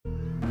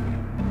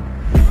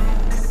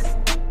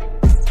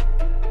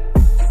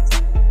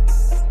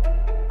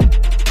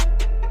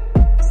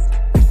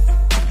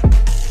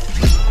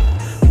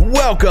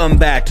Welcome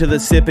back to the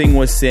Sipping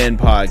with Sin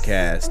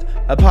podcast,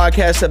 a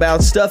podcast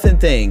about stuff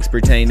and things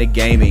pertaining to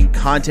gaming,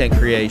 content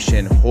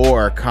creation,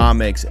 horror,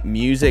 comics,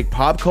 music,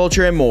 pop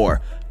culture, and more.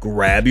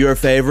 Grab your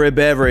favorite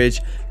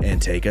beverage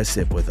and take a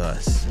sip with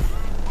us.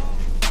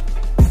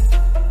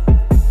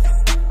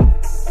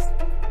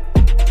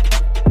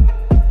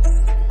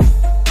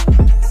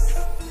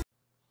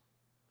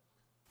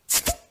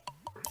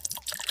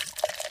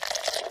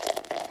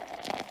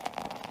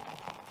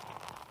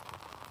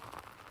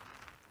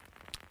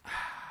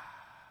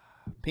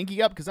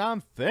 Pinky up because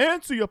I'm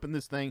fancy up in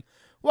this thing.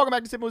 Welcome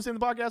back to Sipping with Sin, the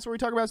podcast where we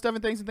talk about stuff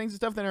and things and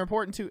stuff that are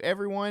important to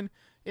everyone.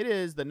 It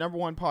is the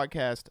 #1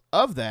 podcast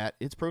of that.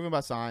 It's proven by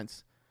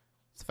science.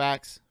 It's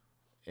facts.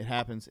 It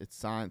happens. It's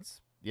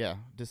science. Yeah,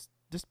 just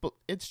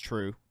it's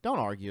true. Don't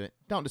argue it.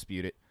 Don't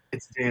dispute it.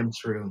 It's damn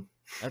true.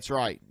 That's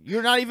right.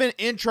 You're not even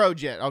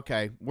introed yet.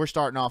 Okay, we're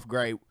starting off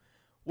great.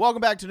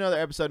 Welcome back to another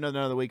episode,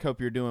 another week. Hope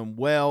you're doing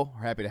well.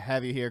 We're happy to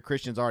have you here.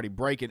 Christian's already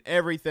breaking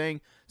everything.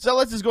 So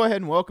let's just go ahead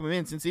and welcome him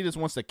in since he just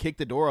wants to kick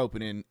the door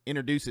open and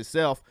introduce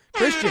himself.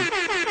 Christian.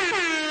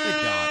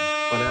 Good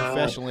God.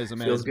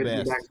 Professionalism at its good best.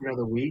 To be back for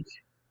another week.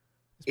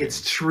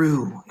 It's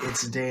true.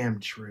 It's damn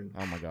true.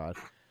 Oh, my God.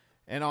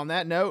 And on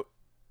that note,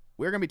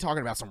 we're going to be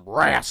talking about some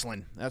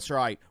wrestling. That's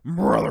right.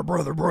 Brother.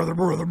 We're going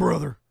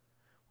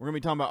to be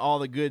talking about all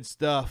the good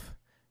stuff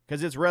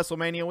because it's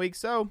Wrestlemania week.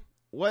 So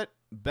what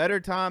better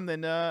time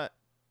than to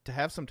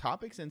have some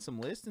topics and some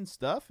lists and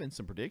stuff and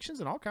some predictions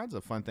and all kinds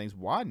of fun things.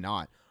 Why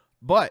not?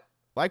 But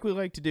like we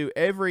like to do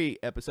every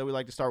episode, we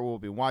like to start with what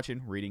we've been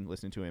watching, reading,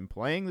 listening to, and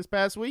playing this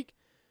past week.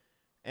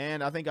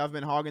 And I think I've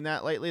been hogging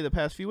that lately the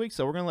past few weeks.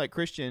 So we're going to let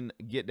Christian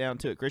get down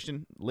to it.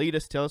 Christian, lead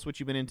us. Tell us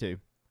what you've been into.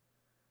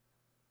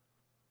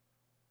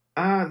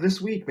 This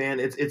week,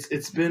 man,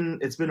 it's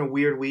been a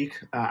weird week.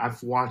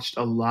 I've watched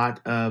a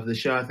lot of the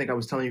show I think I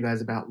was telling you guys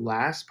about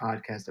last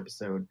podcast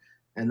episode,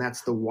 and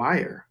that's The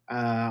Wire.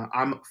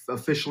 I'm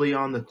officially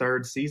on the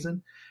 3rd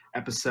season,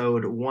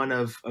 episode 1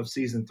 of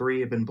season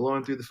 3. I've been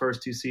blowing through the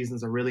first 2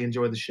 seasons. I really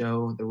enjoy the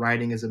show. The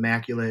writing is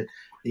immaculate.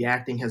 The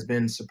acting has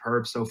been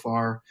superb so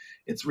far.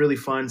 It's really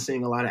fun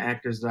seeing a lot of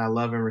actors that I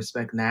love and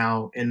respect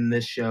now in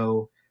this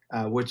show,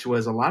 which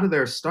was a lot of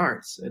their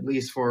starts, at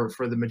least for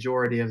the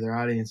majority of their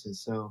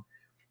audiences. So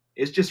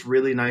it's just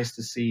really nice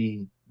to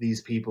see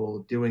these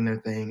people doing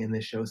their thing in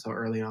this show so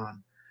early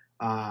on.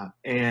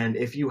 And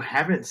if you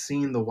haven't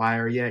seen The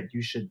Wire yet,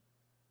 you should.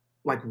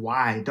 Like,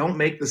 why? Don't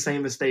make the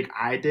same mistake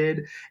I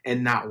did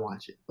and not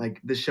watch it.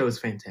 Like, this show is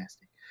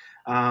fantastic,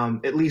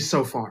 at least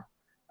so far.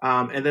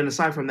 And then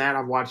aside from that,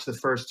 I've watched the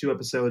first 2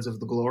 episodes of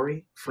The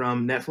Glory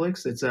from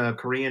Netflix. It's a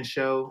Korean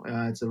show.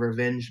 It's a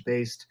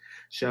revenge-based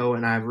show,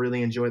 and I've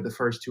really enjoyed the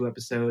first 2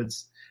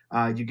 episodes.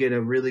 You get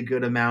a really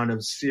good amount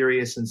of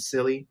serious and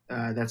silly.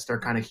 That's their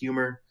kind of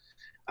humor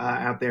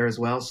out there as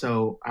well.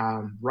 So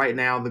right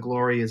now, The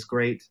Glory is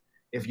great.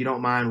 If you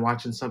don't mind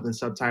watching something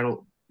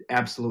subtitled,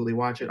 absolutely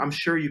watch it. I'm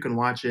sure you can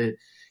watch it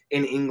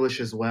in English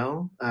as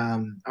well.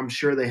 I'm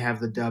sure they have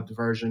the dubbed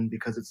version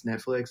because it's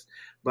Netflix,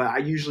 but I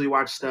usually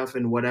watch stuff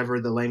in whatever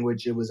the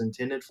language it was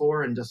intended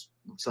for and just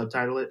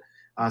subtitle it.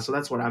 So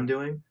that's what I'm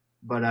doing.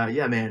 But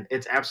yeah, man,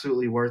 it's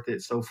absolutely worth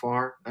it so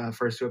far.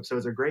 First 2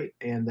 episodes are great.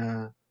 And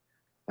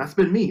that's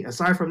been me.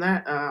 Aside from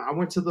that, I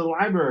went to the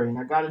library and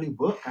I got a new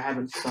book I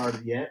haven't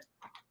started yet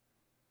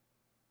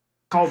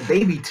called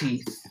Baby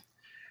Teeth.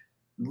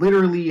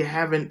 Literally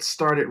haven't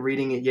started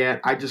reading it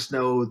yet. I just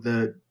know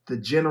the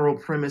general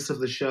premise of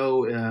the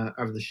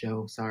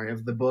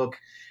book.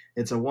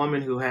 It's a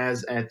woman who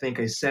has, I think,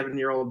 a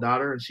 7-year-old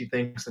daughter, and she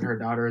thinks that her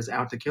daughter is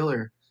out to kill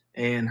her.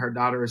 And her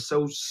daughter is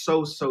so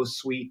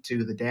sweet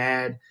to the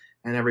dad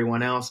and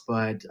everyone else,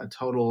 but a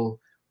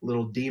total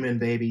little demon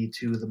baby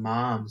to the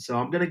mom. So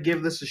I'm going to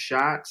give this a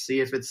shot,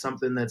 see if it's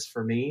something that's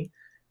for me.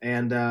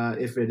 And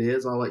if it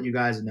is, I'll let you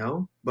guys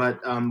know. But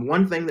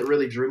one thing that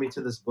really drew me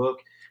to this book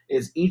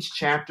is each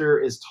chapter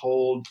is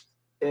told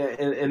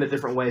in a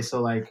different way.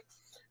 So like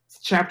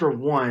chapter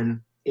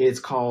 1 is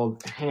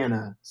called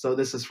Hannah. So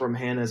this is from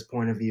Hannah's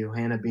point of view,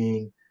 Hannah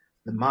being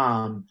the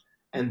mom.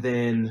 And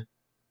then,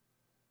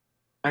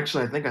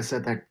 actually, I think I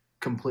said that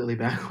completely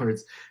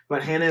backwards,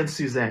 but Hannah and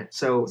Suzette.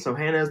 So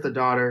Hannah is the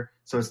daughter.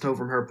 So it's told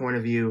from her point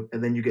of view.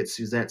 And then you get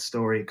Suzette's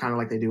story, kind of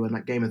like they do in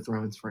like Game of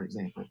Thrones, for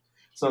example.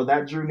 So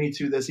that drew me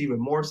to this even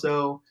more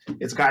so.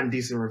 It's gotten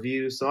decent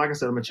reviews. So like I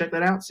said, I'm going to check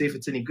that out, see if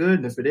it's any good.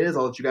 And if it is,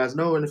 I'll let you guys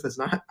know. And if it's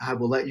not, I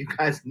will let you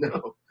guys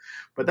know.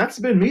 But that's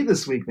been me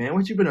this week, man.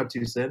 What you been up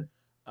to, Sid?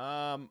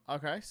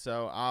 Okay,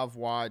 so I've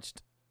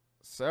watched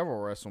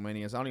several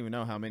WrestleManias. I don't even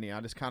know how many.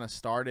 I just kind of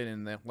started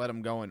and then let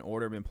them go in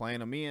order. Been playing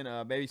them. Me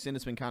and Baby Sin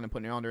has been kind of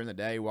putting it on during the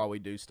day while we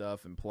do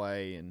stuff and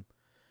play and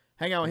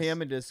hang out with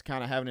him and just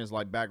kind of having his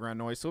like background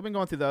noise. So we've been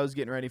going through those,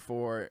 getting ready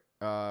for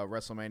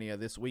WrestleMania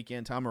this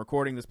weekend. Time of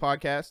recording this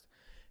podcast.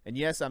 And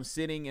yes, I'm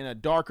sitting in a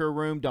darker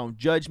room. Don't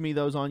judge me,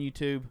 those on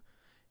YouTube.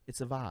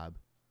 It's a vibe.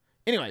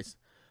 Anyways,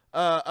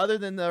 other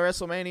than the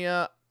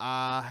WrestleMania,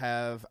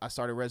 I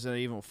started Resident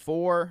Evil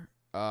 4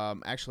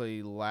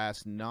 actually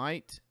last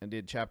night and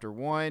did chapter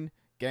 1.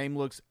 Game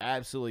looks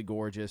absolutely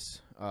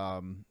gorgeous.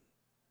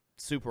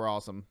 super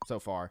awesome so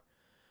far.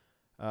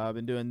 I've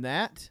been doing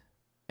that,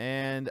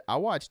 and I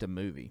watched a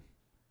movie.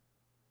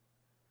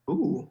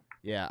 Ooh.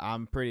 Yeah,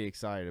 I'm pretty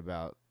excited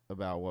about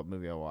what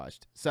movie I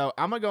watched. So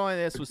I'm gonna go in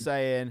this with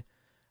saying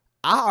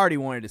I already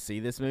wanted to see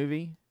this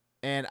movie,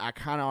 and I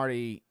kind of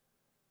already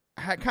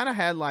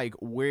had like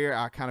where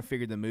I kind of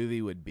figured the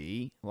movie would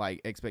be,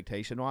 like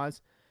expectation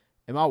wise.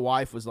 And my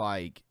wife was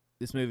like,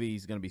 "This movie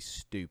is gonna be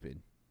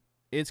stupid.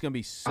 It's gonna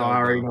be so." I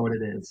already dumb." know what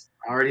it is.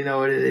 I already know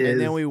what it is.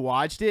 And then we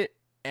watched it,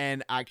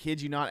 and I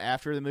kid you not,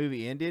 after the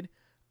movie ended,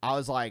 I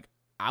was like,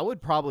 I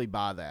would probably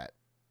buy that.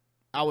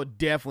 I would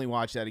definitely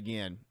watch that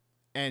again.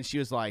 And she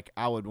was like,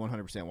 I would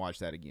 100% watch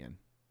that again.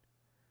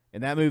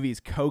 And that movie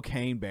is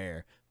Cocaine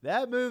Bear.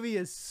 That movie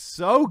is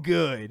so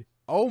good.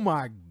 Oh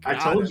my God. I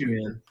told you,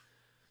 man.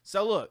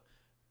 So look,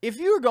 if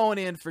you were going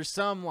in for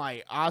some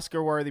like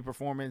Oscar-worthy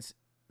performance,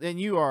 then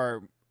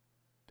you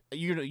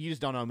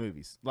just don't know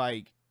movies.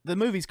 Like, the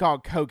movie's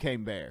called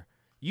Cocaine Bear.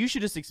 You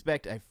should just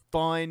expect a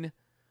fun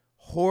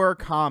horror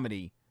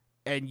comedy,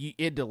 and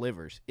it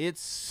delivers.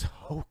 It's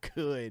so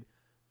good.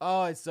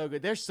 Oh, it's so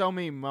good. There's so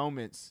many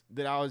moments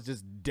that I was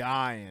just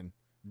dying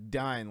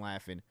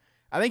laughing.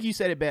 I think you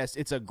said it best.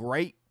 It's a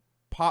great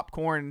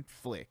popcorn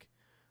flick.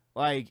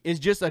 Like, it's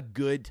just a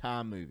good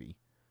time movie.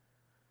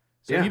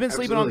 So if you've been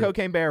sleeping on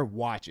Cocaine Bear,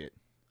 watch it.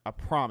 I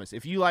promise.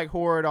 If you like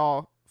horror at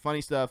all,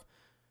 funny stuff,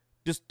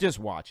 just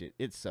watch it.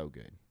 It's so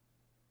good.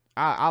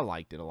 I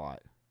liked it a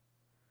lot.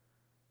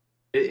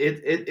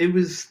 It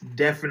was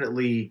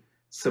definitely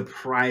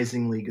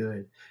surprisingly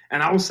good.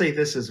 And I will say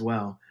this as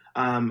well.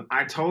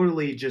 I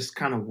totally just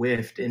kind of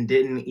whiffed and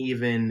didn't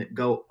even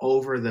go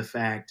over the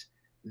fact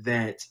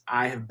that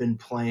I have been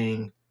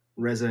playing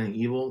Resident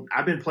Evil.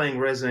 I've been playing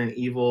Resident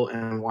Evil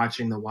and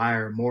watching The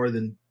Wire more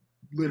than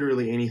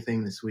literally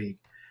anything this week.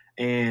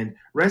 And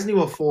Resident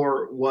Evil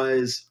 4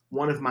 was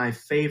one of my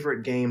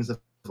favorite games of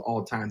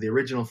all time, the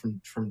original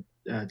from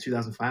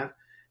 2005.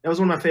 That was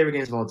one of my favorite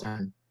games of all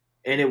time.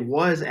 And it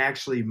was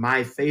actually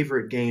my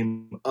favorite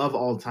game of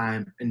all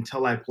time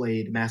until I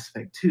played Mass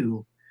Effect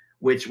 2,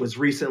 which was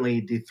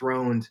recently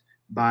dethroned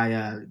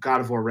by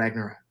God of War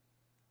Ragnarok.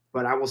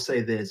 But I will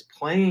say this,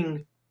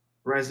 playing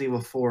Resident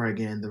Evil 4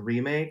 again, the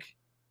remake,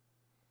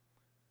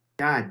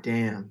 god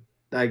damn.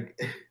 Like,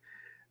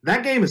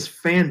 that game is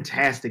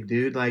fantastic,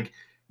 dude. Like,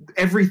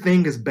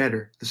 everything is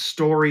better. The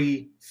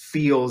story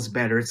feels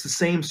better. It's the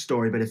same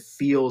story, but it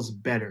feels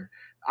better.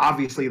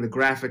 Obviously, the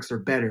graphics are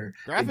better.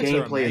 Graphics the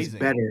gameplay is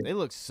better. They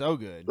look so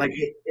good. Like,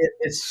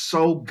 it's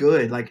so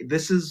good. Like,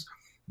 this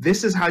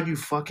is how you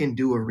fucking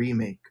do a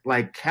remake.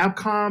 Like,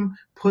 Capcom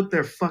put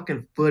their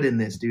fucking foot in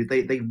this, dude.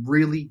 They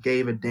really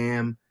gave a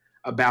damn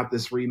about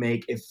this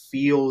remake. It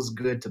feels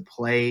good to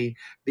play.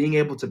 Being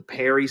able to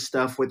parry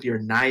stuff with your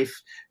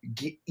knife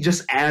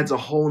just adds a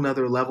whole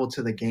nother level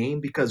to the game,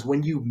 because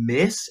when you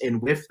miss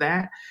and whiff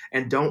that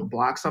and don't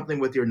block something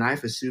with your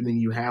knife, assuming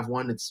you have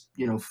one that's,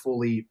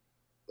 fully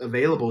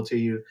available to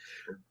you,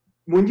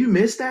 when you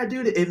miss that,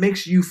 dude, it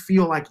makes you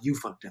feel like you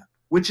fucked up,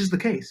 which is the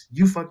case.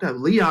 You fucked up.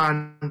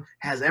 Leon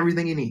has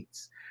everything he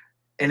needs.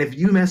 And if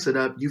you mess it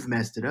up, you've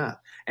messed it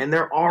up. And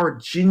there are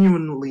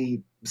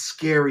genuinely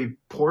scary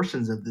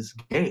portions of this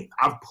game.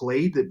 I've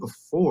played it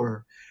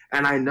before,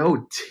 and I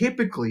know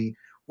typically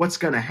what's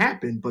going to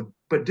happen.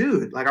 But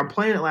dude, like, I'm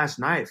playing it last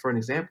night, for an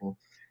example.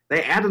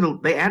 They added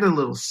a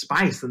little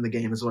spice in the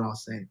game, is what I'll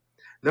say.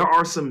 There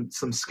are some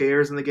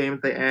scares in the game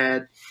that they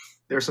add.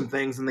 There are some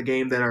things in the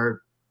game that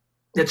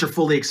you're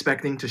fully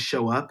expecting to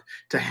show up,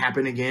 to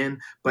happen again.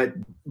 But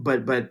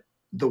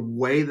the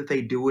way that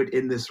they do it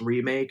in this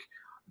remake,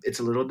 it's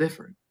a little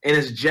different. And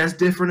it's just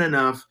different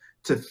enough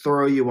to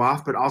throw you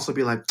off, but also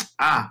be like,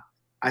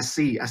 I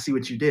see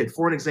what you did.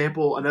 For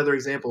another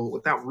example,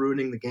 without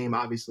ruining the game,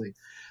 obviously,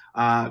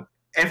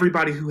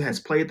 everybody who has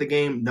played the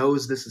game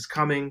knows this is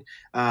coming.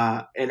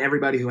 And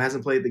everybody who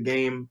hasn't played the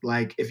game,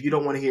 like, if you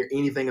don't want to hear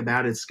anything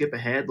about it, skip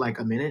ahead like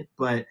a minute.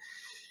 But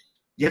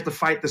you have to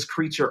fight this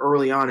creature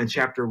early on in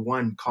chapter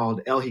 1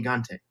 called El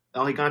Gigante.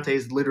 El Gigante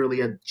is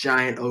literally a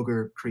giant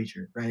ogre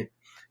creature, right?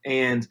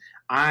 And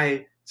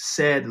I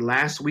said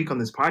last week on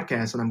this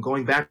podcast, and I'm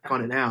going back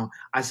on it now,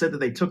 I said that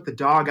they took the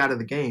dog out of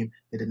the game.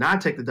 They did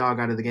not take the dog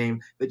out of the game.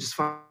 They just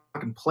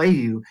fucking play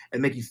you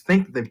and make you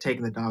think that they've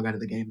taken the dog out of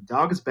the game. The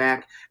dog is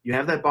back. You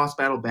have that boss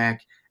battle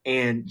back,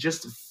 and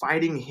just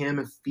fighting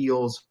him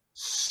feels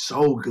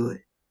so good.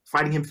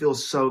 Fighting him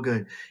feels so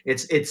good.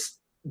 It's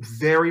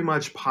very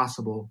much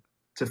possible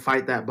to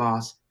fight that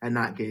boss and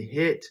not get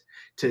hit,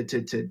 to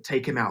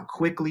take him out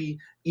quickly,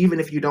 even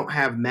if you don't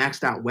have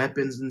maxed out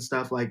weapons and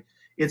stuff. Like,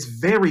 it's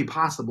very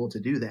possible to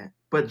do that.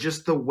 But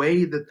just the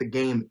way that the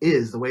game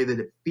is, the way that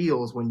it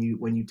feels when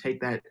you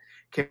take that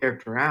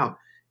character out,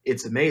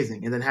 it's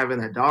amazing. And then having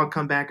that dog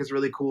come back is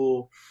really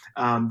cool.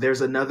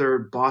 There's another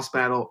boss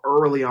battle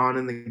early on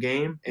in the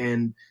game,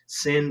 and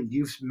Sin,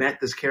 you've met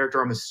this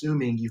character. I'm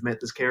assuming you've met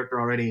this character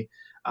already.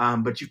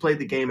 But you played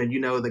the game, and you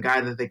know the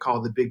guy that they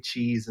call the Big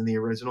Cheese in the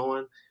original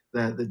one,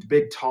 the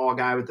big tall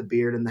guy with the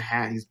beard and the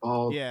hat. He's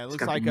bald. Yeah, it He's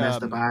looks got like the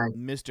messed up eye.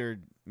 Mr.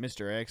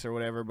 X or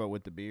whatever, but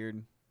with the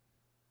beard.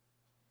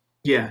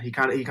 Yeah, he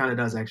kind of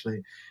does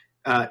actually.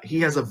 He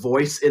has a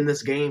voice in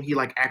this game. He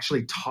like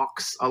actually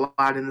talks a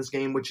lot in this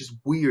game, which is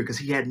weird because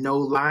he had no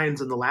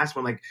lines in the last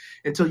one. Like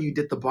until you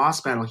did the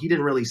boss battle, he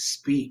didn't really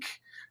speak.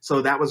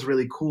 So that was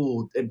really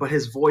cool. But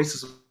his voice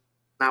is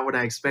not what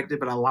I expected,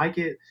 but I like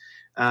it.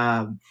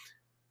 Um,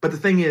 but the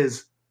thing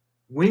is,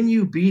 when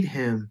you beat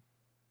him,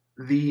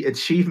 the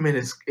achievement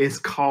is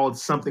called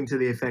something to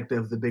the effect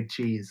of the big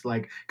cheese,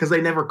 like because they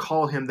never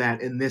call him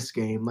that in this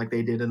game like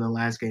they did in the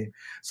last game.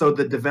 So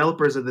the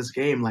developers of this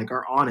game like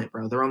are on it,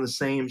 bro. They're on the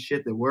same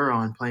shit that we're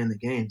on playing the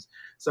games.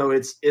 So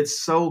it's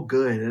so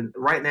good. And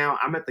right now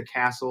I'm at the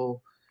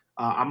castle.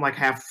 I'm like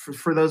half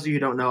for those of you who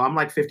don't know, I'm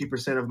like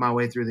 50% of my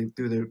way through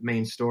the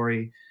main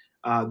story.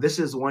 This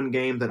is one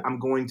game that I'm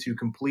going to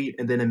complete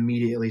and then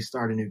immediately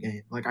start a new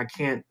game. Like I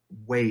can't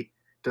wait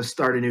to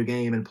start a new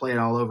game and play it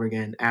all over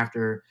again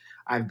after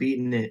I've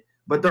beaten it.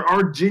 But there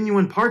are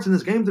genuine parts in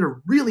this game that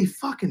are really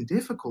fucking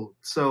difficult.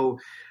 So,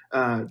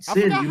 I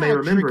Sid, forgot you may how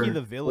tricky remember.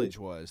 the village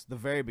was, the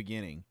very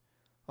beginning.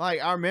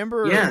 Like I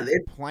remember Yeah,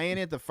 playing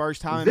it the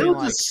first time and being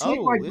Village like, seemed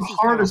 "Oh, like the this is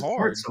kind of hardest part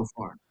hard." so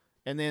far.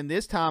 And then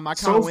this time I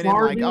kind So of went in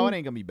far, like, "Oh, it dude.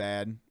 ain't gonna be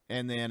bad."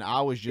 And then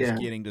I was just Yeah.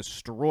 getting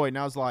destroyed, and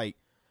I was like,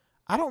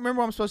 "I don't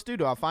remember what I'm supposed to do.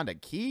 Do I find a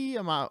key?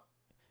 Am I?"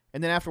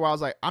 And then after a while, I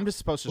was like, "I'm just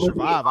supposed to I'm gonna be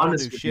survive. I don't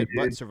do honest with you, shit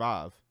but dude.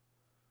 survive."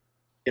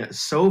 Yeah,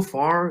 so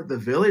far, the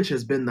village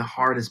has been the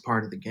hardest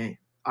part of the game.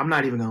 I'm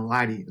not even gonna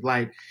lie to you.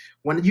 Like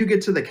when you get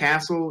to the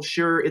castle,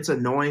 sure, it's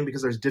annoying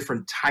because there's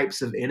different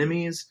types of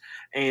enemies,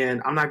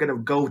 and I'm not gonna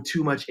go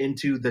too much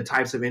into the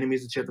types of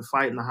enemies that you have to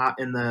fight in the hot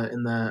in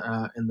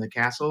the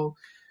castle.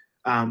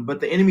 But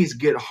the enemies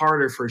get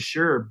harder for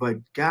sure. But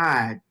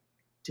god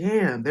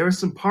damn, there are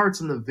some parts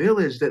in the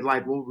village that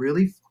like will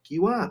really fuck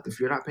you up if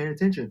you're not paying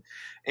attention.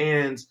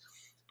 And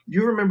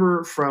you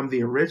remember from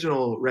the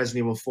original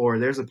Resident Evil 4,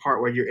 there's a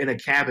part where you're in a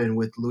cabin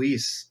with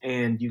Luis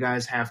and you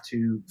guys have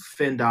to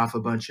fend off a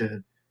bunch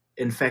of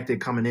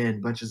infected coming in, a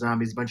bunch of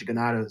zombies, a bunch of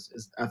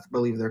ganados, I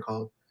believe they're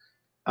called.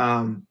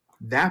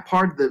 That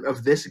part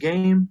of this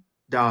game,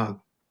 dog,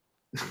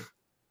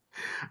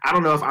 I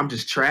don't know if I'm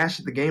just trash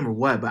at the game or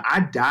what, but I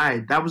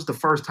died. That was the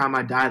first time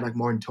I died like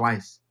more than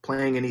twice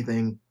playing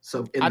anything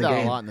so in I the died a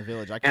game. lot in the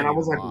village. I And can't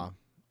even lie.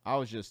 I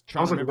was just I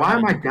trying was to like, remember why how to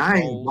am I do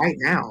dying controls. right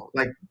now?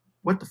 Like,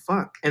 what the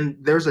fuck? And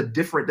there's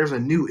a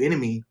new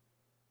enemy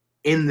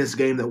in this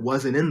game that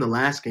wasn't in the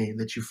last game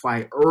that you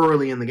fight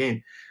early in the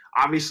game.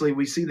 Obviously,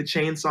 we see the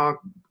chainsaw,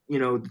 the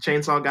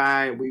chainsaw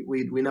guy.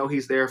 We know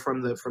he's there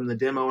from the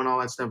demo and all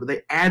that stuff. But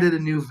they added a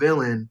new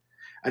villain,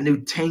 a new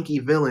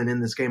tanky villain in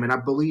this game, and I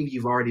believe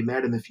you've already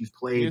met him if you've He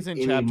played was in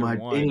chapter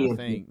one, I any of them.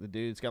 think. The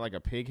dude's got like a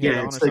pig head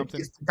Yeah, on or something.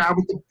 it's the guy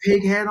with the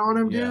pig head on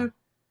him, Yeah. dude.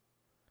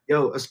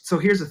 Yo, so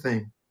here's the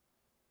thing.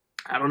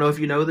 I don't know if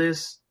you know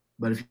this,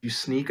 but if you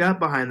sneak up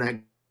behind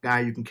that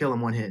guy, you can kill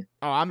him one hit.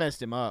 Oh, I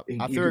messed him up.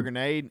 I threw a You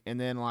grenade, and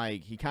then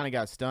like he kind of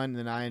got stunned,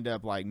 and then I ended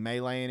up like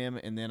meleeing him,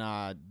 and then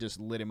I just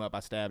lit him up. I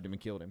stabbed him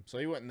and killed him, so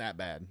he wasn't that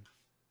bad.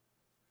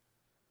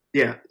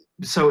 Yeah.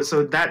 So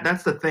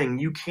that's the thing.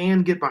 You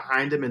can get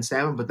behind him and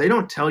stab him, but they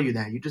don't tell you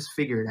that. You just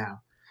figure it out.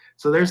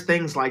 So there's Yeah.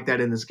 things like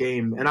that in this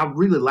game, and I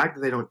really like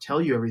that they don't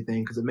tell you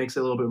everything because it makes it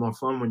a little bit more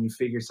fun when you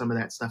figure some of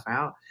that stuff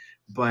out.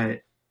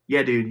 But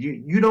yeah, dude,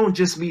 you don't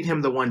just meet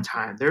him the one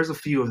time. There's a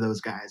few of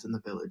those guys in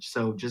the village,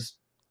 so just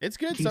It's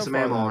good keep so some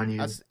far, ammo though. on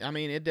you. I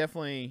mean, it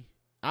definitely.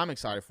 I'm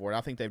excited for it.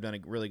 I think they've done a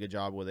really good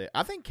job with it.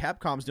 I think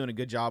Capcom's doing a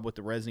good job with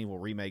the Resident Evil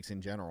remakes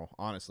in general.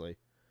 Honestly,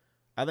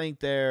 I think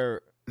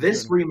they're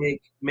This doing.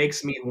 remake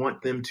makes me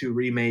want them to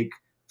remake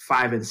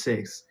 5 and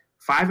 6.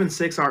 5 and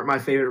 6 aren't my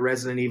favorite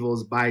Resident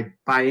Evils by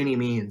any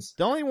means,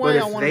 The only but way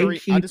I if want them they I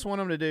keep just want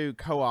them to do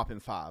co-op in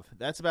 5.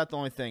 That's about the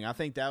only thing. I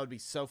think that would be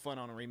so fun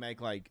on a remake,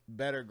 like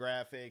better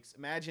graphics.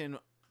 Imagine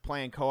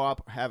playing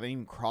co-op, having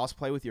even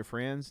cross-play with your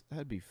friends.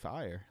 That'd be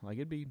fire. Like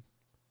it'd be.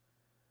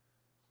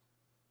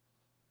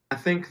 I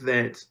think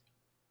that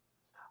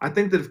I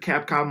think that if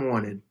Capcom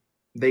wanted,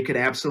 they could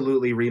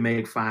absolutely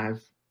remake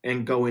 5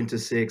 and go into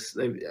 6.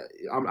 Like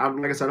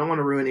I said, I don't want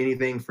to ruin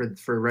anything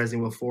for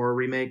Resident Evil 4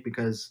 remake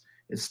because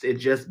it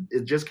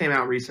just came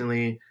out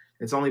recently.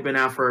 It's only been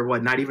out for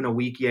what, not even a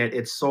week yet.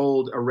 It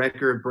sold a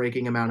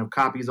record-breaking amount of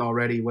copies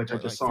already, which I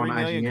What, just like saw on 3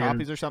 million IGN.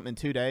 copies or something in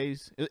 2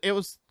 days? It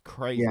was Yeah,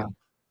 crazy.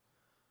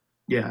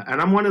 yeah,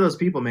 and I'm one of those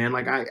people, man.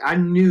 Like I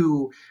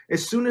knew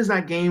as soon as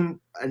that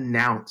game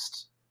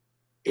announced,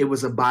 it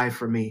was a buy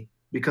for me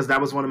because that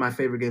was one of my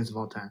favorite games of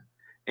all time.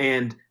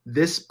 And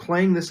this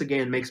playing this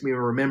again makes me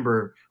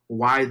remember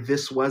why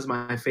this was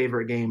my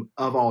favorite game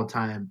of all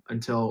time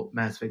until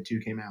Mass Effect 2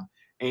 came out.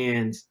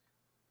 And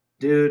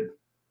dude,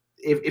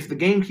 if the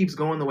game keeps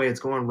going the way it's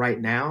going right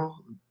now,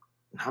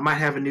 I might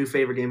have a new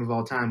favorite game of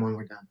all time when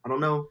we're done. I don't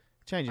know.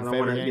 I Changing don't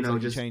want favorite to, games like you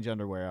just change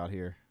underwear out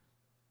here.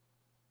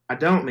 I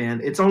don't,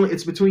 man.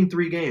 It's between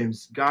 3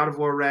 games: God of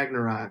War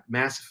Ragnarok,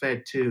 Mass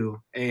Effect 2,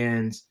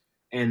 and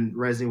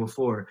Resident Evil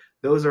 4.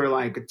 Those are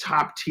like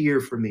top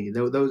tier for me.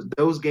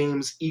 Those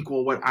games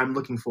equal what I'm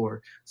looking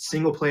for: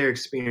 single player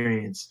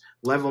experience,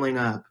 leveling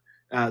up,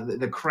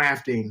 the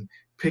crafting,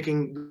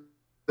 picking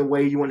the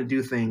way you want to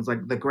do things,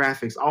 like the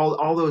graphics,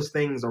 all those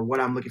things are what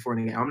I'm looking for in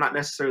a game. I'm not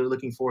necessarily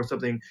looking for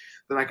something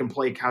that I can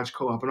play couch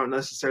co-op. I'm not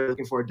necessarily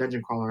looking for a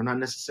dungeon crawler. I'm not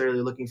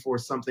necessarily looking for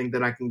something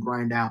that I can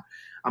grind out.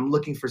 I'm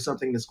looking for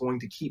something that's going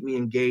to keep me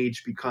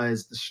engaged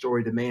because the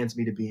story demands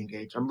me to be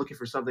engaged. I'm looking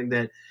for something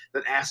that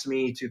asks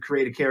me to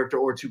create a character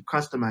or to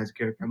customize a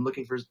character. I'm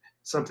looking for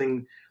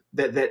something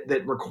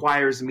that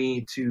requires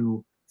me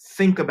to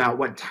think about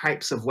what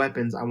types of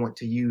weapons I want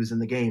to use in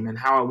the game and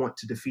how I want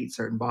to defeat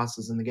certain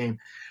bosses in the game.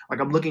 Like,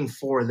 I'm looking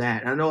for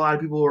that. And I know a lot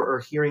of people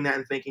are hearing that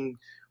and thinking,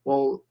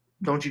 well,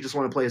 don't you just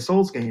want to play a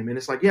Souls game? And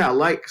it's like, yeah, I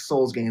like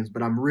Souls games,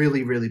 but I'm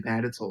really, really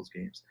bad at Souls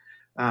games.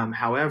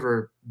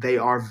 However, they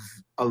are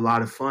a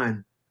lot of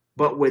fun.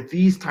 But with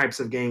these types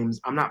of games,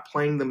 I'm not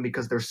playing them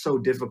because they're so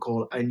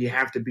difficult and you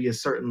have to be a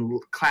certain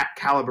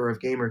caliber of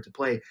gamer to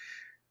play.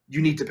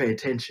 You need to pay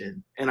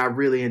attention. And I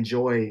really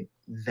enjoy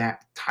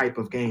that type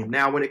of game.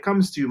 Now, when it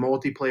comes to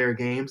multiplayer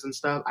games and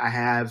stuff, I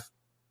have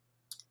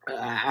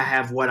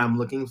what I'm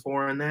looking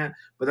for in that,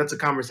 but that's a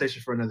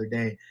conversation for another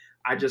day.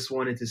 I just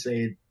wanted to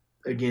say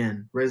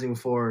again, Resident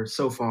Evil 4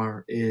 so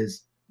far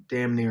is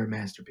damn near a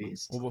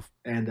masterpiece,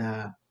 and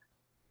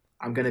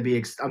I'm gonna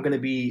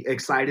be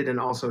excited and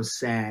also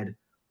sad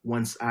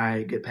once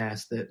I get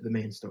past the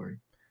main story.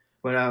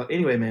 But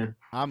anyway, man.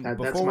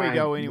 Before we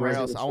go anywhere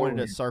else, I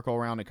wanted to circle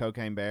around to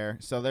Cocaine Bear.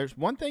 So there's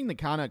one thing that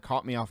kind of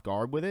caught me off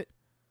guard with it.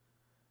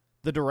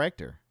 The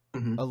director,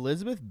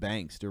 Elizabeth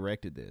Banks,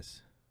 directed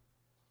this.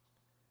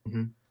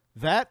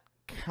 That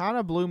kind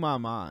of blew my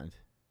mind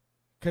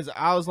because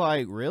I was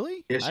like,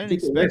 really? I didn't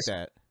expect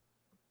that.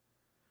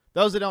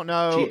 Those that don't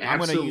know, I'm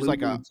going to use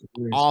like an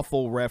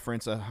awful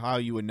reference of how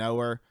you would know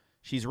her.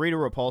 She's Rita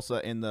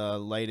Repulsa in the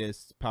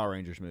latest Power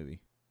Rangers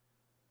movie.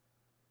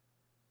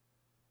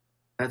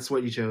 That's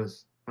what you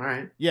chose. All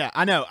right. Yeah,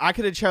 I know. I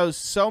could have chose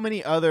so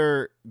many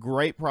other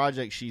great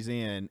projects she's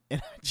in,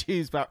 and I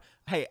choose Power.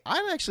 Hey,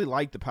 I actually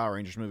like the Power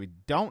Rangers movie.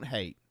 Don't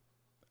hate.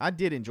 I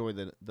did enjoy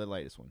the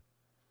latest one.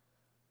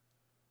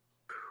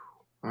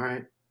 All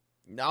right.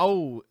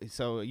 No,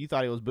 so you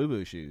thought it was Boo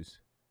Boo Shoes?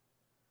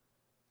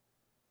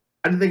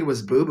 I didn't think it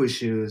was Boo Boo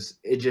Shoes.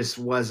 It just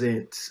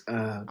wasn't.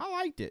 I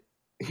liked it.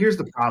 Here's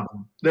the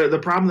problem. The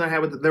problem that I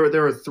had with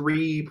there are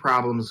three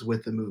problems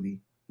with the movie.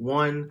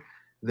 One,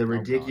 the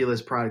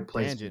ridiculous product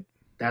placement. Tangent.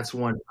 That's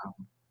one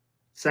problem.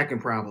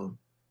 Second problem,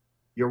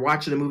 you're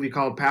watching a movie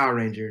called Power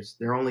Rangers.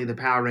 They're only the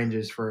Power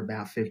Rangers for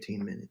about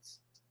 15 minutes.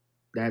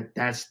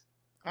 That's.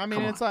 I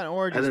mean, it's not an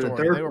origin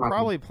story. They were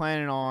probably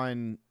planning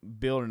on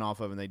building off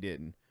of it, and they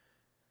didn't.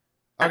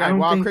 Okay,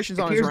 while Christian's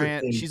on his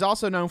rant, she's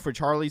also known for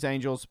Charlie's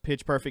Angels,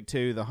 Pitch Perfect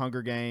 2, The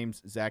Hunger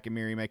Games, Zack and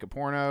Miri Make a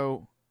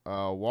Porno,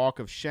 Walk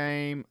of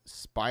Shame,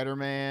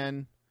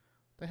 Spider-Man.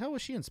 The hell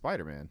was she in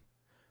Spider-Man?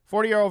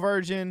 40-Year-Old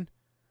Virgin.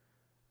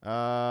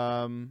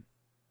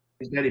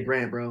 It's Betty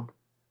Brant, bro.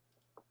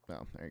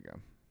 Oh, there you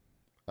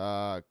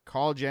go.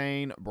 Call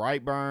Jane,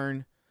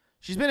 Brightburn.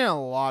 She's been in a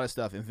lot of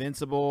stuff.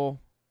 Invincible.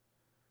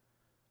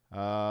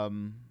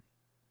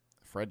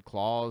 Fred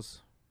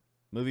Claus.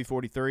 Movie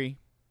 43.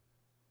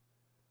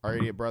 Our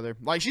Idiot Brother.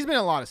 Like, she's been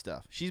in a lot of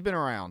stuff. She's been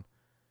around.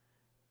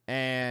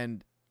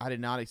 And I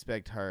did not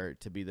expect her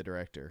to be the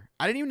director.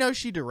 I didn't even know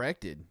she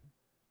directed.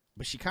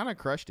 But she kind of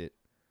crushed it.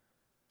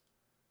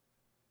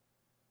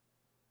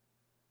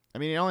 I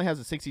mean, it only has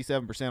a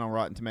 67% on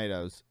Rotten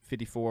Tomatoes,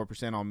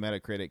 54% on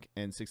Metacritic,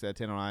 and 6 out of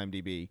 10 on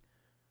IMDb.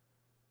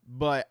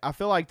 But I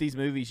feel like these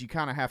movies, you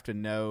kind of have to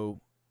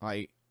know,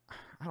 like,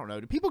 I don't know.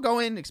 Do people go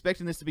in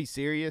expecting this to be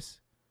serious?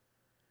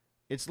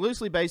 It's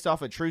loosely based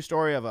off a true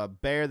story of a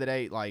bear that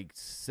ate like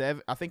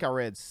I think I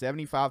read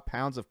 75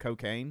 pounds of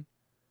cocaine.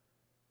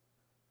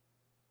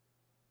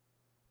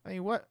 I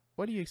mean, what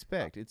do you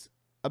expect? It's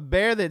a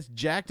bear that's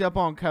jacked up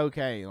on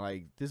cocaine.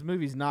 Like, this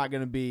movie's not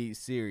going to be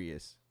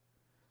serious.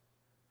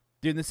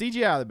 Dude, the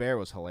CGI of the bear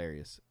was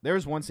hilarious. There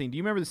was one scene. Do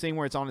you remember the scene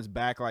where it's on his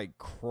back, like,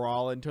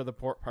 crawling to the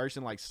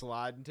person, like,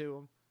 sliding to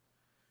him?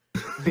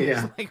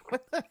 Yeah. It's like,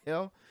 what the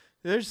hell?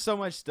 There's so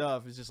much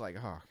stuff. It's just like,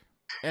 oh.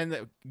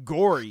 And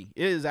gory.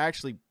 It is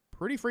actually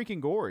pretty freaking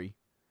gory.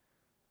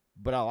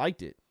 But I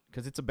liked it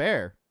because it's a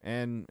bear.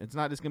 And it's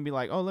not just going to be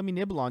like, oh, let me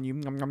nibble on you.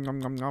 Nom, nom, nom,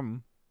 nom,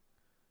 nom.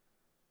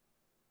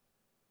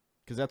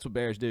 Because that's what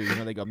bears do. You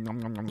know, they go, nom,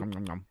 nom, nom, nom,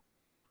 nom, nom.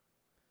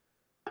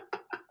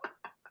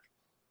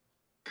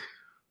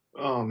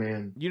 Oh,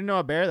 man. You didn't know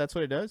a bear? That's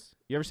what it does?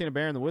 You ever seen a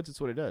bear in the woods? That's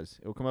what it does.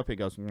 It will come up. It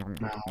goes. Nom,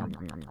 nom, nom,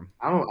 nom,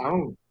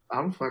 nom. I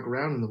don't fuck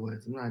around in the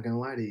woods. I'm not going to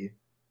lie to you.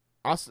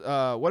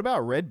 Also, what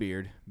about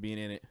Redbeard being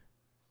in it?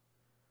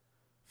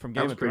 From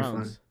Game of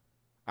Thrones.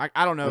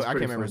 I don't know. I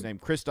can't remember his name.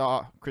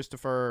 Christopher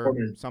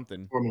Tormund.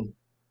 Something. Tormund.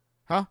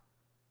 Huh?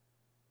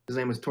 His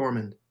name is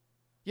Tormund.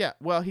 Yeah.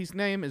 Well, his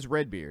name is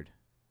Redbeard.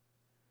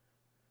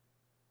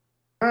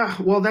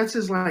 Well, that's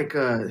his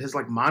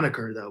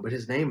moniker though. But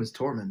his name is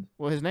Tormund.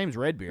 Well, his name's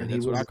Redbeard.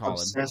 That's what I call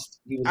him.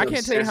 I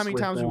can't tell you how many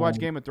times we watch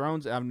Game of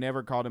Thrones. I've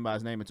never called him by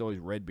his name. It's always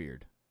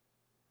Redbeard.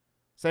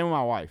 Same with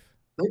my wife.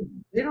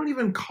 They don't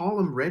even call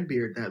him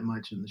Redbeard that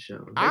much in the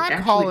show. I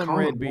call him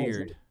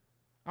Redbeard.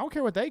 I don't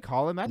care what they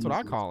call him. That's what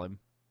I call him.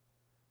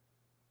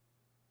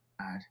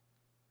 God.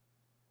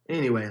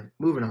 Anyway,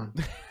 moving on.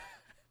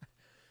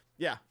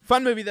 Yeah,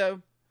 fun movie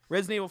though.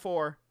 Resident Evil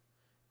 4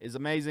 is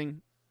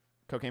amazing.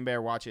 Cocaine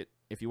Bear, watch it.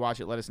 If you watch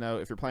it, let us know.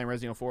 If you're playing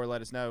Resident Evil 4,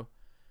 let us know.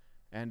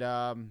 And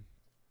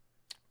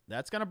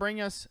that's going to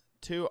bring us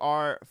to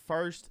our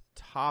first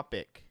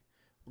topic.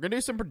 We're going to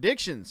do some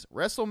predictions.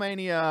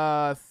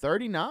 WrestleMania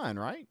 39,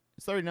 right?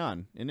 It's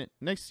 39, isn't it?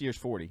 Next year's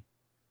 40.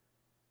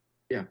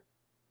 Yeah.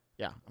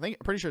 Yeah, I'm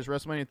pretty sure it's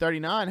WrestleMania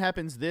 39.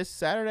 Happens this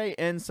Saturday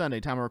and Sunday,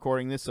 time of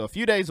recording this, so a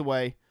few days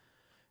away.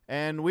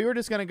 And we were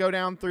just going to go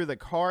down through the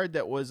card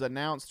that was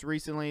announced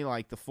recently,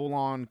 like the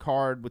full-on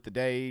card with the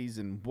days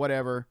and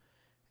whatever,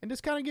 and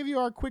just kind of give you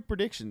our quick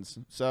predictions.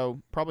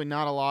 So probably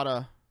not a lot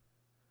of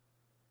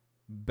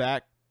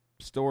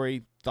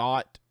backstory,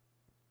 thought,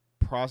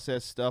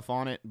 process stuff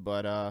on it,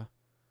 but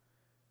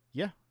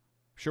yeah,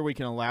 sure we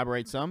can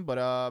elaborate some. But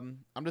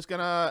I'm just going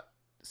to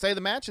say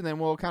the match, and then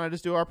we'll kind of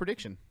just do our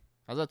prediction.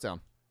 How's that sound?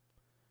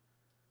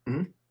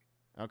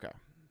 Mm-hmm. Okay.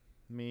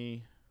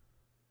 Me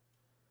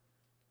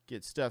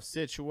get stuff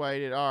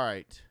situated. All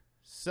right.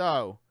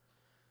 So,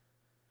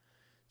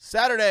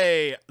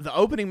 Saturday, the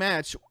opening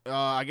match.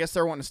 I guess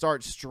they're wanting to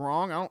start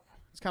strong.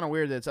 It's kind of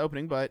weird that it's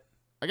opening, but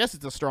I guess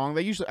it's a strong.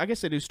 I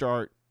guess they do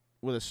start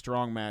with a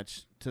strong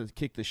match to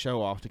kick the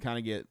show off to kind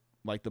of get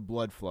like the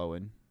blood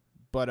flowing.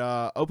 But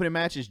opening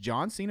match is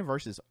John Cena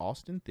versus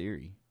Austin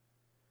Theory,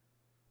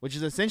 which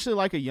is essentially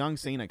like a young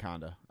Cena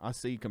kinda. I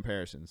see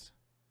comparisons.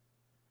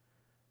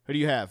 Who do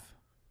you have?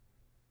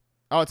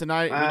 Oh, it's a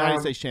United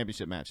States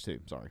Championship match,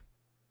 too. Sorry.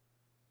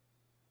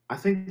 I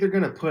think they're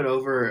going to put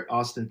over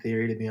Austin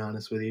Theory, to be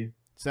honest with you.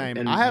 Same.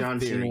 And I have John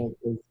Theory. Cena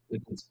is a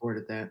good sport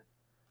at that.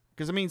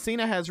 Because, I mean,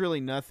 Cena has really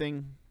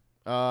nothing.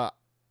 I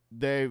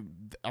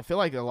feel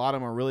like a lot of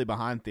them are really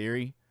behind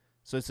Theory.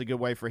 So it's a good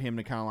way for him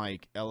to kind of,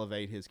 like,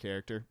 elevate his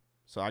character.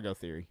 So I go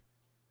Theory.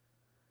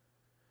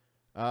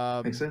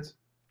 Makes sense.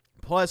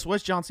 Plus,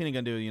 what's John Cena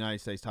going to do with the United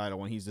States title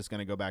when he's just going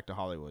to go back to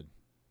Hollywood?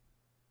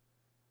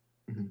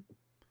 Mm-hmm.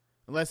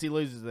 Unless he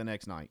loses the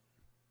next night.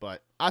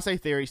 But I say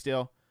Theory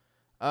still.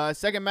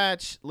 Second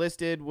match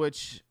listed,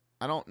 which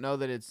I don't know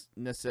that it's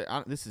necessary.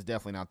 This is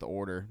definitely not the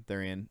order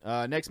they're in.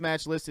 Next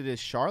match listed is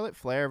Charlotte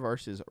Flair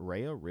versus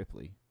Rhea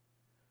Ripley.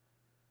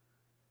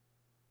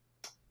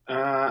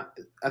 I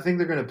think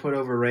they're going to put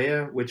over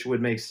Rhea, which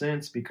would make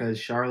sense because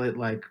Charlotte,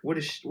 like, what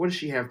does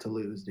she have to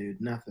lose, dude?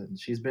 Nothing.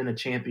 She's been a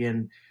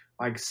champion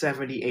like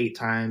 78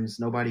 times.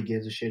 Nobody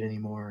gives a shit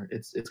anymore.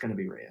 It's going to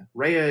be Rhea.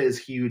 Rhea is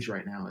huge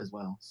right now as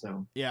well.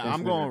 So yeah,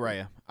 I'm going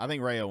Rhea. I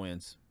think Rhea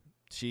wins.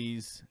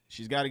 She's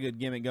got a good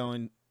gimmick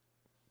going.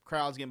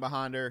 Crowd's getting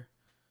behind her.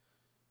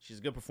 She's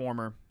a good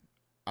performer.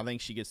 I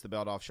think she gets the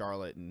belt off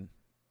Charlotte and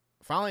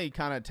finally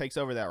kind of takes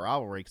over that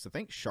rivalry because I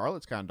think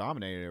Charlotte's kind of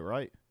dominated it,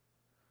 right?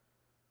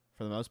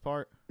 For the most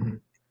part.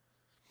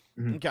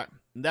 Mm-hmm. Okay.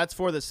 That's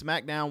for the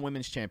SmackDown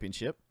Women's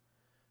Championship.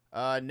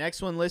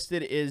 Next one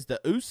listed is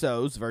the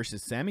Usos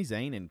versus Sami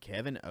Zayn and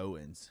Kevin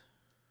Owens.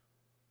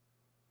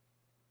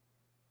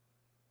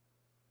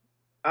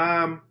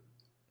 Because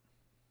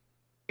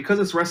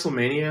it's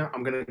WrestleMania,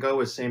 I'm gonna go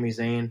with Sami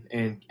Zayn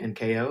and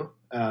KO.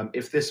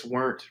 If this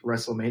weren't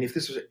WrestleMania, if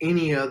this was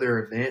any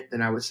other event,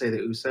 then I would say the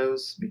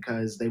Usos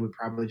because they would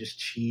probably just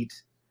cheat.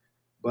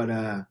 But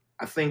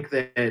I think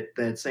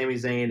that Sami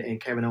Zayn and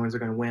Kevin Owens are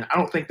going to win. I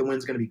don't think the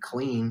win's going to be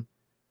clean,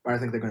 but I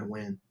think they're going to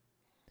win.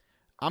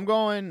 I'm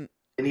going.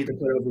 They need to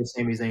put over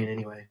Sami Zayn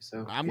anyway.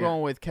 So I'm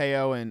going with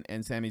KO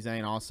and Sami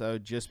Zayn also,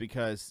 just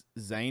because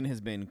Zayn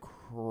has been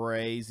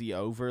crazy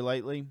over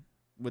lately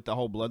with the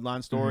whole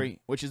Bloodline story,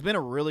 which has been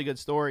a really good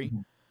story.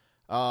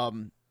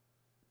 Part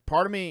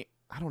of me,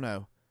 I don't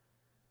know.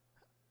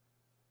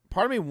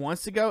 Part of me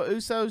wants to go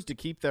Usos to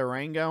keep their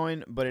reign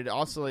going, but it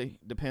also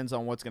depends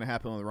on what's going to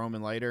happen with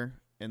Roman later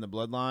in the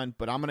Bloodline.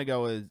 But I'm going to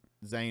go with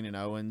Zayn and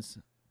Owens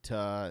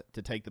to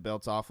take the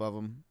belts off of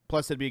them.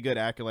 Plus, it'd be a good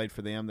accolade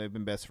for them. They've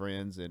been best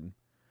friends, and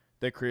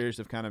their careers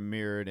have kind of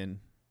mirrored and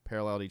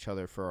paralleled each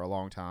other for a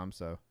long time.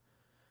 So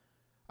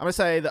I'm going to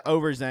say the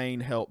over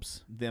Zayn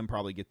helps them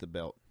probably get the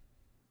belt.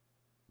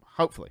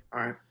 Hopefully.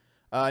 All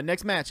right.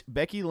 Next match,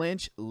 Becky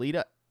Lynch,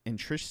 Lita, and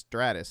Trish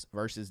Stratus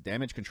versus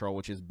Damage Control,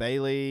 which is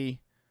Bayley.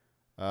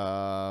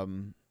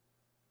 Bayley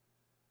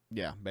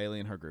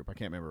and her group. I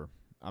can't remember.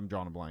 I'm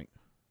drawing a blank.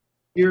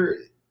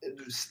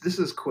 This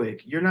is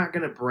quick. You're not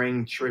gonna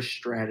bring Trish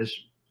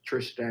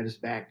Stratus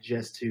back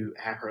just to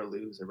have her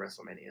lose at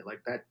WrestleMania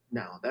like that.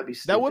 No, that'd be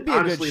stupid. That would be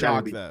Honestly, a good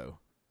shock though,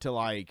 to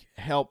like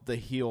help the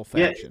heel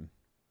faction.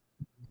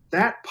 Yeah,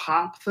 that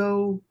pop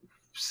though.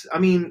 I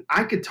mean,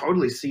 I could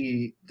totally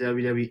see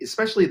WWE,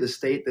 especially the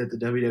state that the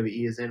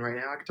WWE is in right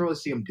now. I could totally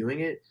see them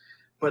doing it.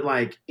 But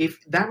like, if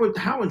that would,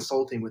 how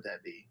insulting would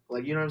that be?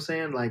 Like, you know what I'm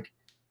saying? Like,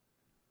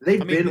 they've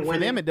been winning. For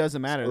them, it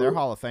doesn't matter. They're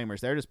Hall of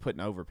Famers. They're just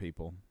putting over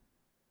people.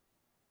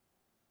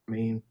 I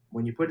mean,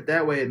 when you put it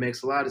that way, it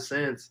makes a lot of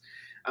sense.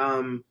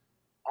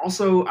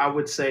 Also, I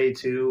would say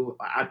too,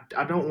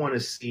 I don't want to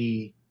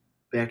see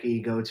Becky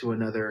go to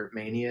another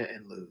Mania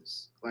and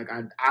lose. Like,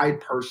 I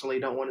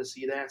personally don't want to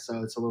see that,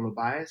 so it's a little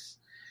biased.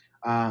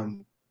 Yeah,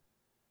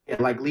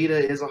 like Lita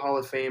is a Hall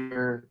of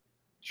Famer.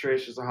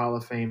 Trish is a Hall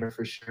of Famer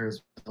for sure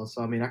as well.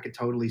 So I mean, I could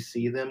totally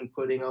see them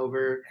putting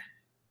over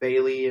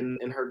Bailey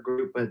and her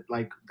group, but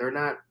like they're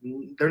not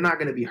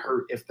going to be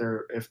hurt if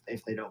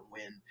they don't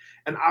win.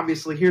 And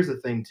obviously, here's the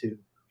thing too.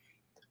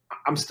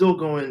 I'm still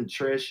going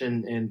Trish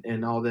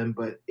and all them,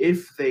 but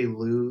if they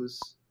lose,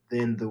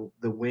 then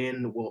the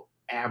win will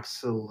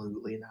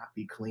absolutely not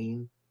be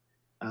clean.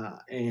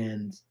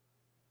 And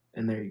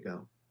there you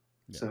go.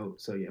 Yeah.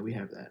 So yeah, we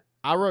have that.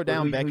 I wrote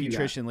down Becky,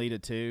 Trish, and Lita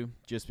too,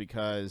 just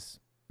because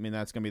I mean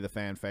that's gonna be the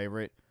fan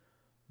favorite.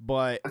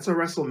 But that's a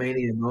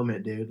WrestleMania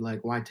moment, dude.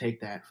 Like, why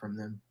take that from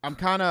them?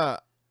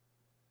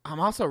 I'm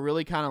also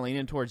really kind of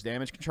leaning towards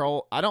Damage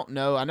Control. I don't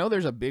know. I know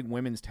there's a big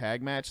women's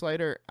tag match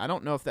later. I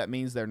don't know if that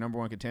means they're number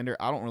one contender.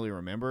 I don't really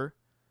remember.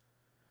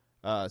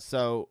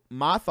 So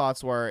my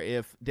thoughts were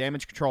if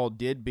Damage Control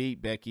did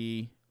beat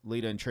Becky,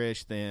 Lita, and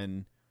Trish,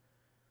 then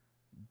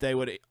they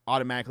would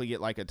automatically get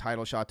like a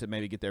title shot to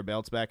maybe get their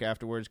belts back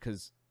afterwards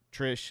because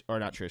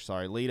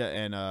Lita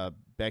and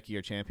Becky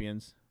are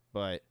champions.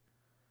 But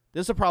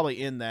this will probably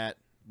end that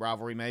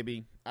rivalry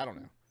maybe. I don't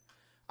know.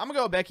 I'm going to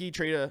go with Becky,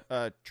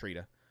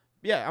 Trita.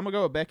 Yeah, I'm going to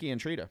go with Becky and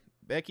Trita.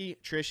 Becky,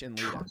 Trish, and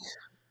Lita.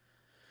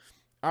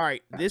 All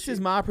right, this is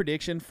my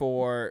prediction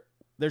for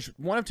 – there's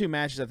one of two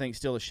matches I think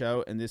steal the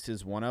show, and this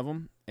is one of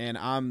them. And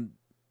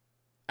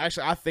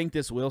I think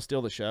this will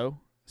steal the show.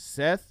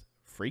 Seth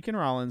freaking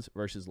Rollins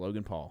versus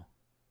Logan Paul.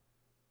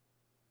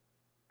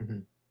 Mm-hmm.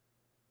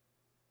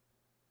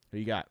 Who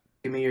you got?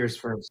 Give me yours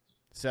first.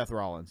 Seth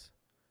Rollins.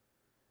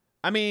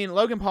 I mean,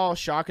 Logan Paul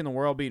shocking the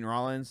world beating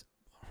Rollins.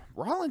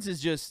 Rollins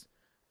has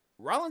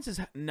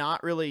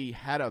not really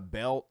had a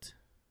belt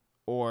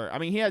or, I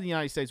mean, he had the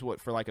United States,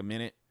 for like a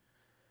minute,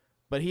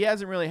 but he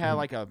hasn't really had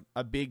like a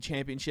big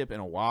championship in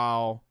a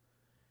while,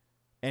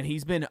 and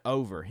he's been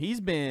over. He's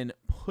been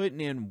putting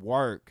in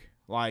work,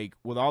 like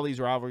with all these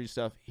rivalry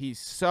stuff. He's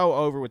so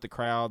over with the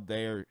crowd.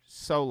 They're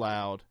so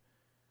loud.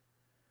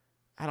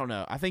 I don't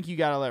know. I think you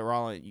got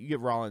to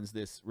give Rollins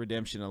this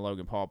redemption of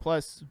Logan Paul.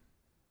 Plus,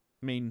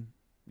 I mean,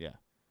 yeah.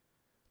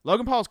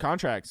 Logan Paul's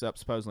contract's up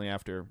supposedly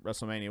after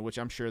WrestleMania, which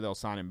I'm sure they'll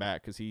sign him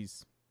back because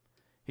he's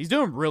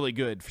doing really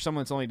good for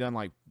someone that's only done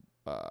like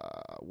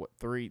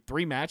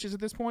three matches at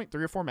this point,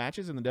 3 or 4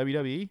 matches in the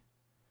WWE.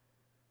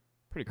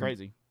 Pretty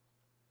crazy.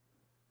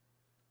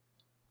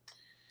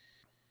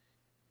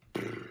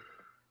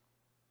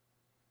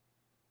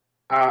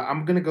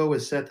 I'm gonna go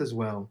with Seth as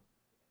well.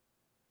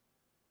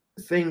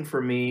 The thing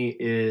for me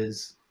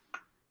is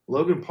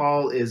Logan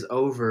Paul is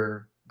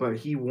over, but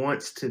he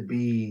wants to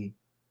be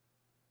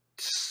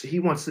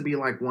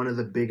like one of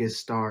the biggest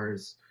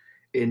stars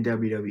in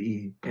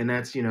WWE. And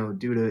that's,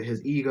 due to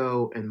his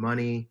ego and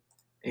money.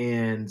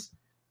 And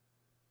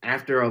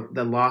after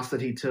the loss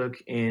that he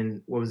took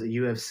in, what was it,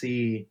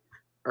 UFC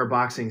or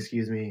boxing,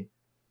 excuse me,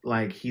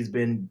 like he's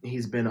been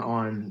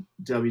on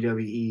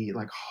WWE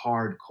like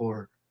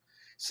hardcore.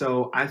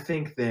 So I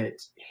think that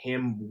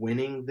him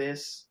winning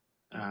this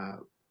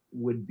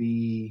would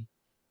kind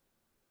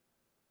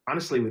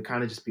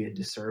of just be a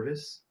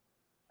disservice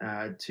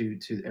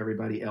to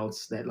everybody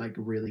else that like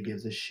really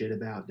gives a shit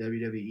about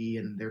WWE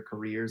and their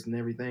careers and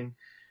everything.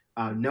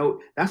 No,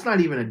 that's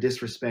not even a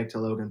disrespect to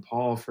Logan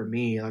Paul for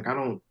me. Like, I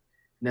don't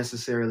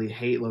necessarily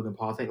hate Logan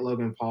Paul. I think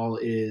Logan Paul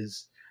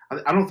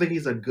I don't think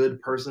he's a good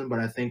person, but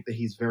I think that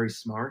he's very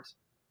smart.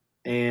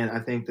 And I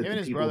think that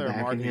the people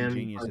backing him,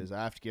 geniuses.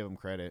 I have to give him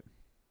credit.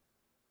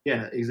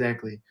 Yeah,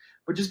 exactly.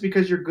 But just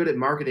because you're good at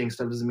marketing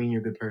stuff doesn't mean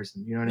you're a good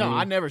person. You know what I mean? No,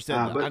 I never said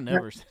that. I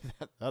never said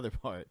that other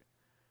part.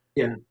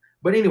 Yeah.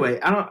 But anyway,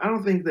 I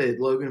don't think that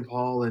Logan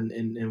Paul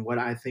and what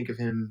I think of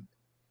him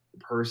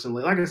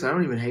personally, like I said, I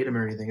don't even hate him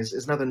or anything.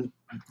 It's nothing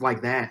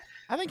like that.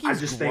 I think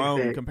he's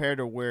grown compared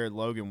to where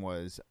Logan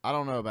was. I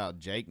don't know about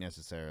Jake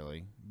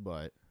necessarily,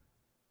 but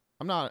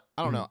I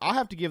don't know. I'll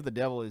have to give the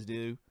devil his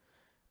due.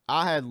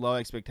 I had low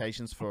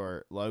expectations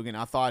for Logan.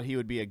 I thought he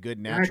would be a good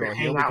natural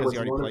heel because he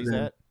already plays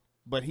that.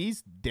 But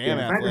he's damn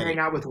athletic. If I had to hang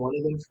out with one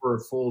of them for a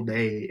full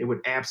day, it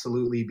would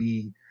absolutely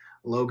be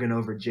Logan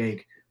over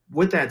Jake.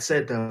 With that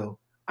said, though,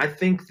 I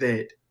think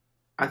that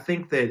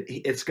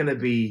it's going to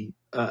be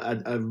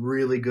a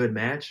really good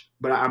match.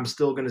 But I'm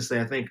still going to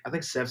say I think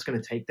Seth's going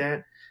to take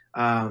that.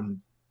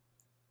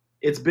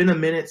 It's been a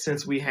minute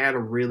since we had a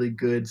really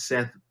good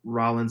Seth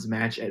Rollins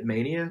match at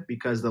Mania,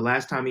 because the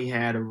last time he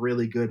had a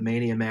really good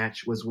Mania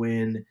match was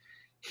when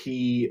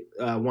he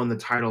won the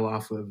title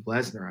off of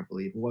Lesnar, I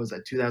believe. What was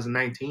that,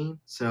 2019?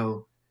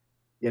 So,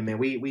 yeah, man,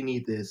 we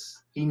need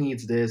this. He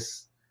needs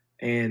this.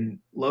 And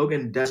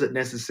Logan doesn't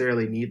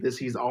necessarily need this.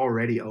 He's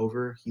already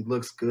over. He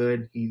looks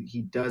good.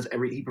 He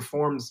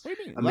performs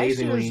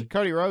amazingly. Last year's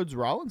Cody Rhodes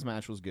Rollins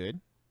match was good.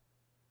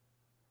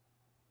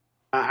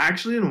 I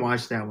actually didn't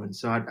watch that one,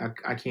 so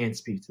I can't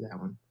speak to that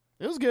one.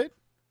 It was good.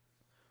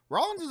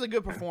 Rollins is a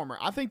good performer.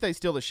 I think they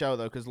steal the show,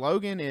 though, because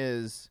Logan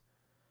is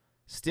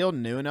still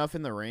new enough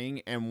in the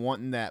ring and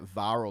wanting that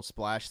viral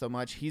splash so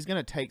much, he's going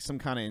to take some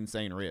kind of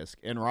insane risk.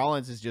 And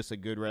Rollins is just a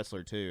good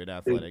wrestler, too, and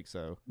athletic.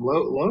 So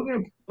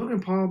Logan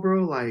Paul,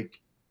 bro, like,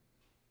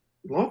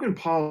 Logan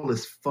Paul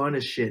is fun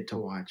as shit to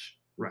watch.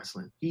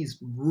 wrestling. He's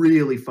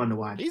really fun to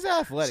watch. He's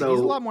athletic. So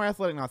He's a lot more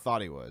athletic than I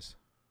thought he was.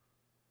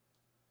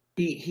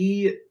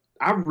 he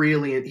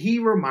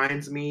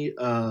reminds me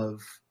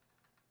of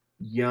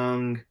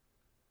young,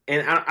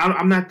 and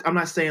I'm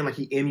not saying like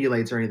he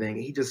emulates or anything.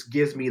 He just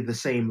gives me the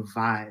same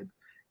vibe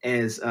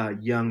as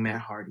young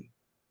Matt Hardy.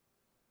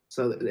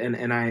 So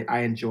and I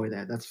enjoy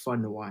that. That's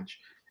fun to watch.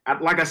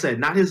 Like I said,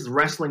 not his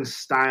wrestling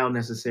style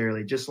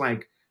necessarily, just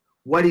like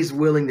what he's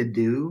willing to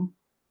do.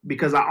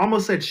 Because I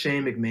almost said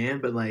Shane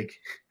McMahon, but like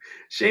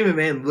Shane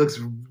McMahon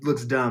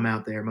looks dumb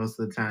out there most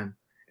of the time,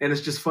 and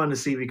it's just fun to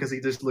see because he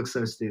just looks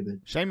so stupid.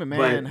 Shane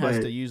McMahon has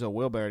to use a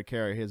wheelbarrow to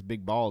carry his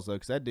big balls though,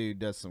 because that dude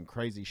does some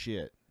crazy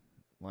shit.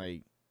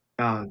 Like,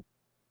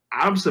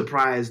 I'm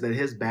surprised that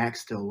his back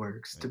still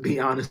works. To be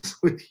honest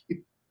with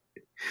you,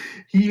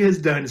 he has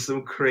done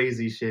some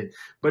crazy shit.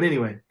 But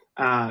anyway,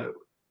 I'm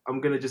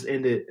gonna just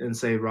end it and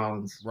say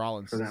Rollins.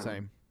 Rollins, for that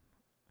same.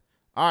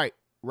 All right,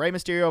 Rey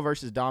Mysterio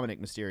versus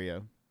Dominic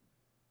Mysterio.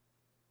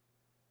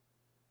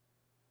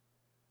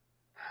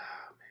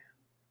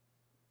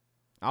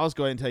 I'll just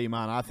go ahead and tell you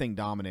mine. I think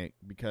Dominic,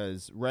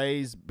 because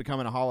Rey's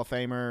becoming a Hall of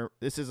Famer.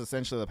 This is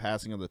essentially the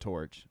passing of the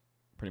torch,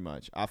 pretty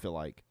much, I feel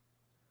like.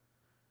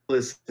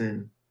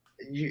 Listen,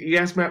 you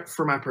asked me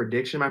for my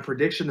prediction. My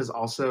prediction is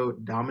also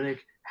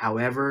Dominic.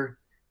 However,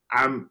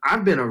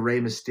 I've been a Rey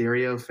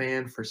Mysterio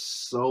fan for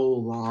so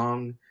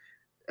long.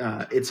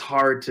 It's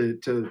hard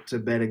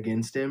to bet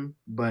against him.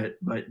 But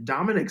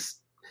Dominic's,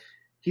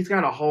 he's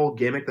got a whole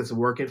gimmick that's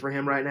working for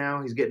him right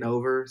now. He's getting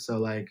over. So,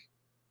 like,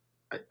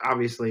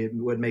 obviously it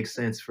would make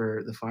sense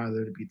for the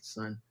father to beat the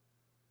son.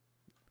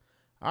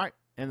 All right.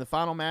 And the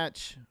final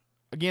match,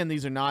 again,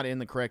 these are not in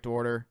the correct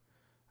order.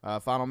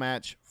 Final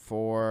match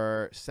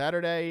for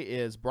Saturday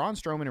is Braun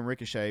Strowman and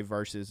Ricochet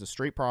versus the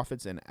Street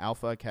Profits and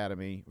Alpha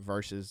Academy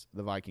versus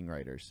the Viking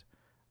Raiders.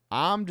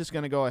 I'm just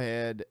going to go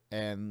ahead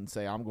and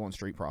say I'm going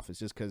Street Profits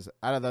just because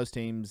out of those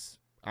teams,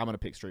 I'm going to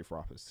pick Street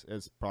Profits.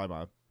 It's probably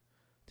my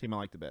team I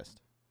like the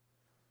best.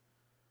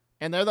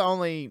 And they're the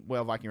only,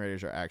 well, Viking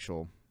Raiders are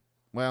actual.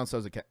 Well, and so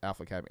is the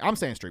Alpha Academy. I'm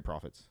saying Street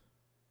Profits.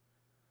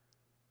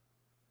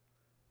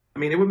 I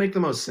mean, it would make the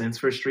most sense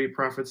for Street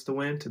Profits to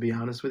win, to be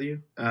honest with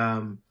you.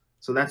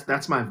 So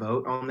that's my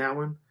vote on that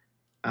one.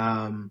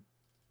 I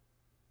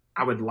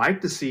would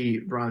like to see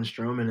Braun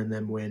Strowman and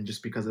them win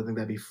just because I think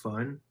that'd be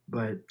fun.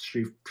 But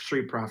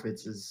Street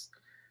Profits is,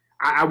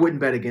 I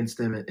wouldn't bet against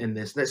them in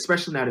this,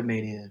 especially not at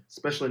Mania.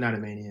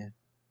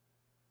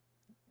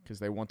 Because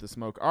they want the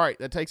smoke. All right,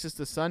 that takes us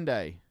to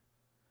Sunday.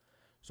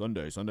 So I'm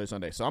going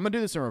to do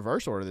this in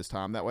reverse order this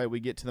time. That way we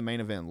get to the main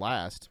event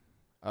last.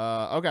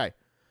 Okay.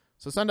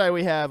 So Sunday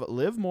we have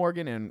Liv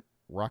Morgan and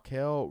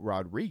Raquel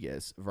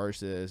Rodriguez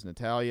versus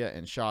Natalya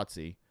and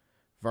Shotzi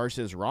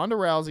versus Ronda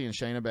Rousey and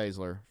Shayna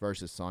Baszler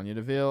versus Sonya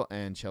Deville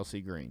and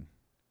Chelsea Green.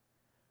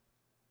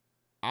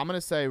 I'm going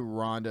to say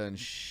Ronda and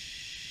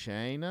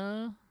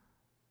Shayna,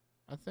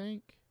 I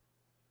think.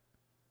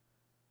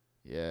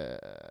 Yeah,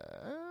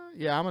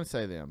 I'm going to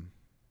say them.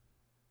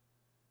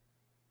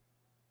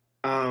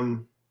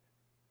 I'm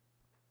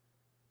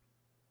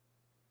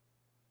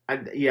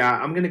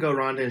gonna go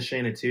Ronda and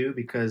Shayna too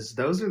because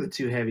those are the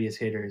two heaviest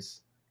hitters,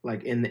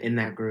 like in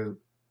that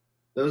group.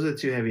 Those are the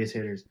two heaviest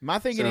hitters. My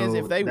thinking is,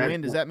 if they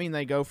win, does that mean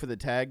they go for the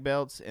tag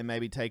belts and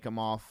maybe take them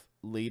off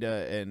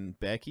Lita and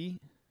Becky?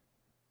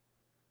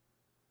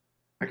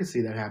 I can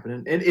see that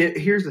happening. And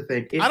here's the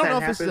thing: I don't know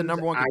if this is the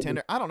number one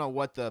contender. I don't know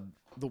what the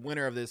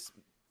winner of this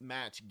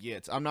match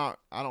gets. I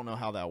don't know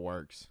how that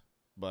works,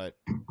 but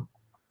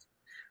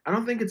I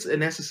don't think it's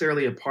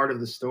necessarily a part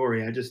of the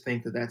story. I just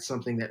think that that's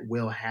something that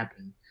will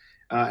happen.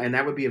 And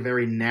that would be a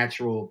very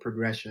natural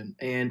progression.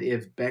 And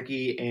if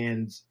Becky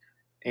and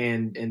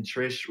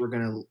Trish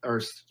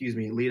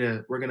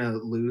Lita, we're gonna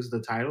lose the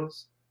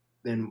titles,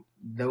 then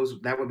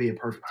that would be a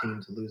perfect team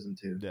to lose them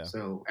to. Yeah.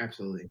 So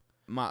absolutely.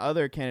 My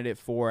other candidate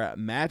for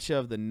match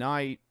of the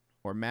night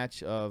or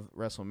match of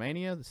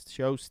WrestleMania, the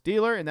show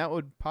stealer, and that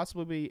would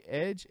possibly be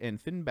Edge and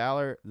Finn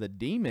Balor, the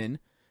Demon,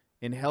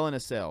 in Hell in a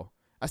Cell.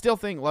 I still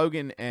think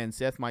Logan and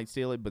Seth might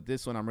steal it, but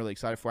this one I'm really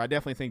excited for. I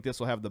definitely think this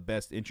will have the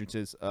best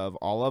entrances of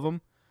all of them.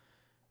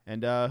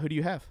 And who do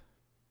you have?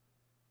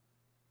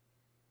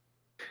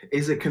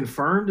 Is it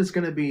confirmed it's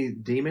going to be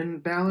Demon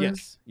Balor?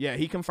 Yes. Yeah,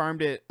 he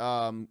confirmed it.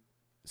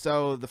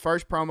 So the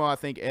first promo, I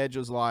think Edge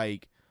was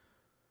like,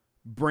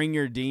 bring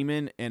your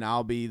demon and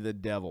I'll be the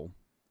devil.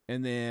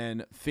 And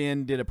then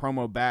Finn did a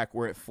promo back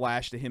where it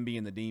flashed to him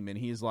being the demon.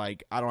 He's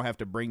like, I don't have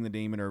to bring the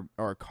demon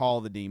or call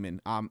the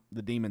demon.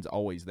 The demon's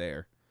always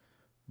there.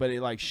 But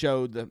it like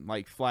showed the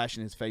like flash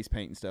in his face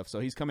paint and stuff.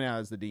 So he's coming out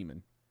as the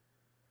demon,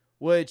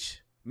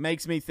 which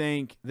makes me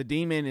think the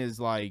demon is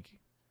like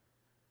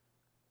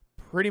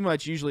pretty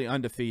much usually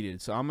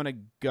undefeated. So I'm going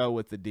to go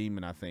with the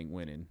demon, I think,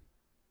 winning.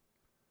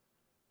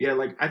 Yeah,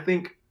 like I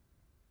think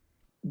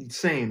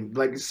same.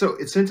 Like so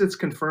since it's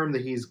confirmed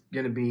that he's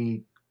going to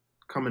be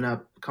coming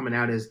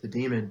out as the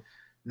demon,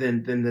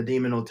 then the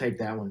demon will take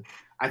that one.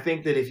 I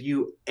think that if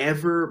you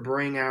ever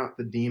bring out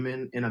the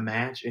demon in a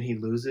match and he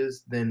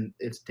loses, then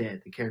it's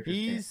dead. The character's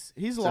dead.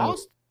 He's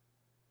lost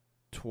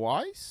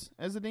twice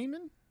as a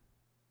Demon.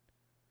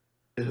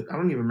 I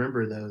don't even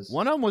remember those.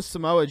 One of them was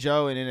Samoa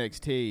Joe in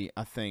NXT,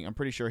 I think. I'm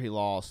pretty sure he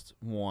lost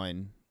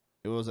one.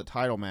 It was a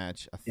title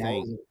match, I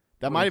think.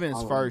 That might have been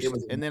his first.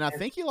 And then I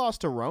think he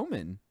lost to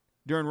Roman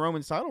during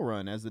Roman's title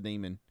run as the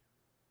Demon.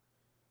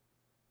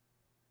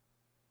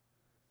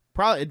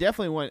 Probably, it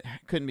definitely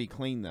couldn't be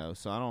clean, though,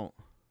 so I don't.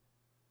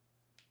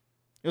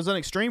 It was an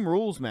Extreme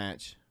Rules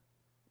match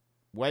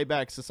way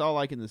back, so it's all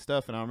like in the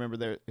stuff, and I remember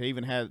they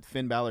even had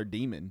Finn Balor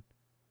Demon.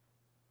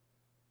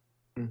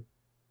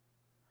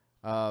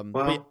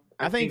 Well,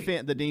 I think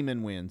the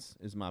Demon wins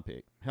is my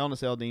pick. Hell in a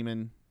Cell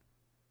Demon.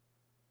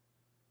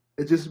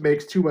 It just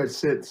makes too much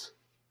sense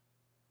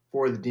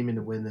for the Demon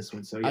to win this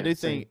one. So yeah, I do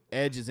think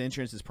Edge's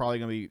entrance is probably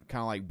going to be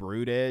kind of like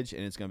Brood Edge,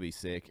 and it's going to be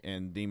sick,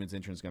 and Demon's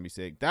entrance is going to be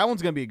sick. That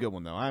one's going to be a good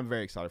one, though. I'm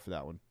very excited for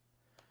that one.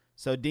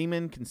 So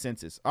Demon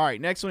consensus. All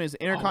right, next one is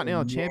the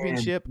Intercontinental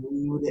Championship.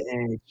 Brood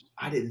Edge.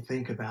 I didn't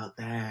think about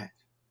that.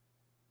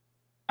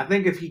 I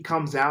think if he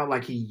comes out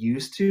like he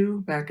used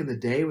to back in the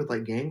day with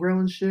like Gangrel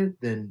and shit,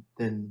 then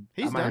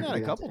he's done that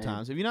a couple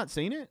times. Have you not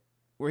seen it?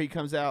 Where he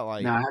comes out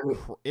like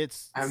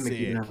it's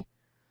sick.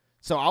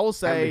 So I will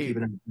say,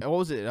 what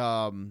was it?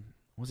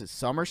 Was it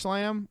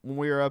SummerSlam when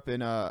we were up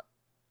in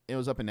it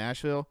was up in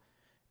Nashville?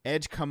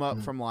 Edge come up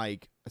from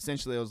like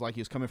essentially it was like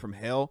he was coming from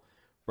hell,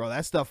 bro.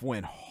 That stuff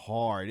went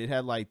hard. It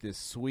had like this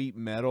sweet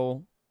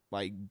metal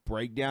like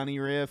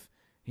breakdowny riff.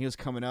 He was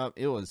coming up.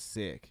 It was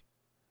sick.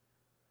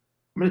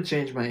 I'm going to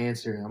change my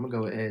answer. I'm going to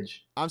go with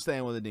Edge. I'm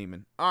staying with the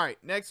Demon. All right,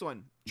 next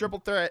one. Triple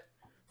threat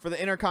for the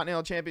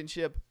Intercontinental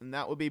Championship, and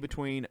that would be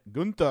between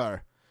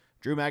Gunther,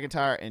 Drew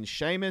McIntyre, and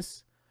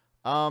Sheamus.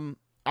 I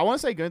want to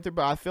say Gunther,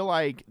 but I feel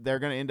like they're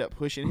going to end up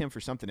pushing him for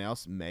something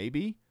else,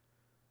 maybe.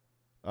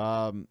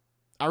 I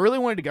really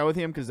wanted to go with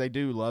him because they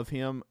do love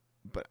him,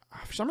 but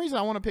for some reason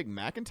I want to pick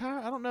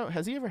McIntyre. I don't know.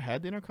 Has he ever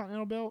had the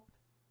Intercontinental belt?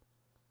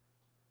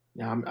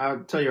 Yeah,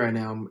 I'll tell you right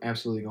now, I'm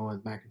absolutely going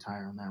with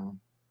McIntyre on that one.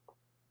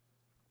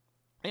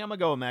 I think I'm going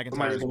to go with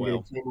McIntyre as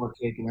well. Claymore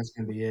kick, and that's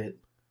going to be it.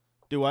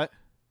 Do what?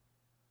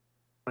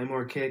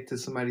 Claymore kick to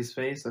somebody's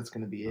face, that's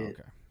going to be it.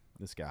 Okay,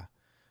 this guy.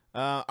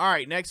 All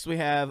right, next we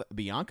have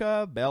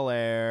Bianca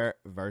Belair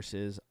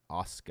versus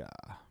Asuka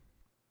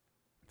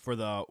for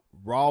the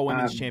Raw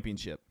Women's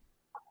Championship.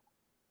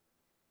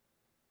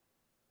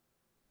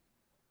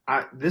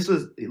 This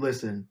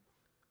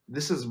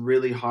is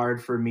really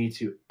hard for me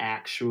to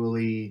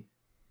actually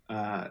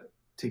to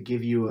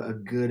give you a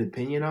good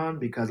opinion on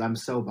because I'm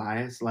so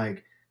biased.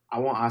 Like, I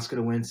want Asuka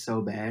to win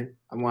so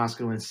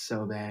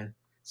bad.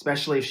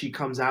 Especially if she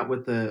comes out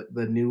with the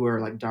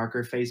newer, like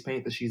darker face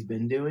paint that she's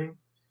been doing.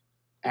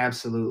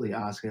 Absolutely,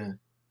 Asuka.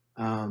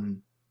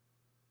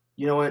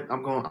 You know what?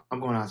 I'm going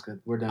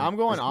Asuka. We're done. I'm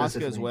going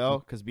Asuka as well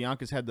because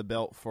Bianca's had the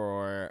belt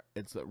for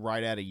it's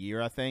right at a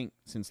year, I think,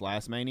 since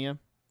last Mania.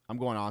 I'm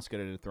going Asuka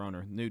to dethrone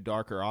her. New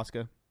darker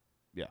Asuka.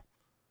 Yeah.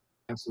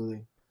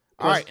 Absolutely.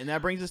 All right, and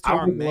that brings us to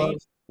our main.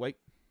 Wait,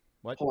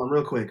 what? Hold on,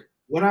 real quick.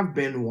 What I've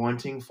been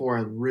wanting for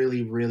a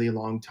really, really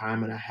long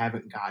time, and I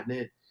haven't gotten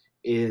it,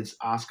 is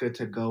Asuka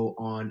to go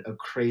on a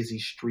crazy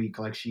streak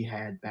like she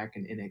had back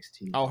in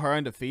NXT. Oh, her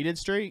undefeated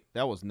streak?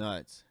 That was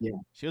nuts. Yeah.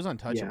 She was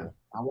untouchable.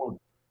 Yeah,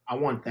 I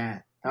want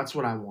that. That's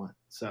what I want.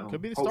 So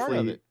could be the start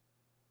of it.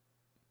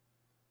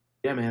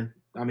 Yeah, man.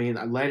 I mean,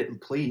 let it,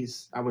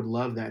 please. I would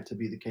love that to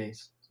be the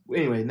case.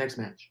 Anyway, next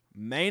match.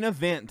 Main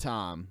event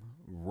time.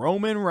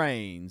 Roman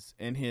Reigns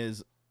and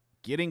his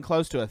getting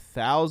close to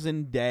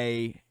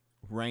 1,000-day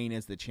reign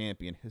as the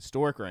champion,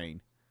 historic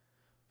reign,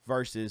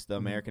 versus the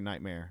American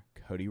Nightmare,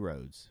 Cody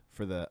Rhodes,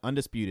 for the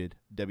undisputed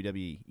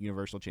WWE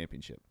Universal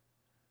Championship.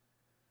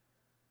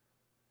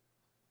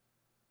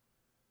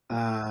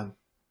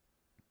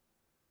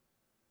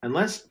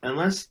 Unless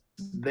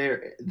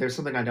there's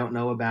something I don't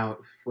know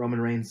about Roman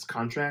Reigns'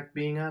 contract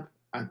being up,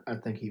 I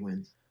think he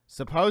wins.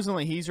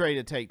 Supposedly, he's ready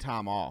to take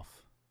time off.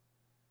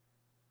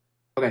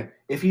 Okay,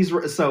 if he's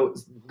so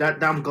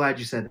that I'm glad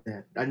you said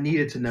that. I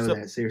needed to know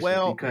that seriously.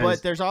 Well, because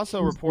but there's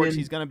also reports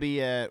he's going to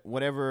be at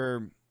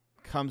whatever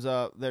comes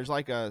up. There's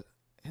like isn't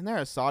there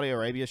a Saudi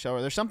Arabia show?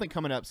 Or there's something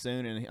coming up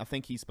soon, and I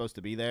think he's supposed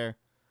to be there.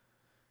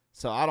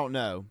 So I don't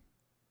know.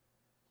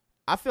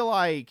 I feel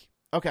like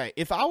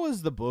if I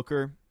was the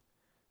booker,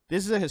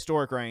 this is a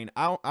historic reign.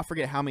 I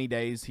forget how many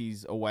days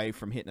he's away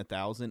from hitting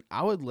 1,000.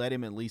 I would let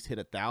him at least hit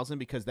 1,000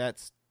 because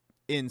that's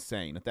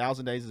insane.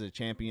 1,000 days as a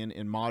champion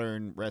in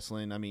modern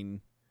wrestling. I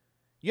mean,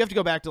 you have to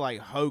go back to like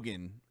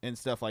Hogan and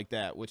stuff like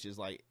that, which is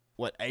like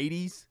what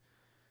 80s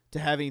to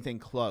have anything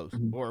close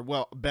or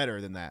well better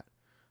than that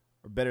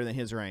or better than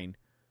his reign.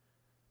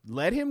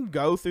 Let him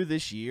go through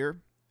this year,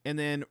 and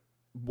then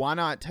why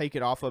not take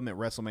it off of him at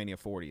WrestleMania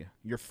 40?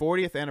 Your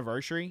 40th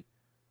anniversary,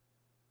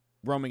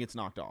 Roman gets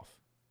knocked off,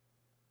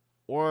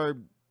 or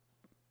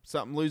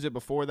something lose it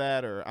before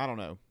that, or I don't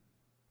know.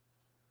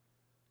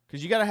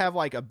 Because you got to have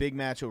like a big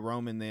match with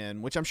Roman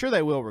then, which I'm sure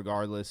they will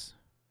regardless.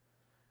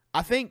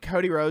 I think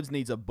Cody Rhodes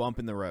needs a bump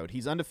in the road.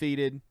 He's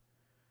undefeated.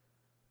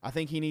 I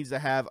think he needs to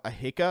have a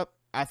hiccup.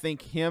 I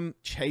think him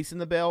chasing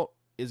the belt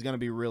is going to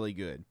be really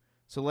good.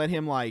 So let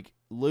him like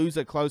lose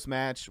a close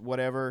match,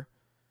 whatever,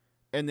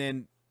 and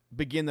then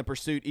begin the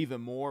pursuit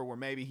even more, where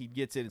maybe he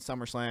gets it at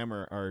SummerSlam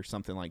or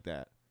something like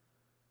that.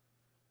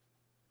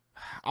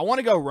 I want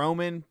to go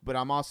Roman, but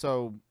I'm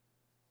also,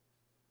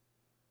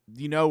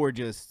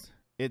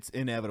 it's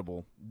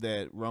inevitable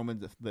that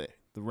Roman, the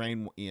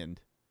reign will end.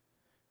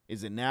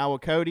 Is it now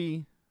with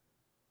Cody?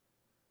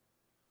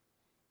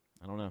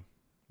 I don't know.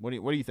 What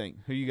do you think?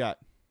 Who you got?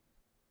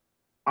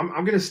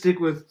 I'm gonna stick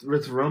with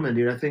Roman,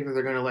 dude. I think that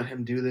they're gonna let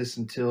him do this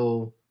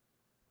until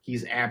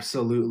he's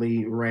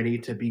absolutely ready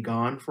to be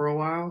gone for a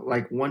while.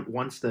 Like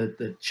once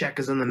the check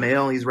is in the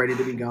mail, he's ready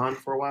to be gone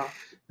for a while.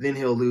 Then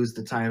he'll lose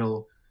the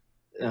title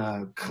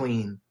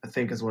clean. I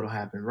think is what'll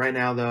happen. Right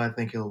now, though, I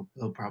think he'll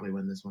probably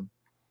win this one.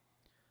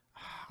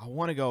 I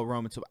want to go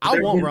Roman. I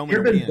want Roman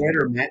to win. There have been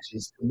better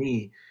matches to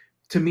me.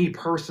 To me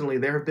personally,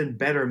 there have been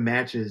better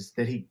matches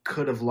that he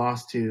could have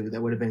lost to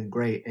that would have been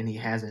great, and he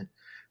hasn't.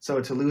 So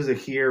to lose it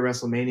here,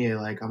 WrestleMania,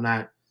 like I'm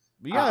not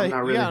really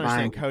understand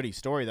buying Cody's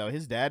story though.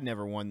 His dad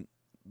never won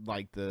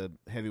like the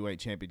heavyweight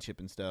championship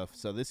and stuff.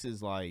 So this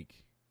is like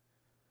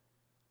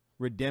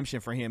redemption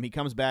for him. He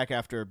comes back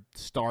after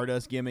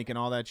Stardust gimmick and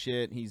all that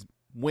shit. He's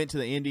went to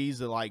the Indies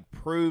to like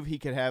prove he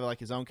could have like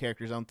his own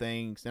character, his own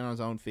thing, stand on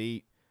his own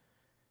feet.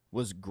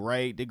 Was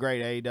great, did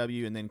great at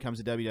AEW, and then comes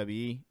to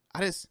WWE.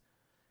 I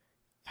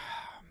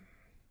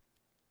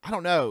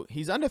don't know.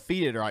 He's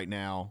undefeated right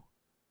now.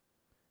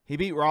 He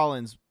beat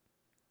Rollins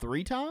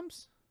 3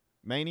 times?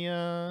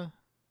 Mania.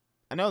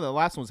 I know the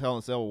last one was Hell in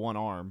a Cell with one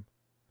arm.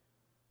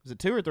 Was it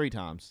 2 or 3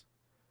 times?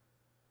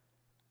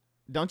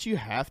 Don't you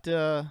have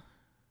to?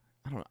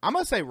 I don't know. I'm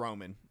going to say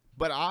Roman,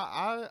 but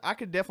I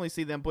could definitely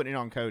see them putting it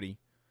on Cody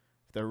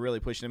if they're really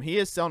pushing him. He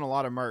is selling a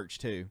lot of merch,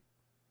 too.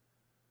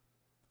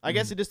 I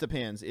guess it just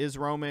depends. Is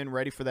Roman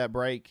ready for that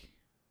break?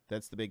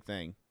 That's the big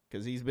thing.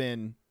 Because he's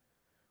been,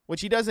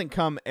 which he doesn't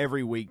come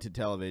every week to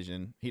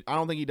television. I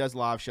don't think he does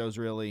live shows,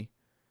 really.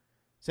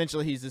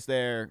 Essentially, he's just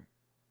there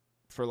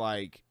for,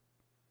 like,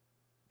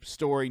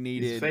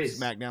 story-needed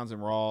SmackDowns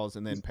and Raws,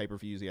 and then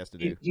pay-per-views he has to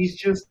do. He's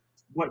just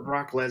what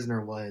Brock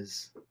Lesnar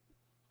was.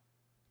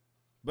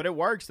 But it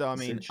works, though. I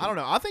mean, I don't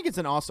know. I think it's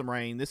an awesome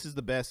reign. This is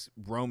the best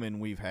Roman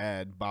we've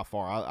had by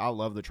far. I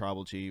love the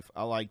Tribal Chief.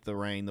 I like the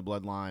reign, the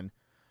bloodline.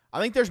 I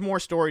think there's more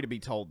story to be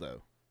told,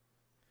 though.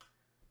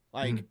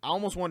 Like, I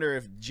almost wonder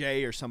if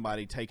Jay or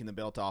somebody taking the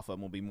belt off of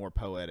him will be more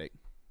poetic.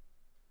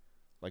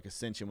 Like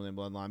Ascension within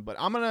Bloodline. But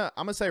I'm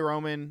gonna say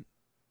Roman.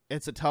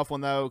 It's a tough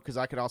one, though, because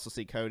I could also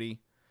see Cody.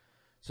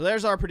 So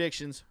there's our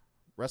predictions.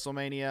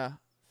 WrestleMania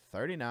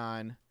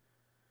 39.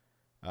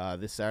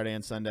 This Saturday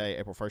and Sunday,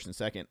 April 1st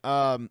and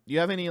 2nd. You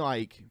have any,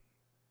 like...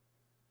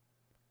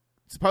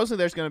 Supposedly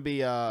there's going to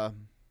be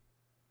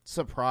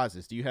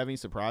surprises. Do you have any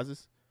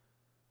surprises?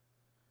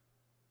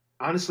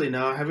 Honestly,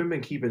 no. I haven't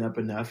been keeping up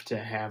enough to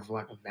have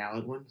like a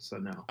valid one, so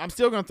no. I'm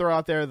still going to throw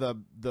out there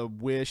the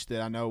wish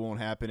that I know won't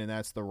happen, and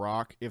that's The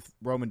Rock. If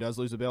Roman does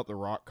lose the belt, The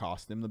Rock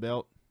cost him the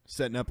belt,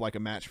 setting up like a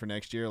match for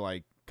next year,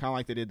 like kind of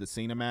like they did the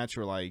Cena match,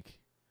 where like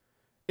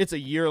it's a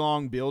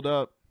year-long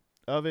build-up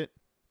of it.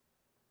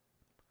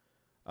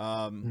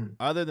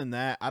 Other than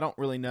that, I don't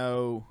really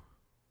know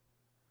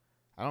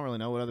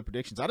what other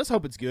predictions. I just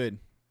hope it's good.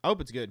 I hope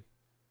it's good.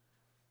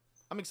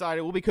 I'm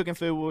excited. We'll be cooking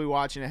food. We'll be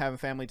watching it, having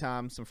family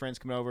time. Some friends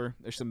coming over.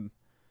 There's some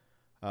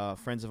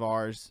friends of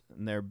ours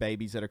and their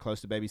babies that are close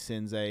to baby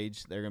Sin's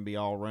age. They're going to be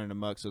all running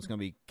amok, so it's going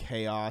to be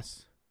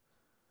chaos.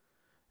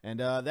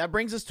 And that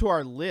brings us to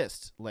our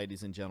list,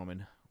 ladies and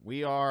gentlemen.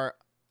 We are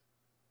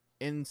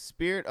in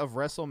spirit of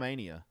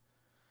WrestleMania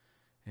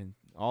and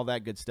all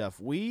that good stuff.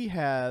 We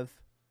have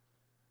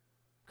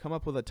come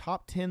up with a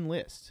top 10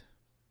 list.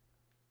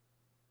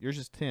 Yours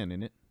is 10,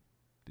 isn't it?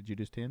 Did you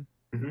just 10?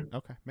 Mm-hmm.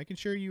 Okay. Making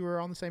sure you were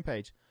on the same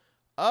page.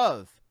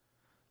 Of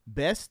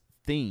best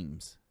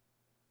themes.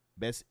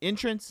 Best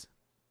entrance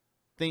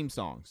theme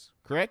songs.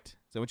 Correct?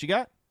 Is that what you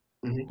got?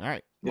 Mm-hmm. All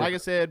right. Yeah. Like I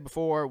said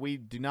before, we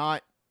do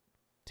not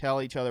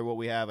tell each other what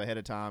we have ahead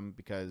of time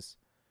because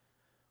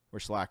we're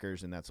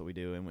slackers and that's what we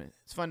do. And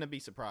it's fun to be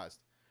surprised.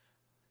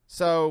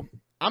 So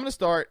I'm going to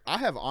start. I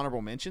have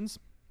honorable mentions.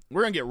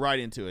 We're going to get right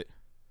into it.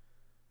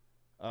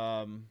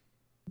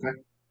 Okay.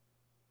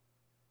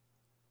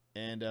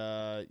 And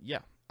yeah,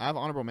 I have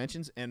honorable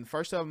mentions. And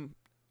first of them,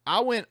 I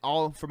went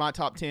all for my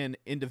top 10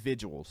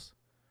 individuals,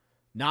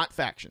 not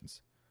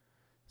factions.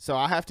 So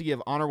I have to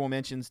give honorable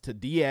mentions to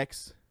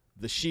DX,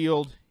 The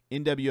Shield,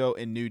 NWO,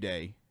 and New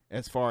Day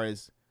as far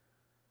as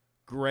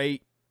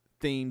great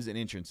themes and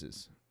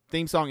entrances.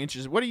 Theme song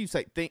entrances. What do you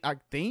say?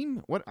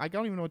 Theme? What? I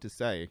don't even know what to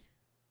say.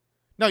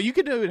 No, you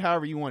can do it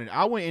however you want it.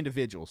 I went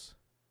individuals.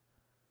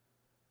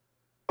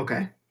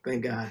 Okay.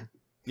 Thank God.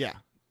 Yeah.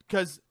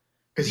 Because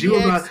you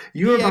were about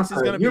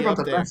to there.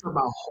 mess up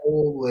my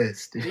whole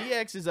list.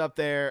 DX is up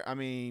there. I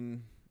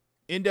mean,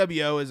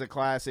 NWO is a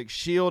classic.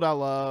 Shield I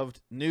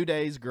loved. New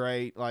Day's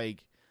great.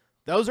 Like,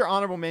 those are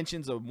honorable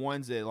mentions of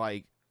ones that,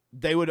 like,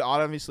 they would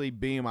obviously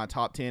be in my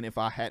top 10 if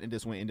I hadn't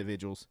just went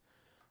individuals.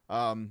 So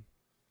I'm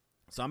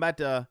about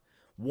to...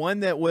 One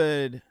that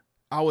would...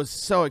 I was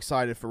so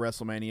excited for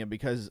WrestleMania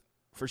because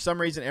for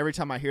some reason, every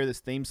time I hear this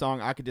theme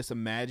song, I could just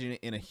imagine it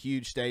in a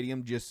huge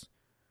stadium, just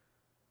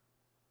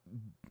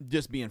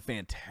being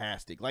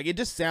fantastic. Like, it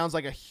just sounds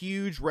like a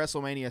huge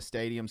WrestleMania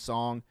stadium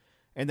song,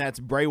 and that's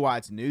Bray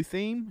Wyatt's new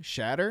theme,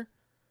 Shatter.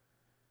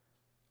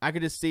 I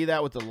could just see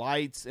that with the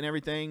lights and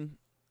everything.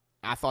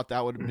 I thought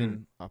that would have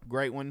been a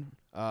great one.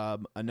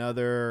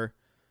 Another.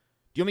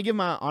 Do you want me to give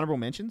my honorable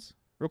mentions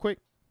real quick?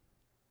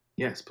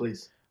 Yes,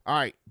 please. All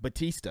right,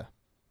 Batista.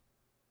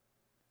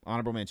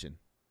 Honorable mention.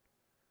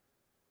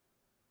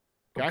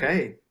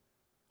 Okay.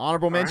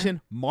 Honorable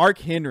mention, Mark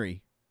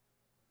Henry.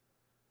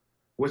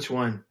 Which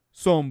one?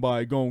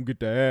 Somebody gonna get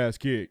the ass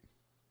kicked.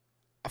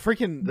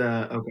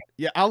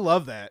 Yeah, I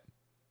love that.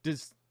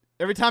 Just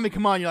every time he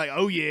come on, you're like,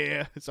 oh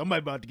yeah, somebody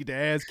about to get the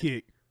ass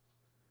kicked.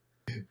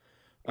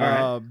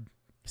 Right.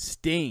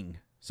 Sting.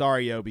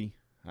 Sorry, Yobi,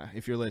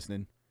 if you're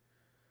listening.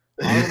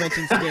 Honorable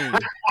mention, Sting.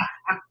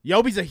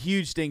 Yobi's a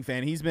huge Sting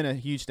fan. He's been a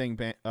huge Sting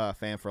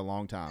fan for a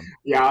long time.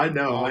 Yeah, I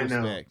know. All I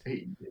respect. know.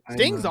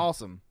 Sting's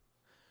awesome.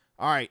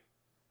 All right.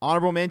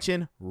 Honorable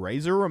mention,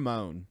 Razor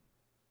Ramon.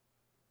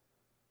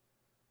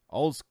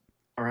 All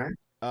right.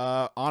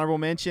 Honorable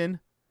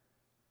mention.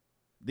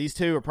 These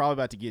two are probably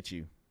about to get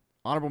you.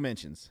 Honorable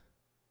mentions.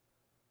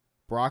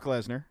 Brock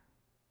Lesnar.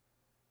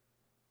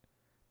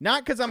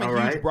 Not because I'm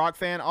a huge Brock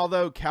fan,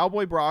 although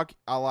Cowboy Brock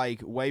I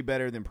like way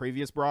better than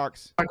previous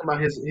Brocks. Talking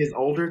about his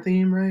older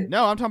theme, right?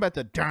 No, I'm talking about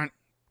the dun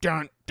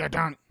dun dun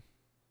dun,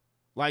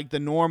 like the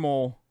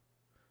normal.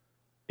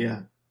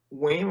 Yeah.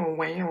 Wham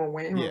wham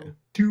wham. Yeah.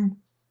 Do.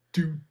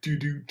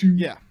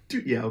 Yeah.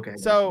 Yeah. Okay.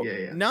 So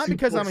yeah. not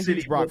because I'm a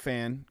huge Brock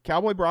fan.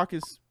 Cowboy Brock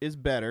is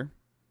better,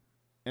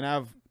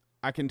 and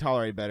I can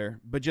tolerate better,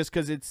 but just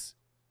because it's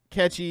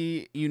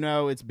catchy,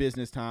 it's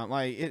business time.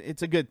 Like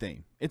it's a good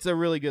theme. It's a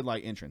really good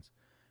entrance.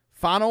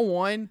 Final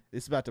one.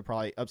 This is about to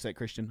probably upset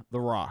Christian. The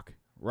Rock.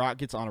 Rock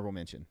gets honorable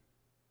mention.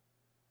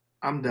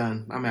 I'm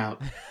done. I'm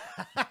out.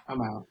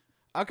 I'm out.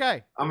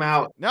 Okay. I'm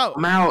out. No.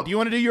 I'm out. Do you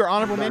want to do your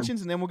honorable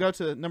mentions and then we'll go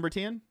to number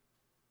 10?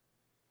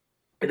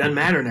 It doesn't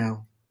matter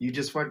now. You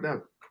just fucked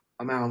up.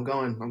 I'm out. I'm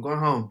going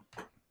home.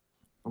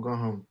 I'm going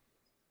home.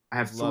 I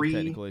have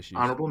three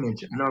honorable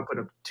mentions. I know I put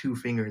up 2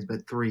 fingers,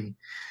 but 3.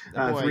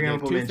 3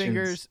 honorable mentions. 2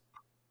 fingers.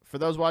 For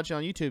those watching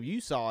on YouTube, you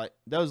saw it.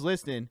 Those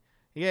listening,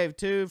 he gave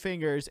 2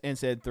 fingers and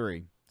said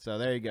 3. So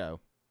there you go.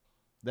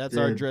 That's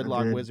our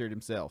dreadlock wizard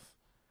himself.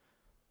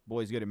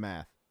 Boy's good at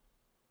math.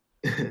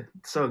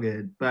 So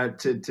good. But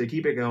to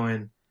keep it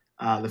going,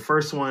 the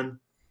first one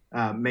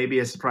may be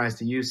a surprise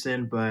to you,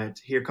 Sin, but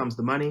Here Comes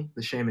the Money,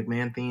 the Shane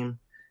McMahon theme.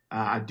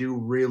 I do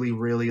really,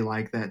 really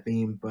like that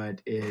theme, but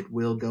it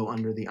will go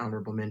under the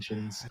honorable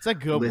mentions. It's a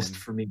good list one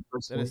for me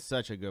personally. That is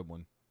such a good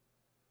one.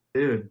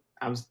 Dude,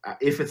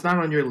 if it's not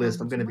on your list,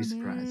 I'm going to be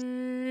surprised.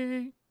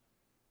 Here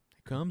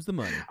comes the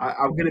money.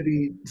 I'm going to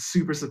be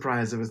super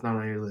surprised if it's not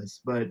on your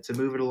list. But to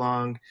move it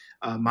along,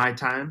 My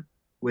Time,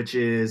 which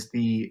is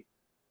the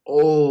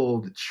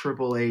old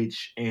Triple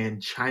H and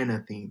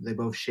China theme. They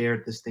both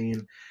shared this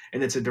theme,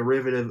 and it's a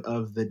derivative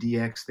of the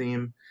DX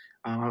theme.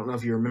 I don't know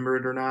if you remember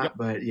it or not,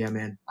 but yeah,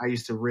 man, I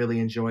used to really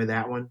enjoy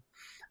that one.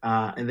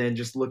 And then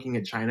just looking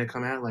at China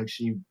come out,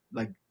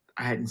 I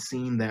hadn't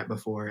seen that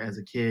before as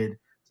a kid.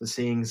 So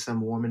seeing some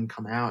woman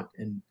come out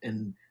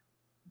and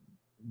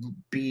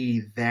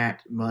be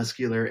that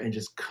muscular and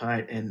just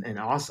cut and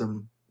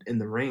awesome in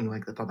the ring,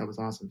 I thought that was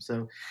awesome.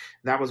 So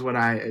that was what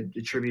I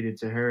attributed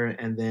to her.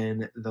 And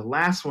then the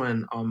last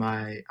one on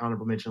my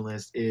honorable mention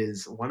list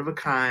is One of a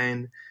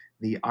Kind,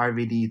 the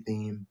RVD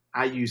theme.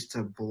 I used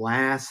to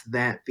blast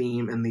that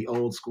theme in the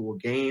old school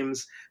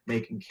games,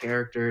 making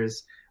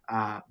characters,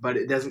 but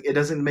it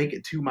doesn't make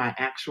it to my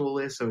actual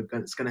list, so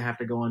it's going to have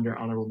to go under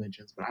honorable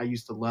mentions. But I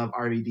used to love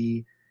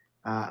RVD,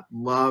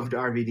 loved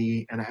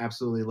RVD, and I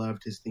absolutely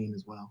loved his theme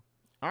as well.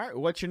 All right,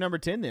 what's your number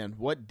 10 then?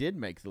 What did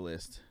make the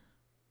list?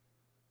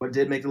 What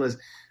did make the list?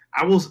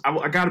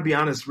 I got to be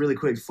honest really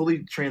quick,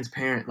 fully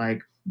transparent.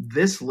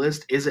 This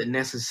list isn't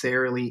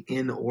necessarily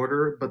in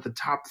order, but the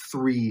top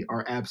 3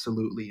 are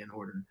absolutely in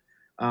order.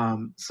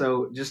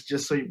 So just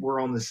so we're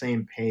on the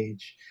same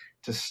page,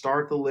 to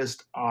start the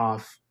list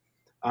off,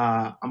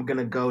 I'm going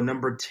to go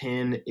number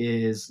 10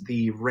 is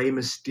the Rey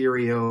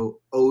Mysterio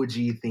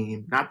OG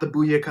theme. Not the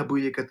Booyaka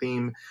Booyaka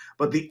theme,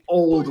 but the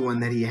old one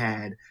that he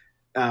had.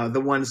 The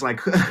ones like,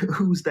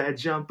 who's that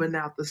jumping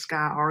out the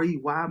sky?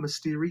 R-E-Y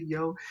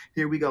Mysterio.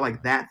 Here we go.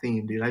 That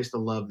theme, dude. I used to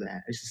love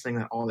that. I used to sing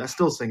that I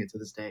still sing it to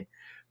this day.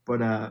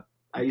 But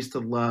I used to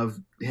love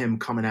him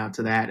coming out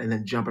to that and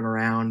then jumping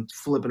around,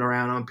 flipping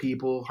around on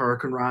people,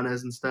 Hurricane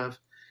Ranas and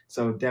stuff.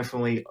 So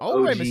definitely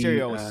Old OG, Rey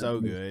Mysterio was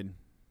so good.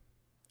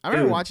 I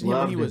remember watching him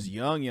when he was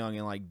young in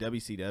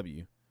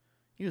WCW.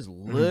 He was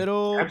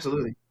little.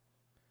 Absolutely.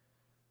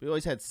 He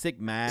always had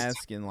sick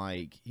mask and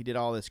he did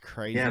all this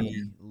crazy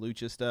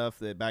lucha stuff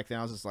that back then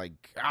I was just like,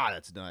 God,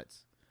 that's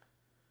nuts.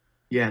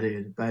 Yeah,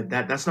 dude. But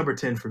that's number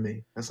 10 for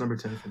me. That's number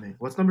 10 for me.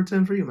 What's number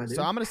 10 for you, my dude?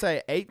 So I'm gonna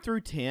say 8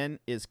 through 10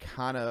 is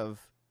kind of,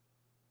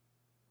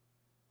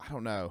 I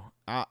don't know.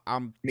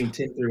 You mean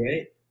 10 through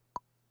 8?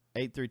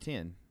 8 through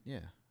 10, yeah.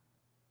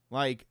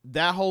 Like,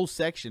 that whole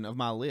section of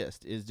my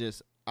list is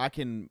just, I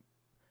could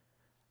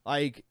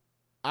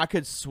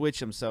switch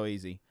them so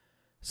easy.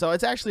 So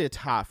it's actually a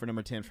tie for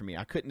number 10 for me.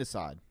 I couldn't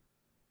decide.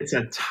 It's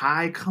a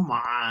tie? Come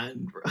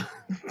on, bro.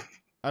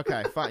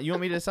 Okay, fine. You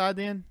want me to decide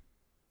then?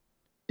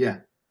 Yeah.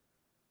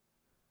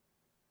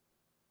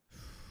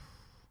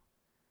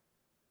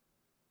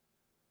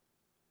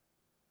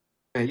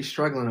 Yeah, you're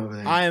struggling over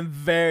there. I am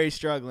very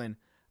struggling.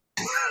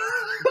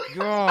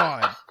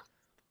 God.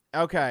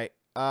 Okay.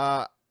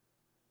 I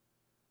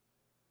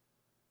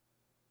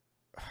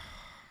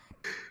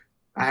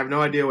have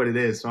no idea what it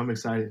is, so I'm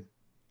excited.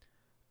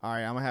 All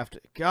right, I'm gonna have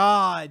to.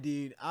 God,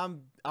 dude,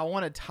 I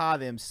want to tie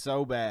them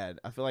so bad.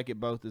 I feel like it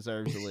both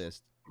deserves the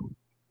list.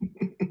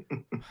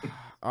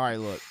 All right,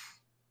 look.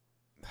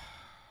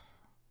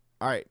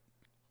 All right,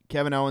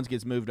 Kevin Owens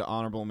gets moved to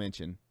honorable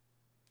mention.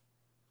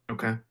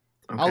 Okay.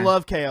 I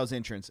love KO's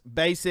entrance.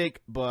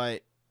 Basic,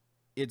 but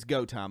it's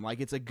go time.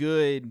 Like, it's a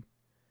good,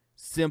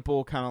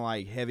 simple, kind of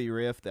like heavy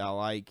riff that I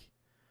like.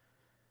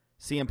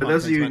 CM Punk. For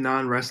those of you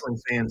non-wrestling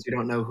fans who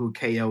don't know who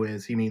KO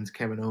is, he means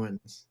Kevin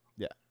Owens.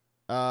 Yeah.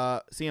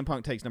 CM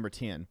Punk takes number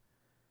 10.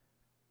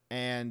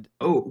 And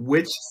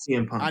which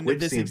CM Punk? I know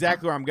this is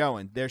exactly where I'm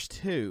going. There's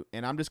two,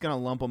 and I'm just going to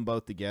lump them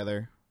both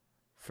together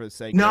for the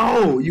sake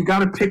No, you got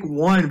to pick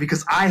one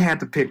because I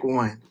had to pick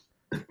one.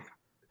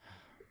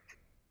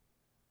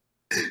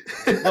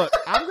 Look,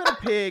 I'm going to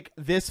pick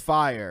This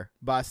Fire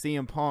by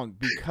CM Punk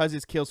because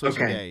it's Killswitch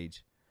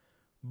Engage.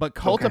 But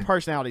Cult of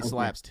Personality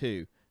slaps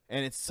too,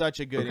 and it's such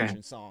a good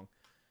entrance song.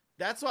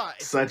 That's why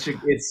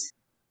it's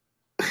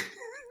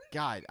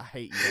God, I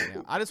hate you right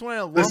now. I just wanted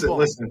to lump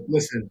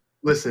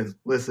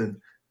listen.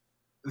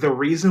 The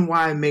reason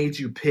why I made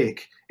you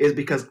pick is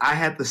because I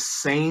had the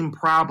same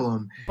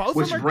problem,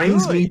 which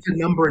brings me to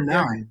number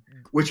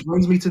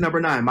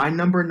 9. My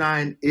number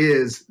 9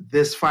 is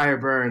This Fire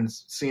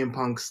Burns, CM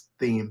Punk's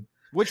theme.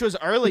 Which was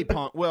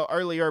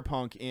earlier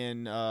Punk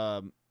in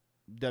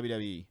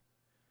WWE.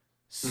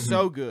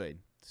 So good.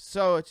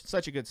 So it's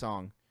such a good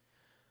song.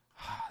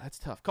 That's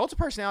tough. Cult of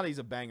Personality is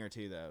a banger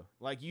too, though.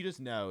 Like, you just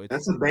know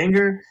that's a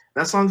banger.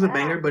 That song's a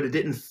banger, but it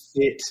didn't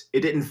fit.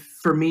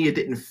 For me. It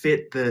didn't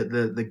fit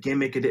the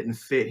gimmick. It didn't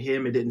fit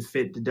him. It didn't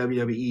fit the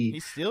WWE.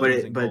 He's still but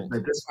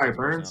This Fire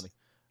Burns.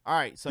 All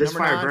right, so number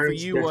 9 for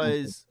you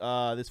was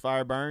This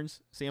Fire Burns,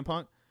 CM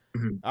Punk.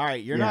 Mm-hmm. All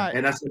right, you're not,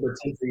 and that's number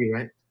 10 for you,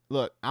 right?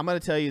 Look, I'm gonna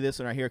tell you this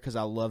one right here because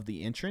I love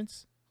the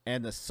entrance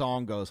and the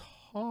song goes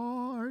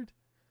hard.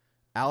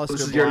 Aleister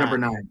This is Black. your number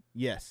 9.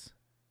 Yes.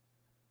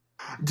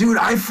 Dude,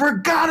 I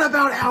forgot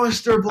about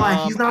Aleister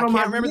Black. He's not on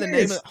my list. I can't remember the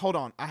name of it. Hold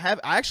on. I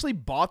actually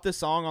bought this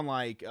song on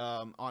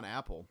on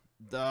Apple.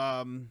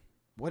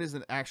 What is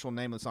the actual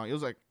name of the song? It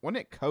was wasn't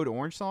it Code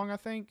Orange song, I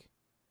think?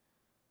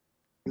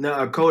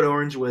 No, Code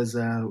Orange was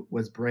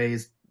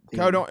Bray's theme.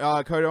 Code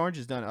Orange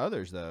has done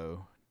others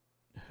though.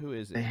 Who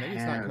is it? Maybe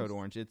it's not Code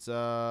Orange. It's it's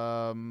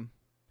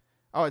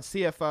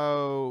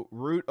CFO,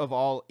 Root of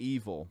All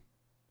Evil.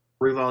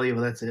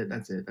 That's it.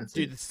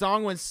 Dude, the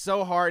song went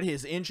so hard.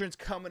 His entrance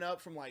coming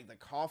up from the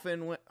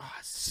coffin went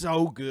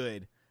so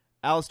good.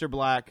 Aleister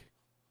Black.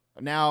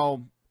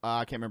 Now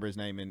I can't remember his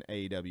name in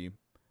AEW.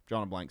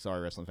 Drawing a blank.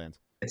 Sorry, wrestling fans.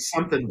 It's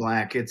something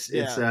Black. It's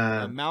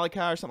Malachi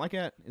or something like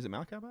that. Is it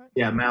Malachi Black?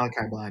 Yeah,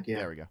 Malachi Black. Yeah.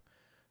 There we go.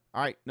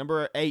 All right,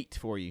 number 8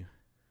 for you.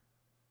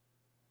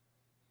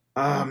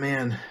 Oh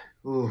man.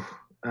 Ooh.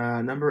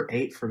 Number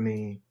 8 for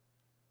me.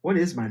 What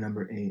is my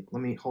number 8?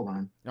 Let me hold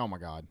on. Oh my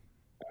God.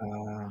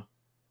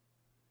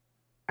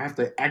 I have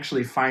to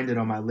actually find it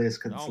on my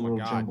list because it's a little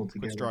jumbled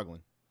together. Quit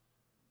struggling.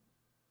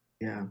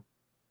 Yeah.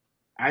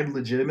 I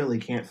legitimately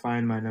can't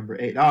find my number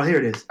 8. Oh, here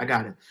it is. I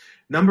got it.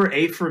 Number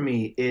 8 for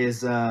me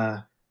is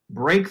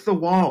Break the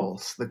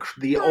Walls,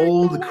 the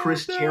old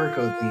Chris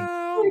Jericho theme.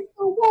 Break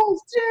the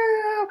Walls,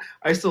 yeah.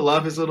 I used to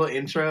love his little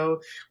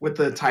intro with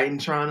the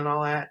Titantron and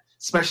all that,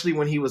 especially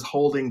when he was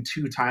holding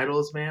 2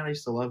 titles, man. I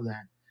used to love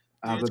that.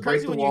 Dude, it's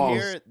crazy when you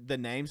hear the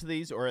names of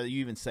these, or you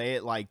even say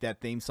it like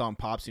that theme song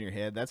pops in your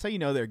head. That's how you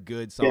know they're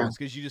good songs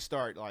because you just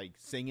start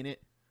singing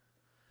it.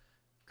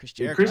 Chris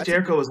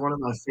Jericho was one of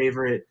my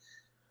favorite.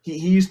 He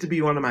used to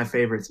be one of my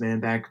favorites, man.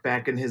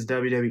 Back in his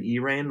WWE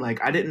reign,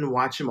 I didn't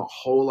watch him a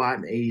whole lot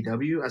in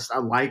AEW. I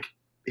like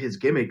his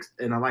gimmicks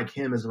and I like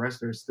him as a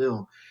wrestler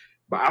still,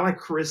 but I like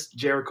Chris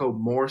Jericho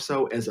more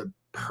so as a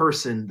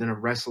person than a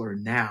wrestler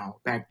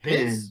now. Back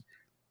then, his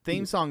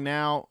theme song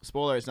now.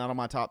 Spoiler: it's not on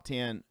my top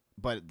 10.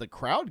 But the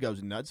crowd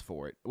goes nuts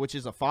for it, which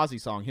is a Fozzy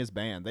song, his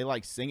band. They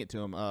sing it to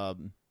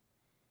him.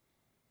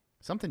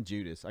 Something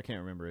Judas. I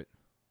can't remember it.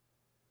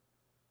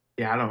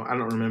 Yeah, I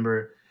don't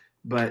remember.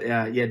 But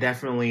yeah,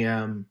 definitely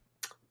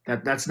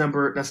that's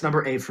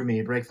number 8 for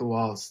me. Break the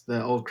Walls.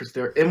 The old Chris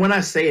Jericho. And when I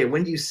say it,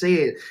 when you say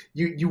it,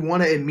 you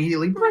want to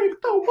immediately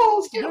break the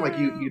walls. Yeah.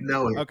 You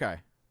know it. Okay.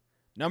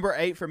 Number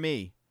 8 for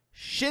me.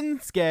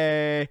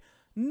 Shinsuke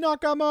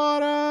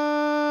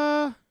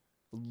Nakamura.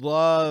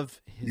 Love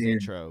his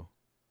intro.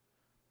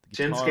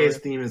 Shinsuke's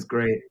theme is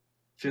great.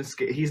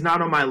 He's not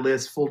on my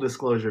list, full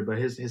disclosure, but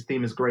his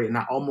theme is great, and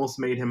I almost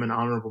made him an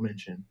honorable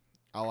mention.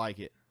 I like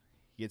it.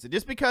 He gets it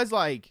just because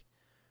the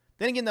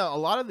Then again, though, a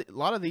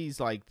lot of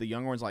these, like the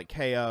younger ones, like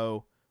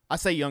KO. I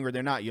say younger,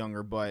 they're not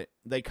younger, but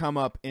they come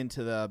up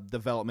into the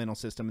developmental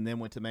system and then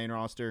went to main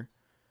roster.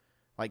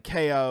 Like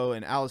KO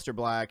and Aleister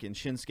Black and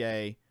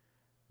Shinsuke,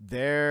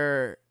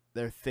 their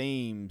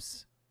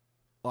themes,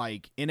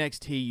 like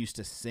NXT used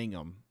to sing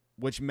them,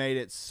 which made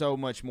it so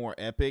much more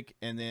epic.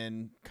 And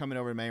then coming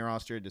over to main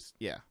roster, just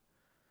yeah.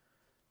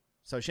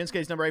 So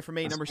Shinsuke's number 8 for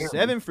me, That's number scary.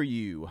 7 for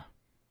you.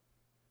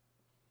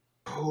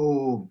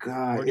 Oh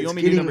God, Or do you want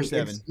me to do number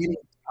 7? It's getting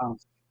tough.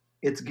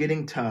 It's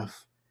getting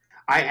tough.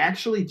 I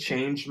actually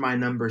changed my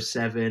number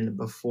 7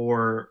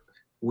 before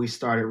we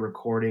started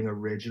recording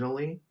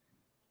originally,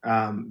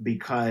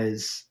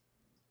 because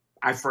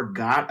I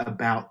forgot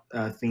about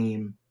a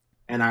theme,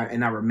 and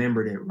I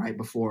remembered it right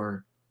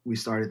before we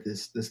started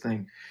this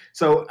thing.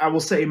 So I will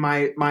say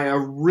my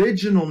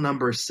original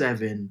number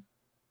 7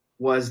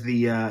 was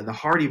the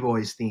Hardy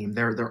Boys theme,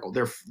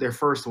 their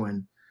first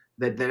one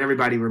that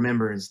everybody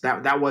remembers.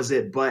 That was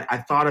it. But I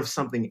thought of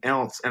something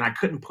else, and I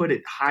couldn't put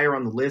it higher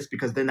on the list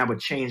because then that would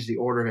change the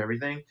order of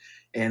everything.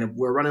 And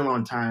we're running low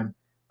on time.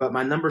 But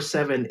my number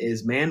 7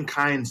 is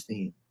Mankind's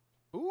theme.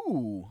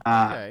 Ooh,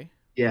 okay.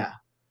 Yeah,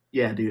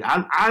 dude.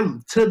 I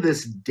to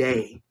this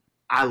day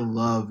I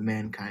love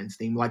Mankind's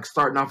theme. Like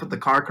starting off with the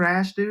car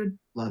crash, dude.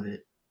 Love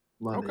it.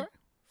 Love it.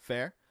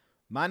 Fair.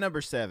 My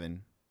number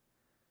 7.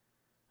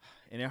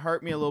 And it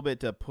hurt me a little bit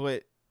to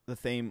put the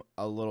theme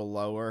a little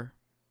lower,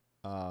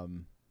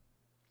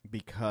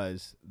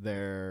 because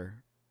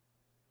they're,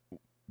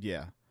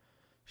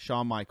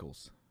 Shawn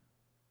Michaels,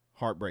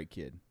 Heartbreak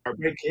Kid.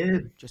 Heartbreak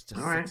Kid. Just a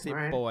sexy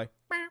boy.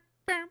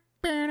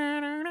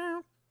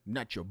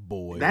 Not your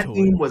boy. That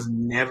theme was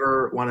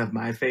never one of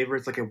my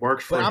favorites. Like it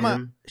worked for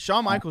him.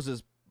 Shawn Michaels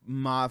is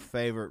my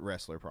favorite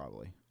wrestler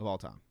probably of all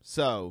time.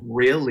 So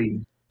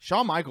really,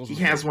 Shawn Michaels. He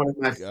has one of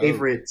my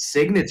favorite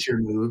signature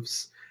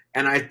moves.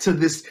 And I to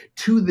this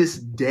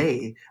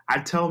day, I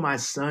tell my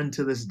son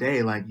to this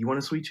day, like, you want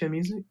to sweet chin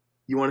music?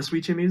 You want to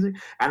sweet chin music?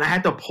 And I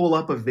had to pull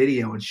up a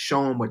video and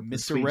show him what the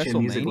sweet chin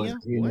music was.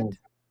 What?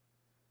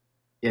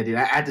 Yeah, dude.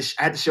 I had to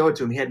show it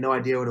to him. He had no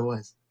idea what it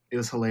was. It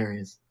was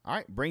hilarious. All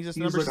right, brings us to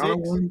number 6.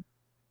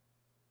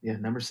 Yeah,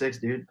 number 6,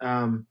 dude.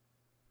 Let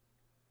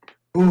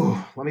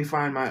me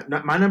find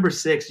my number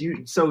 6.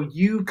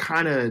 You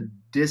kind of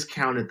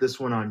discounted this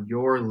one on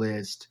your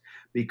list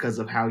because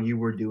of how you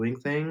were doing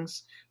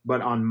things,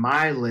 but on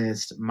my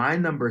list, my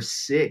number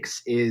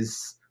 6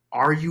 is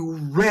 "Are You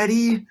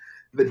Ready?"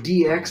 The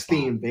DX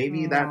theme,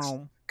 baby. That's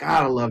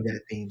gotta love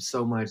that theme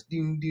so much.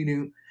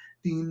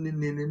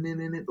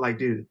 Like,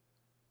 dude,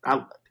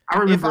 I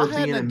remember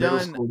being in middle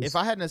school. If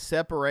I hadn't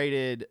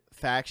separated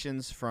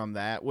factions from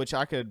that, which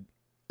I could,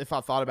 if I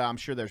thought about it, I'm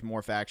sure there's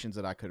more factions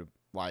that I could have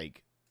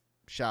like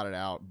shouted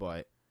out,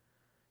 but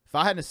if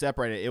I hadn't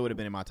separated it, it would have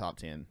been in my top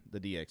 10,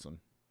 the DX one.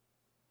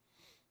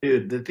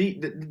 Dude, if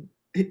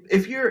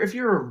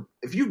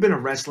you've been a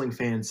wrestling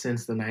fan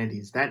since the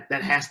 90s,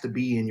 that has to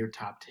be in your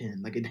top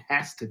 10. Like, it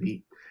has to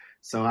be.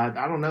 So I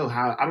don't know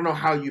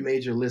how you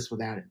made your list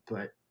without it,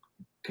 but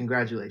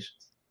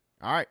congratulations.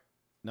 All right.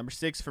 Number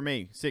 6 for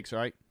me. 6,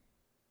 right?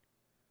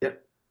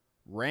 Yep.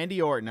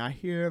 Randy Orton, I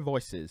hear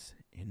voices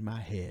in my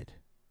head.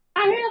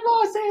 I hear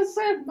voices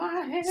in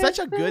my head. Such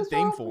a good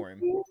theme for him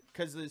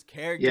because of his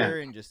character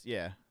and just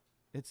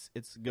it's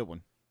a good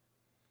one.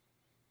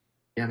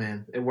 Yeah,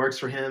 man, it works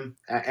for him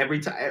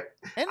every time.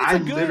 And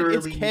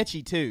it's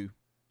catchy too.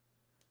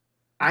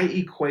 I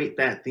equate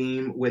that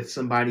theme with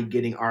somebody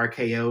getting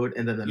RKO'd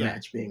and then the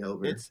match being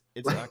over. It's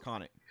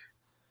iconic.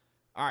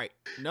 All right,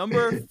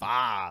 number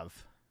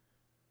 5.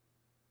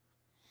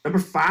 Number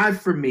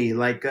 5 for me,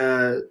 like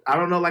I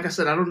don't know, like I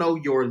said, I don't know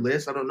your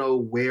list. I don't know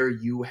where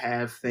you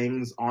have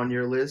things on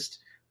your list,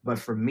 but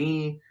for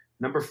me,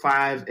 number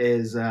 5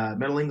 is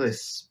Metal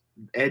English,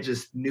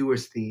 Edge's newer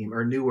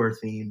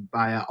theme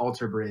by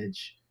Alter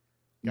Bridge.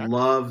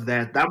 Love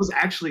that. That was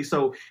actually,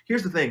 so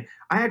here's the thing.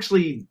 I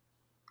actually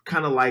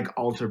kind of like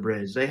Alter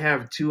Bridge. They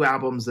have 2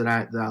 albums that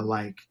I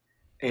like,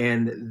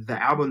 and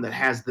the album that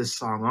has this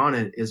song on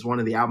it is one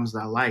of the albums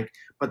that I like.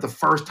 But the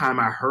first time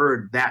I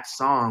heard that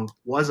song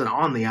wasn't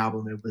on the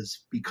album. It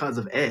was because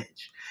of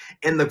Edge.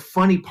 And the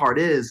funny part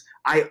is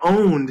I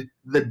owned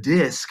the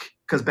disc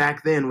because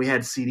back then we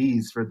had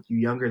CDs for you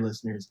younger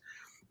listeners.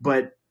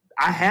 But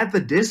I had the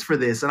disc for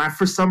this, and I,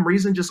 for some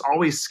reason, just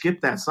always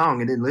skipped that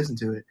song and didn't listen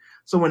to it.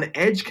 So when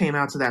Edge came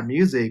out to that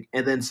music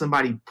and then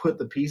somebody put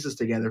the pieces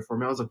together for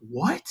me, I was like,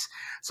 what?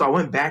 So I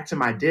went back to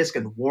my disc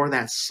and wore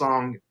that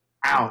song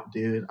out,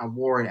 dude. I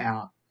wore it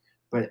out.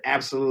 But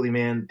absolutely,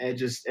 man,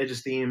 Edge's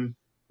theme,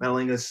 Metal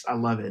English, I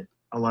love it.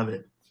 I love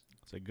it.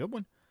 It's a good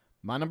one.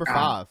 My number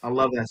 5. I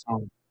love that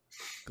song.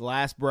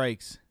 Glass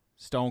breaks.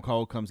 Stone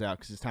Cold comes out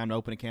because it's time to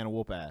open a can of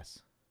whoop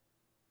ass.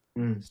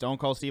 Stone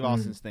Cold Steve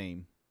Austin's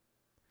theme.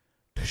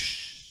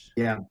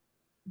 Yeah.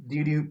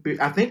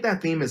 I think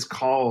that theme is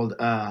called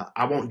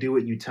I Won't Do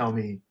What You Tell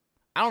Me.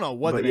 I don't know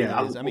what the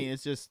name is. I mean,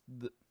 it's just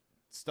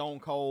Stone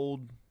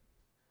Cold.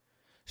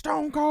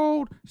 Stone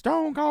Cold.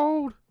 Stone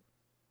Cold.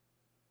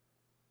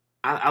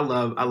 I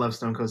love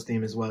Stone Cold's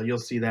theme as well. You'll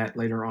see that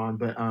later on.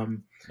 But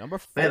Number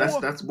man,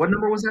 4. that's what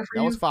number was that for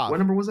That was you? 5. What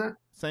number was that?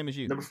 Same as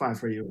you. Number 5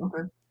 for you.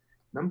 Okay.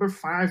 Number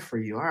 5 for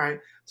you. All right.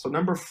 So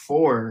number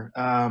 4.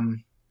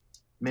 Man,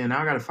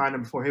 now I gotta find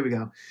number 4. Here we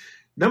go.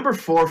 Number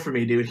 4 for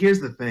me, dude. Here's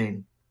the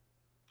thing.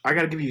 I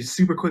gotta give you a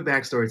super quick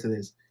backstory to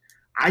this.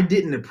 I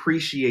didn't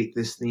appreciate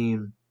this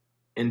theme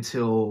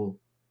until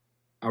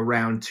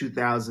around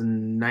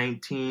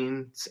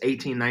 2019,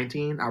 18,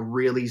 19. I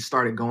really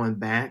started going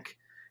back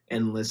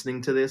and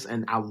listening to this,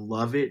 and I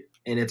love it.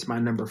 And it's my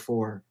number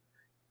 4.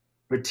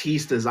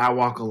 Batista's I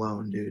Walk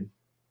Alone, dude.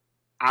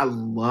 I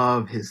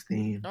love his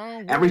theme.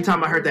 Every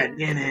time I heard that,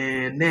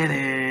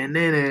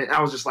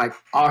 I was just like,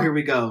 oh, here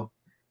we go.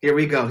 Here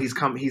we go. He's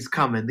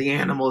coming. The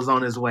animal is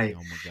on his way.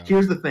 Oh my God.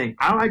 Here's the thing.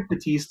 I like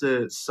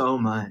Batista so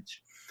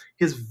much.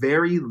 His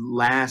very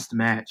last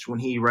match when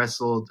he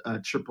wrestled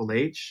Triple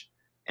H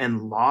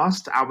and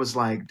lost, I was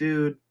like,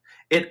 dude,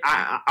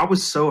 I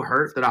was so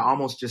hurt that I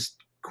almost just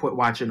quit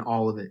watching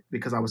all of it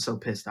because I was so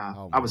pissed off.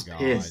 Oh I my was God.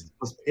 pissed. I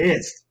was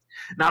pissed.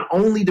 Not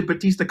only did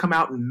Batista come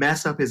out and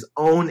mess up his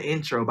own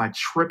intro by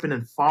tripping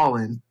and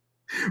falling,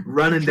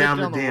 running down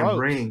the damn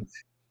ring,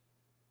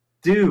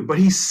 dude, but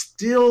he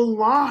still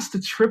lost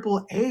to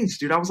Triple H,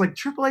 dude. I was like,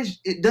 Triple H,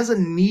 it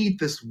doesn't need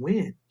this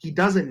win. He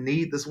doesn't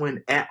need this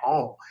win at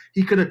all.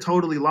 He could have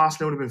totally lost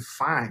and it would have been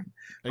fine.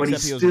 But he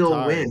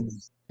still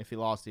wins. If he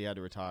lost, he had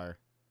to retire.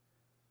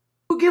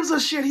 Who gives a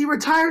shit? He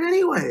retired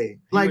anyway.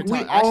 We all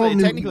actually,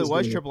 knew technically, it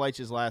was Triple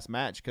H's last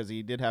match because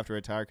he did have to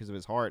retire because of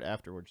his heart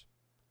afterwards.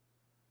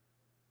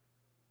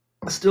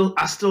 I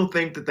still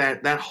think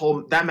that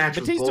match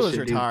Batista was was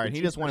retired.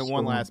 He just wanted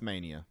one last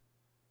Mania.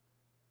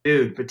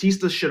 Dude,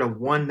 Batista should have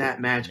won that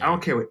match. Yeah. I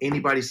don't care what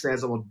anybody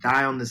says. I will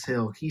die on this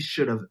hill. He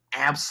should have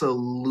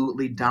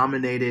absolutely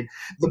dominated.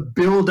 The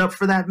build up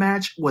for that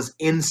match was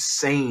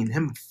insane.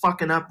 Him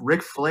fucking up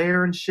Ric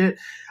Flair and shit.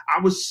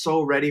 I was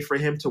so ready for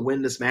him to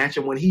win this match.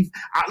 And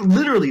I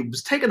literally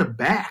was taken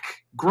aback.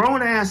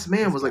 Grown ass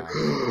man was like,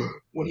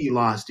 when he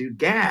lost, dude,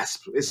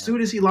 gasp. As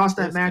soon as he lost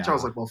that match, I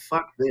was like, well,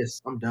 fuck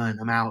this. I'm done.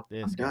 I'm out.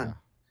 I'm done.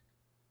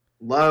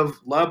 Love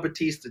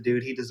Batista,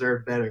 dude. He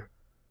deserved better.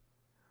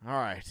 All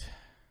right.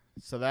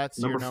 So that's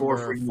number your 4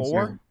 number for you,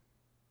 4? sir.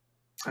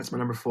 That's my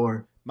number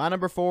 4. My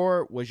number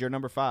 4 was your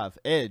number 5.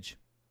 Edge.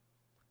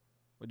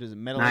 What is it?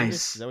 Metalingus?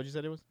 Nice. Is that what you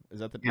said it was?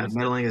 Is that the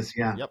Metalingus,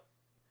 yeah. Yep.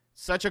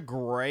 Such a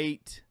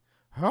great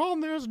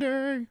on this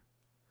day.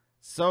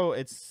 So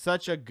it's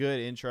such a good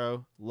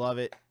intro. Love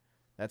it.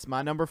 That's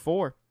my number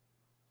 4.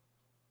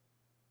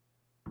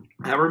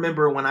 I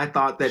remember when I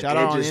thought that Shout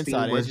out on Edge's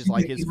Inside. theme was Edge is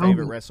like his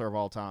favorite wrestler of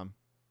all time.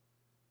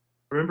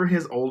 Remember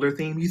his older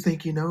theme, You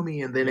Think You Know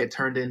Me, and then it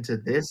turned into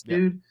this,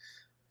 dude?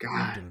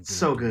 God,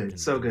 so good,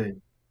 so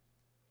good.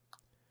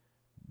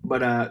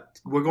 But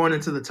we're going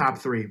into the top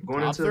 3. We're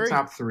going into the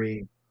top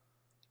 3.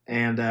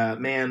 And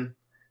man,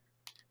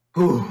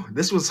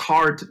 this was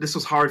hard. This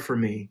was hard for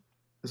me.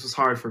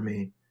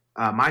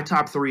 My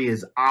top 3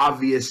 is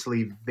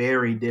obviously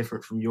very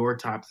different from your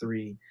top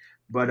 3.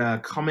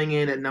 But coming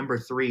in at number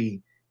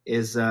 3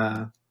 is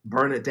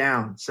Burn It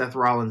Down, Seth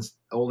Rollins'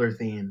 older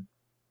theme.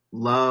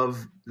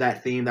 Love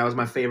that theme. That was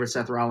my favorite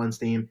Seth Rollins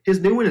theme.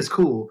 His new one is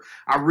cool.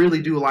 I really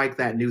do like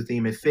that new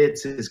theme. It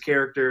fits his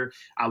character.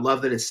 I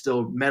love that it's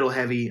still metal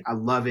heavy. I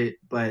love it.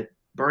 But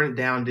Burn It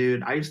Down,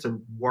 dude, I used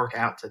to work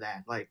out to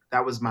that. Like,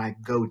 that was my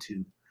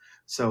go-to.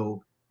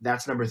 So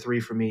that's number 3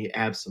 for me,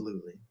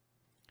 absolutely.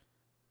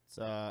 It's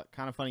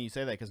kind of funny you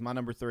say that because my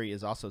number 3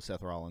 is also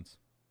Seth Rollins.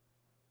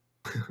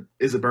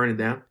 Is it Burn It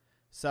Down?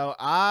 So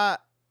I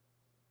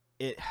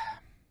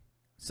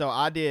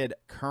did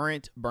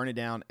current Burn It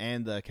Down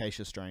and the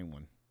Acacia Strain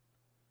one.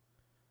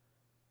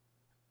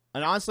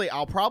 And honestly,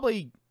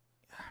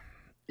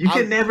 You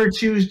can never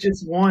choose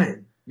just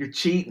one. You're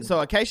cheating.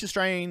 So Acacia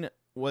Strain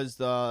was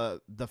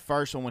the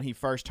first one when he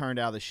first turned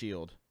out of the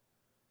Shield.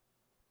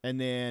 And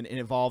then it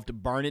evolved to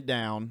Burn It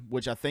Down,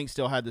 which I think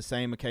still had the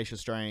same Acacia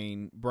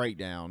Strain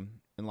breakdown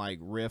and like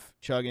riff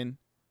chugging.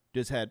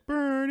 Just had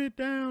Burn It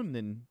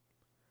Down.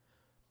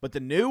 But the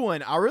new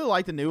one, I really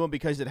like the new one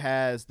because it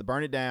has the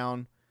Burn It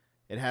Down.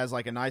 It has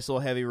like a nice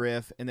little heavy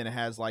riff, and then it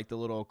has like the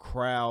little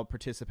crowd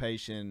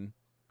participation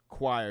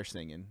choir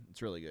singing.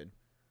 It's really good.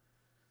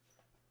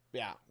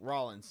 Yeah,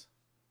 Rollins,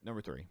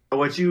 number 3.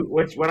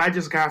 What I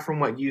just got from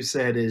what you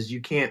said is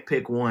you can't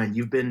pick one.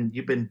 You've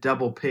been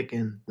double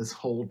picking this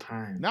whole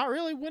time. Not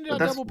really. When did I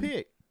double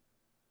pick?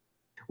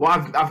 Well,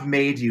 I've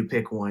made you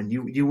pick one.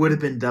 You would have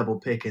been double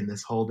picking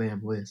this whole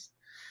damn list.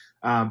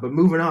 But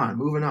moving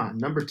on.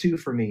 Number 2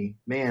 for me,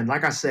 man.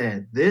 Like I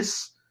said,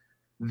 this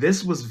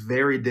was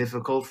very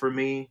difficult for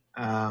me.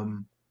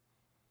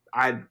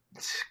 I've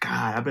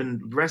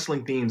been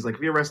wrestling themes. Like,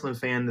 if you're a wrestling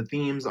fan, the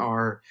themes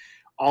are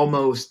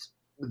almost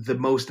the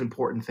most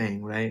important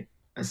thing, right?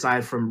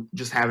 Aside from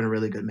just having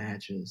really good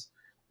matches.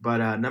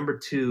 But number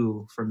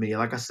 2 for me,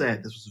 like I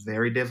said, this was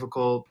very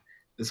difficult.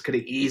 This could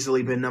have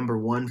easily been number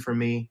 1 for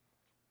me.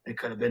 It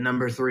could have been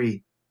number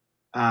 3.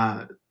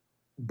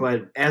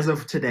 But as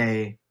of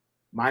today,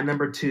 my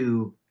number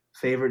 2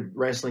 favorite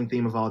wrestling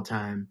theme of all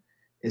time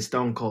is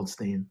Stone Cold's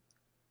theme.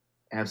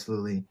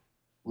 Absolutely.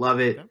 Love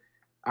it. Okay.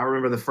 I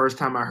remember the first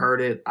time I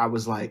heard it, I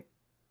was like,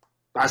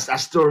 I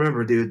still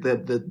remember, dude,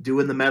 the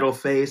doing the metal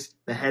face,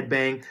 the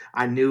headbang.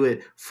 I knew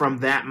it from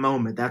that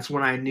moment. That's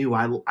when I knew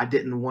I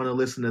didn't want to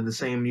listen to the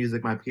same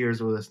music my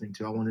peers were listening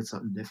to. I wanted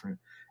something different.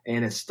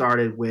 And it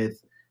started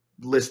with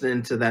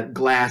listening to that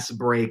glass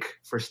break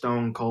for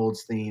Stone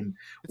Cold's theme,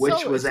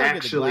 which was It's so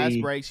good. The glass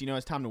actually, breaks. You know,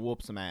 it's time to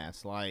whoop some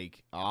ass.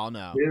 Like, oh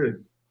no,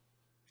 dude,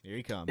 here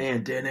he comes.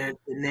 and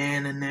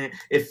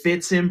it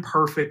fits in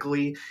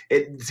perfectly.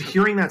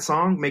 Hearing that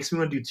song makes me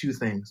want to do two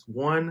things: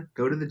 one,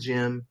 go to the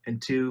gym, and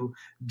two,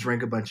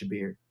 drink a bunch of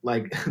beer.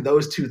 Like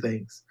those two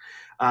things.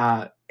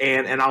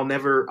 And I'll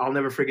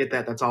never forget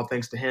that. That's all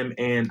thanks to him.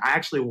 And I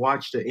actually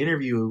watched an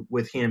interview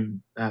with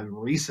him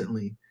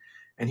recently,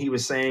 and he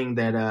was saying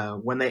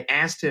that when they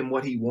asked him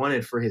what he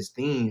wanted for his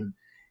theme,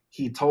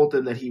 he told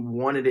them that he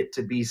wanted it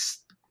to be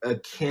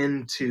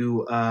akin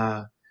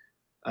to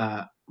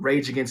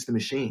Rage Against the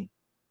Machine,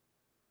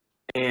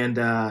 and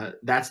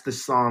that's the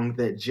song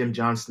that Jim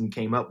Johnston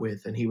came up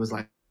with, and he was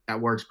like,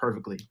 "That works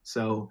perfectly."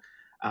 So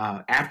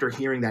after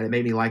hearing that, it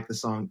made me like the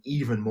song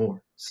even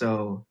more.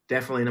 So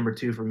definitely number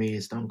two for me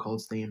is Stone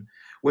Cold's theme,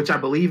 which I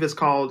believe is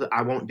called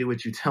 "I Won't Do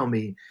What You Tell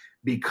Me,"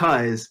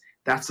 because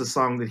that's the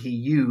song that he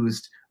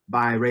used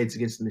by Rage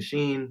Against the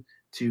Machine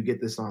to get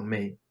this song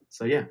made.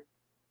 So yeah,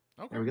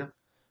 Okay. there we go.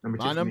 Number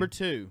two. My for number me.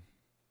 2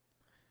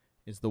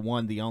 is the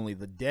one, the only,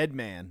 the Dead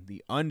Man,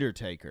 the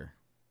Undertaker.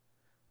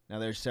 Now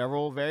there's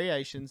several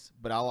variations,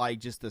 but I like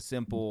just the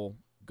simple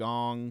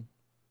gong,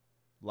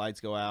 lights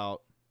go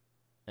out,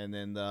 and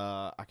then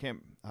I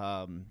can't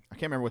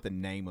remember what the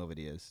name of it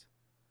is.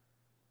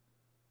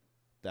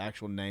 The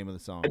actual name of the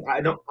song.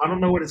 I don't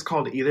know what it's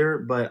called either,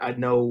 but I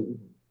know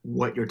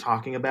what you're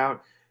talking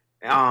about.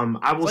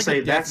 I will It's like say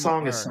a that death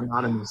song is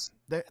synonymous.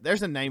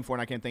 There's a name for it,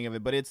 and I can't think of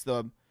it, but it's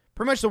pretty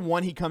much the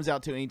one he comes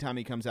out to anytime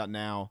he comes out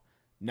now.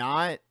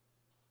 Not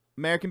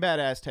American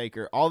Badass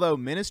Taker, although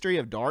Ministry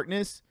of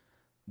Darkness,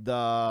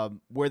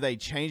 where they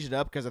changed it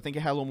up because I think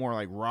it had a little more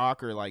like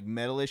rock or like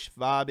metalish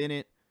vibe in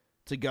it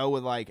to go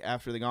with like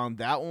After the Gong.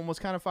 That one was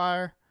kind of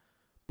fire,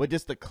 but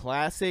just the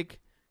classic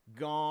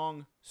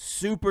gong,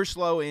 super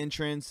slow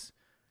entrance.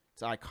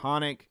 It's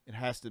iconic. It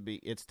has to be.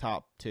 It's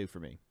top 2 for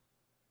me.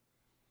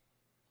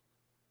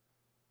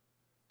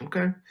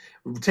 Okay.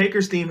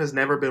 Taker's theme has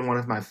never been one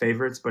of my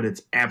favorites, but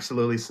it's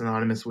absolutely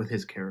synonymous with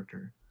his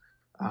character.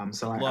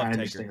 So I Love Taker.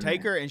 understand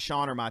Taker and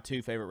Shawn are my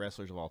 2 favorite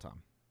wrestlers of all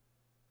time.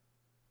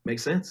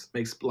 Makes sense.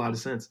 Makes a lot of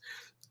sense.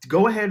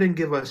 Go ahead and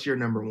give us your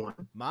number one.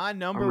 My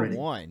number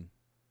 1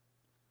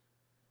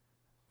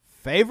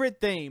 favorite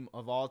theme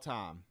of all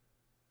time,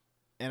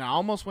 and I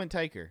almost went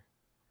Taker,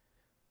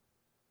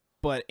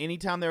 but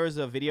anytime there was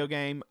a video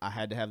game, I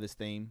had to have this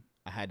theme.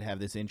 I had to have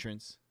this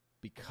entrance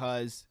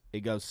because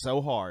it goes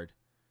so hard,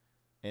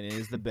 and it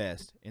is the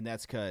best, and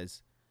that's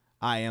because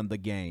I am the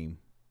game.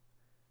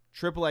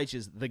 Triple H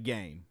is the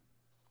game,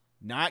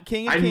 not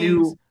King of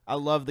Kings. I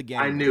love the game.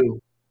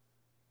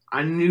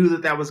 I knew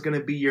that was going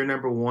to be your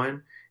number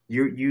one.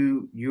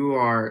 You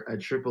are a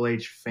Triple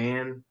H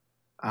fan.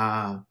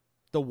 The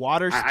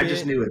water spit. I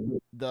just knew it.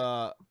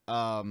 The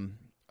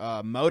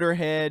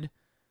Motorhead.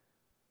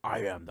 I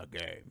am the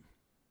game.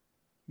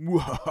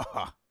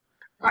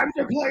 Time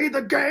to play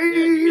the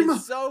game.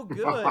 It's so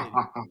good.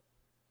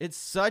 It's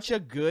such a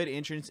good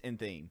entrance and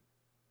theme.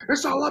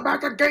 It's all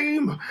about the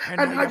game and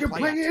how you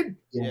play it.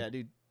 Yeah,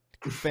 dude.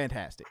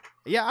 Fantastic.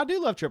 Yeah, I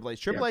do love Triple H.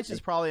 Triple H is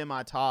probably in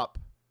my top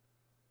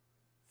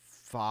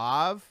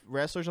 5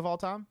 wrestlers of all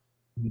time.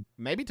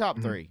 Maybe top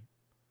 3.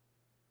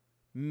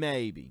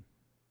 Maybe.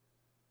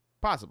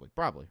 Possibly.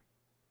 Probably.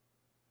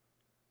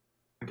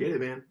 I get it,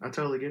 man. I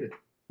totally get it.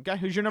 Okay,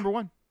 who's your number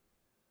 1?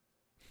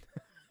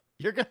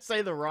 You're going to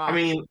say The Rock. I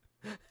mean,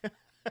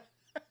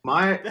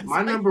 my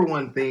number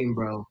one theme,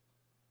 bro.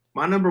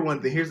 My number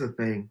one thing. Here's the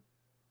thing.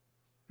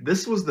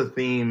 This was the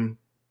theme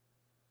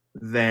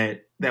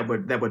that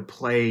would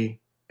play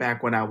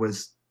back when I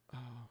was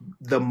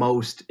the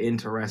most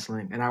into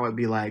wrestling, and I would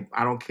be like,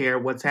 I don't care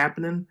what's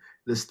happening.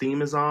 This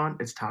theme is on.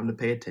 It's time to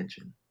pay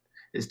attention.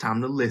 It's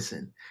time to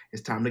listen.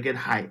 It's time to get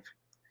hype.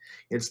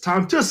 It's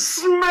time to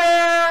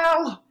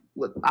smell.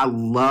 Look, I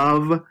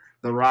love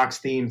The Rock's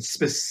theme,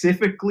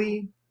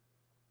 specifically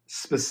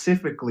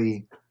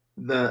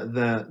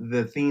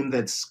the theme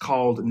that's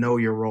called Know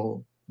Your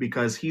Role,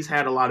 because he's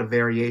had a lot of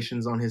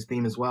variations on his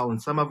theme as well, and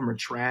some of them are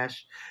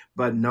trash.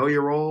 But Know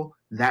Your Role,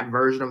 that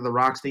version of the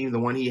Rock's theme, the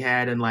one he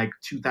had in like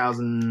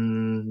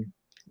 2000,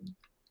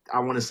 I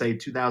want to say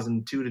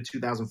 2002 to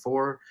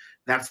 2004,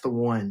 that's the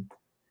one.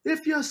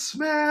 If you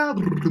smell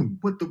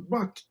what the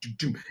Rock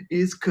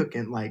is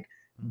cooking, like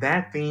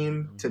that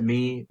theme to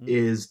me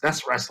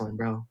that's wrestling,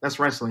 bro. That's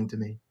wrestling to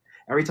me.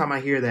 Every time I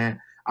hear that,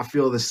 I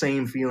feel the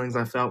same feelings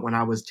I felt when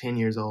I was 10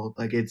 years old.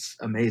 Like, it's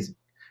amazing.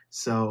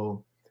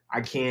 So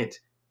I can't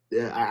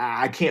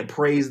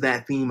praise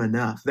that theme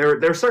enough.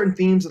 There are certain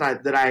themes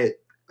that I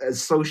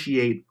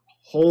associate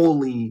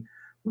wholly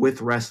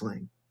with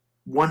wrestling.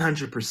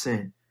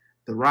 100%.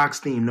 The Rock's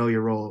theme, Know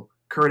Your Role.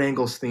 Kurt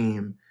Angle's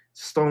theme.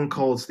 Stone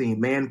Cold's theme,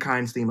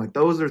 Mankind's theme. Like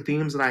those are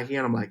themes that I hear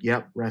and I'm like,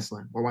 yep,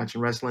 wrestling. We're watching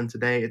wrestling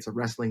today. It's a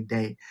wrestling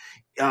day.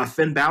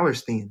 Finn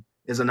Balor's theme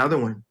is another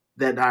one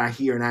that I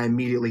hear and I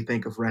immediately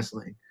think of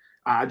wrestling.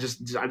 I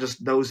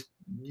just those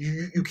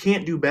you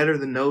can't do better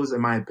than those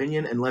in my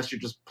opinion, unless you're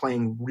just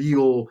playing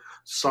real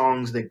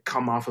songs that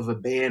come off of a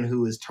band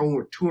who is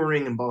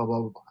touring and blah blah blah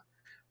blah blah.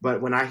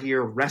 But when I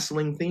hear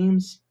wrestling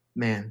themes,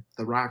 man,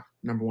 The Rock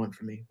number one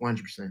for me,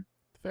 100%.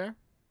 Fair.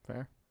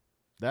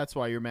 That's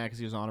why your Mac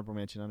is honorable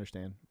mention.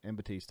 Understand? And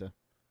Batista.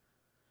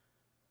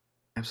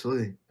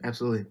 Absolutely.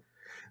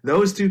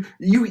 Those two,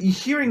 you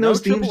hearing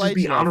those themes just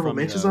be honorable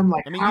mentions. I'm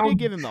like, I mean, you did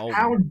give him the old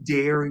how one.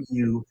 dare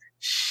you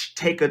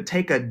take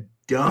a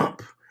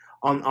dump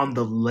on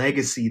the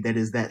legacy that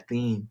is that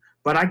theme?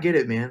 But I get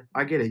it, man.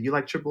 I get it. You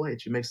like Triple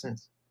H. It makes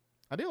sense.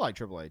 I do like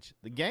Triple H.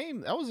 The game,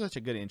 that was such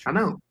a good entrance.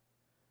 I know.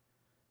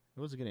 It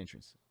was a good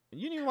entrance.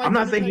 You didn't like I'm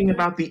not thinking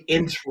about the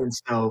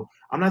entrance, though.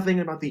 I'm not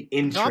thinking about the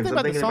entrance. No, I'm thinking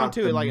about the song,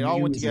 too. Like, it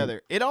all went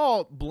together. It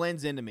all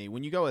blends into me.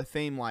 When you go a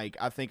theme like,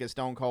 I think of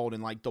Stone Cold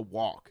and, like, The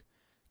Walk.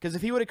 Because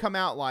if he would have come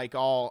out like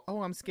all,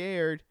 oh, I'm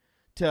scared,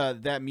 to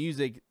that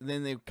music,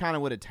 then they kind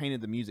of would have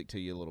tainted the music to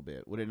you a little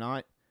bit, would it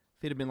not?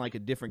 If it had been like a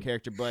different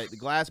character, but the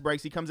glass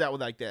breaks, he comes out with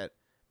like that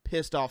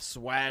pissed off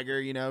swagger,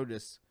 you know,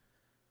 just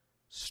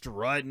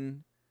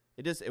strutting.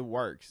 It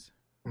works.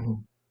 Mm-hmm.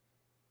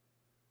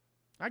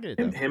 I get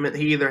it.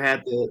 He either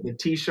had the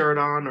t-shirt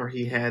on or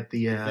he had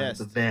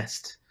the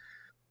vest.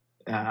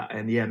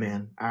 And yeah,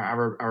 man, I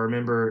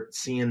remember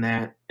seeing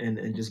that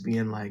and just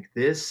being like,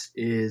 this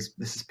is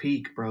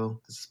peak, bro.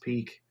 This is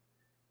peak.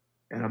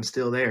 And I'm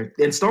still there.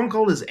 And Stone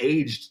Cold has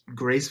aged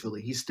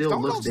gracefully. He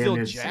still looks damn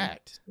near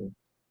jacked.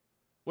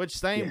 Which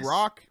same, yes.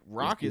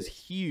 Rock is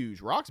huge.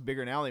 Rock's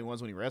bigger now than he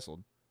was when he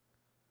wrestled.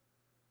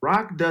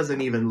 Rock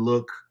doesn't even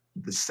look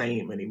the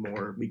same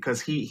anymore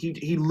because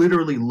he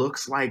literally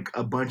looks like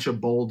a bunch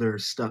of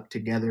boulders stuck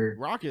together.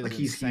 Rock is like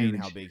insane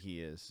how big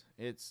he is.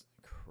 It's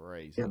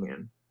crazy. Yeah,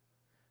 man.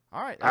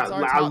 All right, that's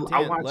our top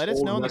 10. Let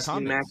us know in the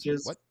comments.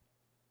 Matches.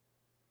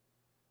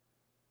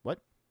 What?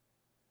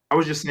 I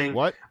was just saying.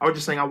 What? I was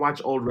just saying. I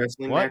watch old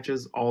wrestling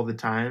matches all the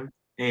time,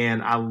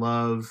 and I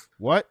love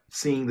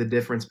seeing the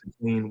difference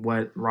between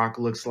what Rock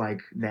looks like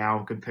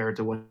now compared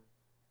to what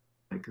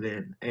like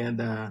then.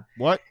 And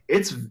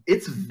it's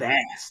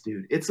vast,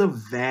 dude. It's a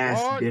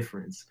vast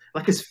difference.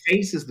 Like his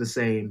face is the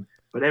same,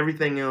 but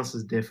everything else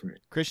is different.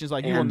 Christian's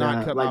like, you will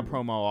not cut my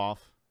promo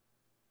off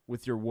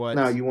with your what?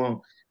 No, you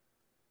won't.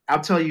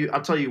 I'll tell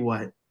you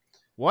what.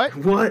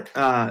 What?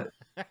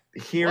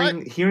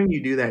 Hearing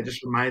you do that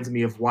just reminds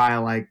me of why I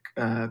like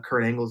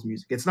Kurt Angle's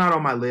music. It's not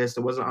on my list.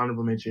 It wasn't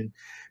honorable mention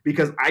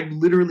because I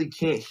literally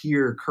can't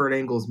hear Kurt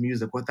Angle's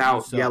music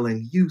without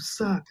yelling, "You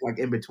suck!" like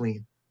in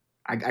between.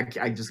 I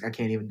can't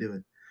even do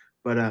it.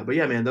 But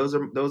yeah, man,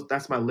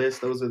 that's my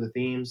list. Those are the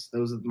themes.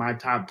 Those are my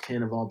top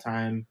 10 of all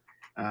time.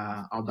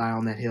 I'll die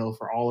on that hill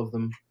for all of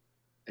them.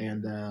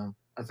 And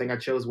I think I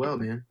chose well,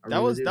 man.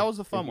 That was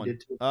a fun one.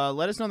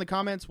 Let us know in the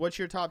comments, what's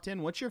your top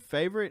 10? What's your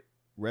favorite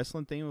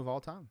wrestling theme of all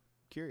time?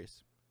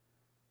 Curious.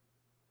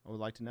 I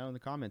would like to know in the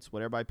comments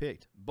what everybody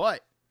picked.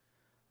 But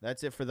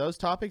that's it for those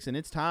topics, and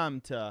it's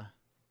time to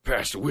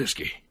pass the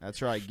whiskey.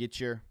 That's right. Get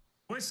your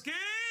whiskey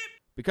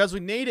because we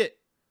need it.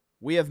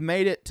 We have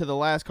made it to the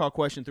last call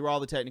question through all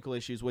the technical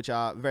issues, which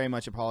I very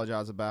much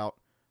apologize about.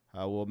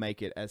 We'll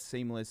make it as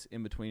seamless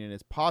in between it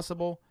as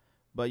possible.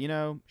 But, you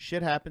know,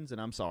 shit happens,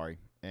 and I'm sorry.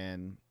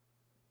 And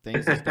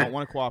things just don't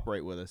want to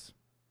cooperate with us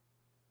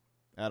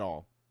at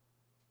all.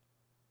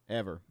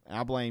 Ever.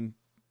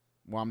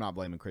 I'm not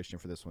blaming Christian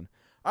for this one.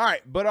 All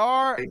right, but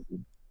our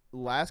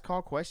last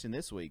call question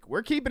this week,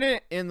 we're keeping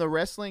it in the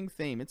wrestling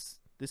theme. It's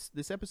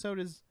this episode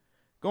is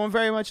going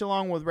very much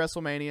along with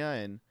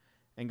WrestleMania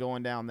and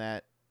going down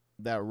that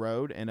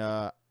road.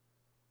 And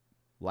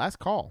last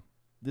call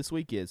this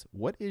week is,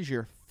 what is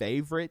your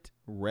favorite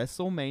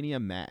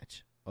WrestleMania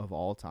match of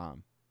all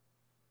time?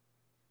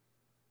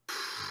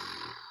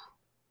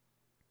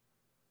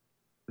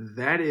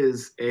 That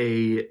is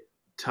a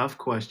tough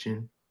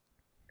question,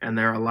 and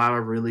there are a lot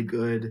of really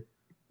good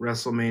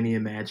WrestleMania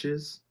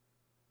matches.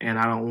 And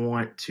I don't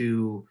want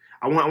to.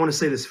 I want to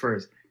say this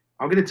first.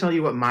 I'm going to tell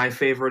you what my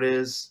favorite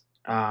is,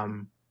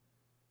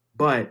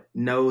 but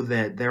know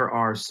that there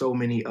are so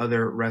many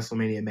other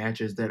WrestleMania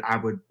matches that I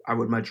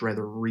would much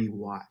rather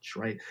rewatch.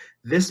 Right?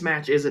 This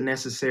match isn't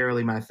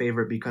necessarily my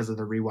favorite because of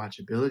the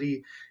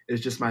rewatchability.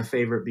 It's just my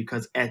favorite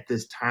because at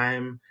this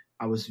time,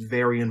 I was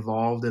very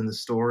involved in the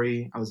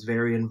story. I was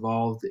very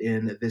involved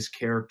in this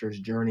character's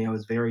journey. I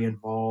was very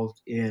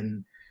involved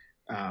in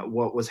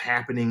what was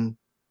happening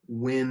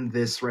when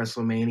this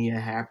WrestleMania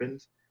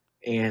happened.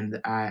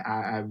 And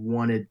I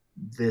wanted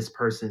this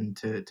person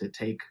to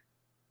take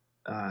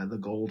the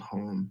gold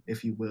home,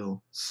 if you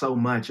will, so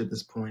much at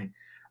this point.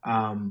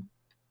 And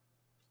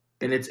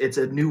it's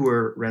a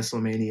newer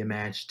WrestleMania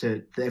match,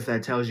 if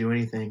that tells you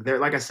anything. There,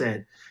 like I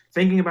said,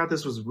 thinking about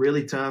this was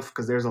really tough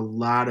because there's a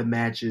lot of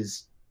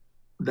matches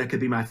that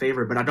could be my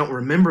favorite, but I don't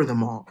remember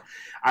them all.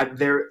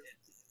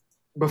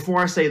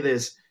 Before I say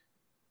this,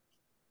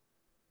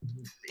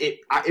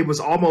 it was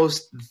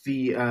almost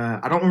the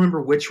I don't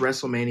remember which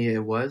WrestleMania it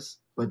was,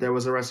 but there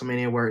was a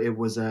WrestleMania where it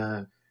was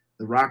The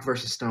Rock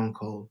versus Stone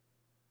Cold.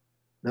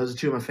 Those are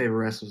two of my favorite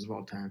wrestlers of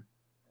all time,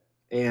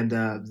 and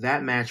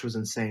that match was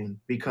insane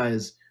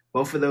because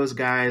both of those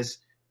guys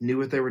knew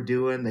what they were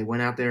doing. They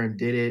went out there and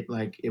did it.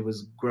 Like, it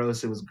was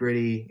gross, it was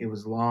gritty, it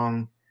was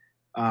long.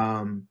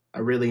 I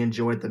really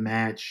enjoyed the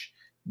match.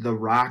 The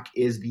Rock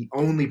is the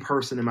only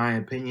person, in my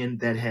opinion,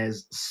 that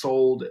has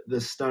sold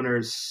the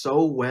stunners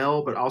so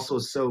well, but also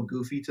so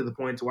goofy to the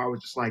point to where I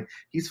was just like,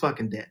 he's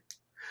fucking dead.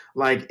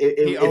 Like, He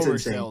it's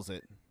insane. oversells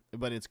it,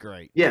 but it's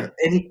great. Yeah,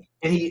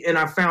 and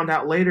I found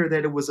out later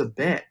that it was a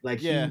bet. Like,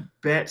 he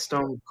bet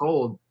Stone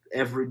Cold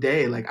every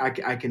day. Like,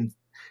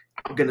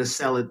 I'm gonna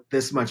sell it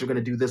this much. I'm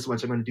gonna do this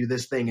much. I'm gonna do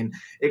this thing. And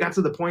it got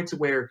to the point to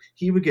where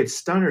he would get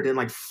stunned and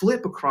like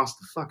flip across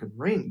the fucking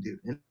ring, dude.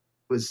 And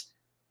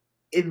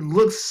it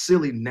looks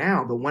silly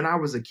now, but when I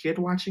was a kid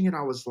watching it,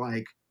 I was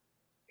like,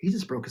 he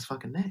just broke his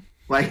fucking neck.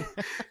 Like,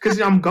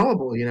 because I'm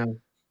gullible, you know.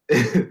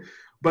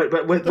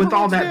 but with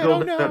all that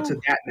build up to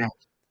that match.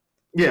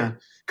 Yeah,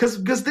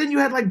 because then you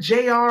had like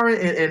JR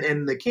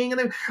and the King, and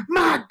then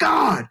my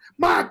God,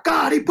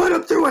 he put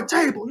him through a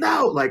table.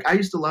 No, like, I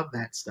used to love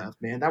that stuff,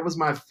 man. That was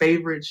my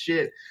favorite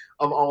shit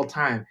of all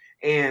time.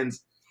 And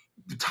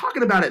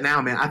talking about it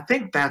now, man, I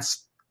think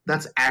that's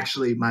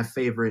actually my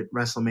favorite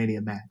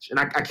WrestleMania match. And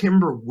I can't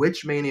remember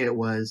which Mania it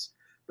was,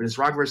 but it's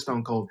Rock vs.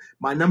 Stone Cold.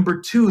 My number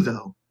 2,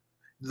 though,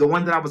 the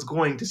one that I was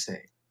going to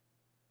say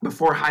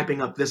before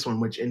hyping up this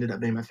one, which ended up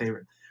being my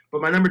favorite.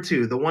 But my number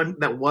 2, the one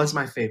that was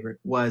my favorite,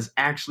 was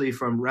actually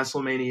from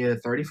WrestleMania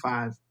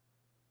 35,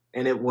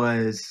 and it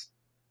was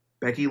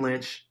Becky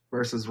Lynch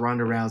versus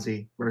Ronda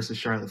Rousey versus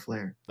Charlotte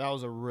Flair. That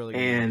was a really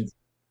good and match.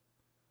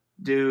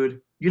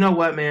 Dude, you know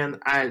what, man?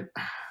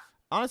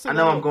 Honestly, I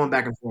know I'm going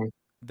back and forth.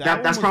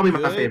 That's probably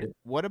my favorite.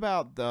 What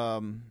about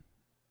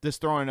just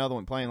throwing another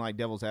one, playing like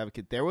devil's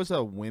advocate? There was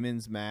a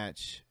women's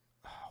match.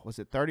 Was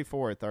it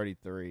 34 or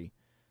 33?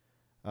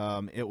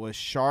 It was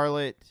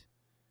Charlotte,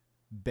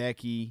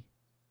 Becky,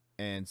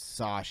 and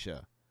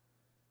Sasha.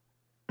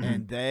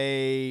 And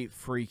they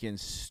freaking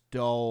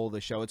stole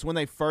the show. It's when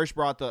they first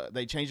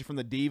they changed it from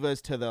the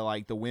Divas to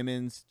the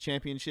women's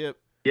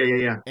championship.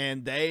 Yeah.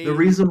 And the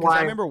reason why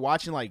I remember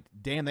watching, like,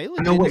 damn, they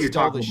legit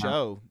stole the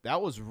show.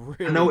 That was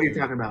really I know what you're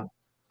talking about.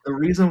 The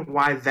reason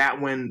why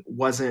that one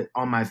wasn't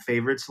on my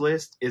favorites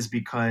list is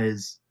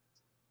because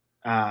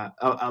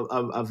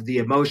of the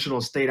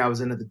emotional state I was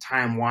in at the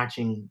time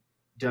watching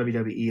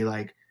WWE.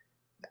 Like,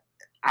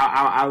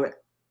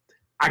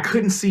 I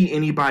couldn't see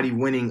anybody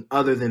winning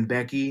other than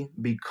Becky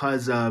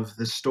because of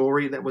the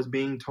story that was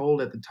being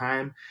told at the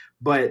time.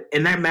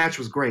 And that match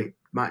was great,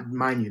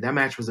 mind you. That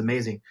match was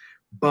amazing.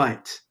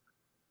 But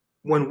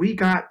when we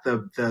got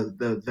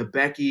the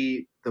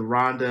Becky, the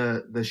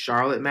Ronda, the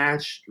Charlotte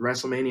match,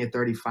 WrestleMania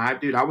 35,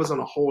 dude, I was on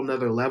a whole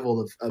nother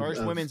level of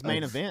first women's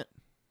main event.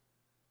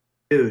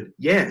 Dude,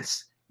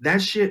 yes.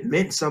 That shit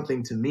meant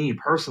something to me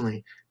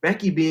personally.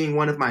 Becky being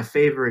one of my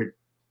favorite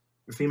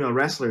female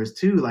wrestlers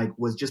too, like,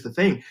 was just a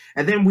thing.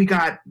 And then we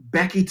got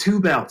Becky 2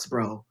 belts,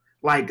 bro.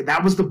 Like,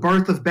 that was the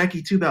birth of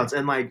Becky 2 belts.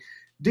 And like,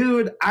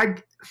 dude,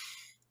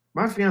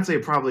 my fiance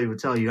probably would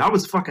tell you I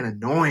was fucking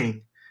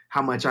annoying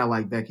how much I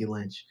like Becky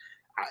Lynch.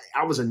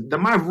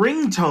 My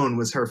ringtone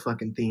was her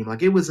fucking theme.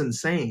 Like, it was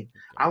insane.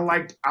 I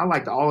liked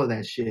all of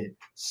that shit.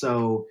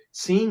 So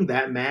seeing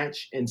that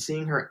match and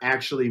seeing her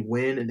actually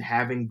win and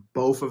having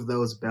both of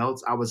those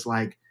belts, I was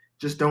like,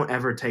 just don't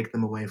ever take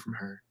them away from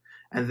her.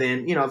 And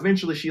then,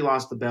 eventually she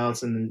lost the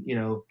belts, and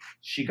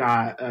she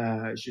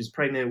was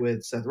pregnant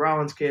with Seth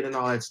Rollins' kid and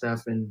all that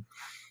stuff, and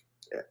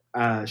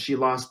she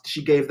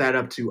gave that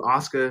up to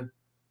Asuka,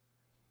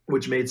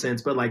 which made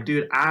sense. But like,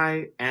 dude,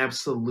 I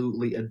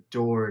absolutely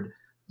adored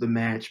the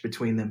match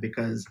between them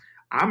because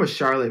I'm a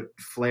Charlotte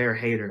Flair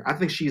hater. I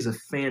think she's a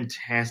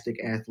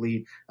fantastic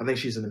athlete. I think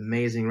she's an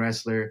amazing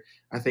wrestler.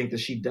 I think that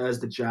she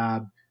does the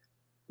job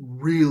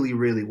really,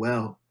 really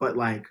well. But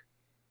like,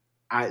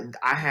 I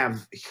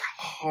have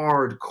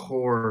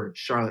hardcore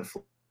Charlotte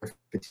Flair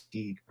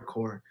fatigue,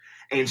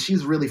 and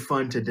she's really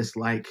fun to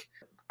dislike.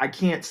 I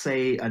can't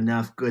say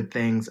enough good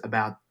things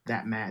about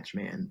that match,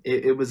 man.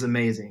 It was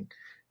amazing.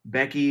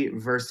 Becky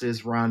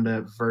versus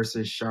Ronda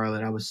versus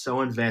Charlotte. I was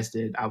so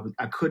invested.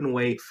 I couldn't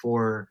wait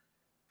for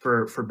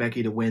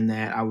Becky to win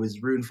that. I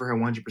was rooting for her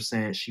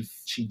 100%.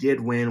 She did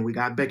win. We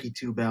got Becky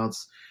 2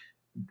 belts,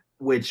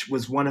 which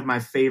was one of my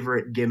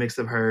favorite gimmicks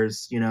of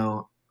hers.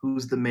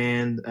 Who's the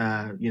man?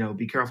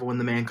 Be careful when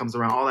the man comes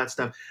around. All that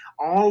stuff.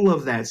 All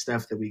of that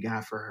stuff that we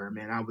got for her,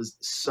 man. I was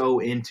so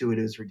into it.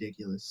 It was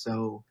ridiculous.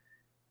 So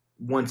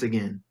once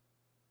again,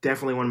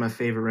 definitely one of my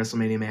favorite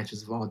WrestleMania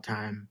matches of all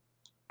time.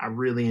 I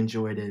really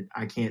enjoyed it.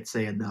 I can't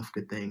say enough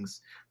good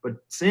things. But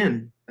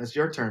Sin, that's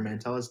your turn, man.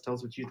 Tell us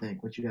what you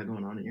think. What you got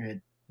going on in your head?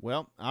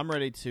 Well, I'm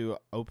ready to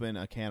open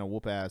a can of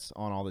whoop ass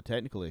on all the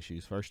technical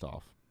issues. First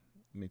off,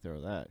 let me throw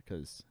that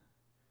because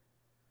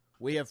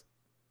we have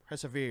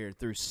persevered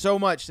through so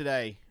much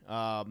today.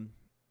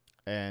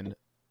 And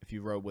if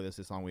you rode with us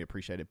this long, we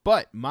appreciate it.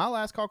 But my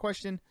last call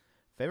question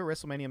Favorite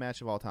WrestleMania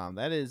match of all time?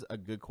 That is a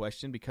good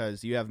question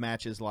because you have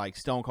matches like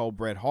Stone Cold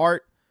Bret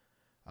Hart,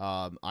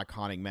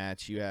 iconic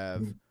match. You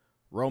have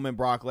Roman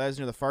Brock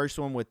Lesnar, the first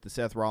one with the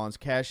Seth Rollins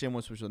cash-in,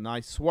 which was a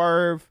nice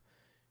swerve.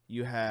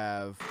 You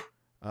have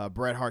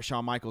Bret Hart,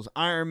 Shawn Michaels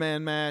Iron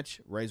Man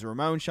match. Razor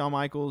Ramon, Shawn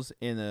Michaels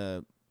in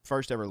the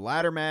first ever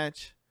ladder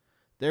match.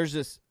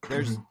 There's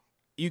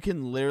you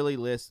can literally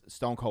list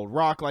Stone Cold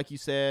Rock, like you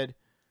said.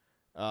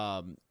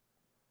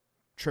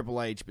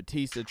 Triple H,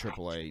 Batista,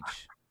 Triple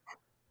H,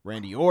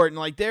 Randy Orton.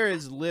 Like, there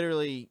is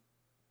literally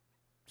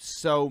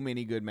so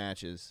many good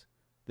matches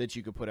that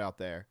you could put out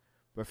there.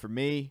 But for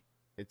me,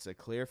 it's a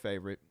clear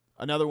favorite.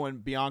 Another one,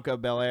 Bianca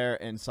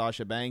Belair and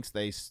Sasha Banks.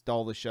 They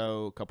stole the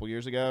show a couple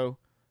years ago.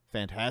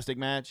 Fantastic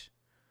match.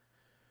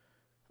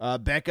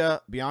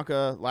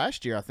 Bianca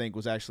last year, I think,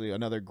 was actually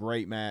another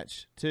great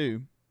match,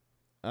 too.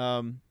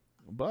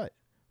 But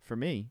for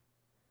me,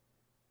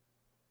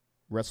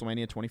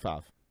 WrestleMania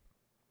 25.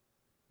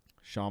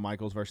 Shawn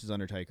Michaels versus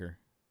Undertaker.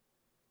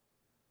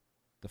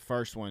 The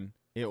first one,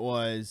 it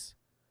was,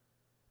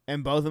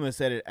 and both of them have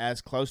said it,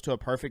 as close to a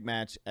perfect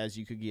match as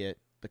you could get.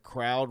 The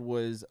crowd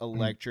was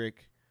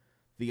electric.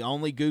 The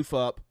only goof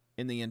up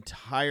in the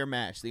entire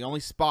match, the only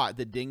spot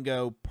that didn't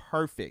go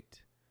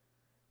perfect,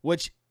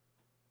 which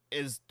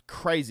is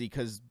crazy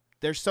because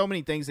there's so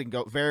many things that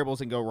go, variables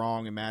that go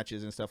wrong in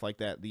matches and stuff like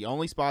that. The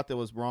only spot that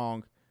was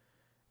wrong,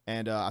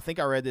 and I think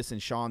I read this in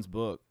Sean's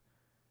book,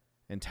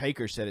 and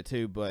Taker said it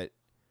too, but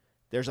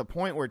there's a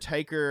point where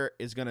Taker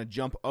is going to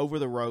jump over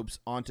the ropes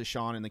onto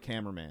Shawn and the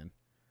cameraman.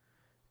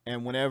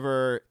 And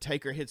whenever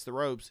Taker hits the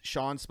ropes,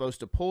 Shawn's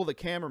supposed to pull the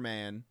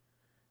cameraman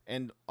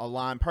and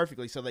align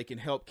perfectly so they can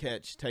help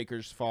catch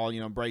Taker's fall,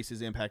 brace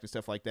his impact and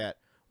stuff like that.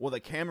 Well, the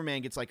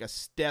cameraman gets like a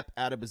step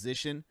out of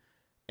position,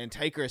 and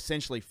Taker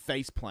essentially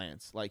face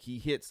plants. Like, he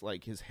hits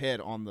like his head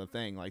on the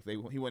thing. Like,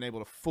 he wasn't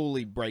able to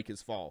fully break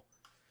his fall.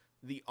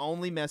 The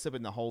only mess up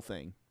in the whole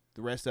thing.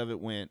 The rest of it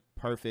went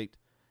perfect.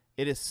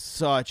 It is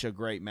such a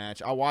great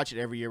match. I watch it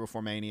every year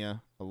before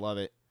Mania. I love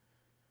it.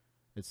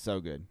 It's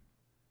so good.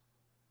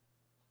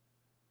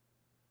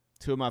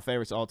 Two of my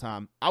favorites all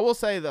time. I will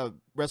say the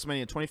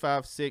WrestleMania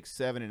 25, 6,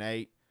 7, and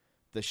 8.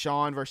 The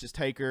Shawn versus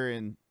Taker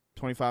in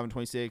 25 and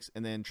 26.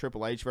 And then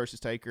Triple H versus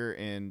Taker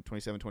in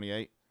 27,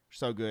 28.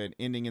 So good.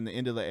 Ending in the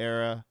end of the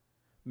era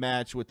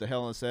match with the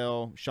Hell in a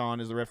Cell. Shawn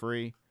is the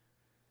referee.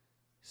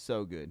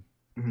 So good.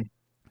 Mm-hmm.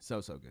 So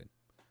good.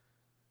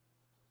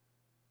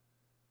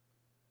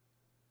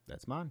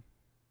 That's mine.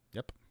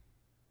 Yep.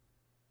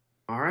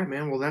 All right,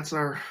 man. Well, that's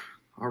our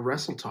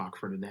wrestle talk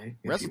for today.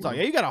 Wrestle talk.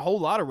 Yeah, you got a whole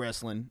lot of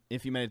wrestling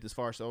if you made it this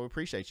far, so we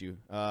appreciate you.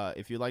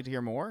 If you'd like to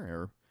hear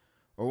more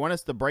or want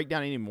us to break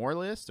down any more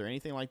lists or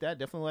anything like that,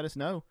 definitely let us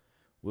know.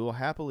 We will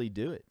happily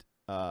do it.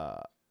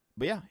 But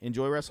yeah,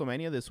 enjoy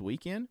WrestleMania this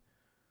weekend.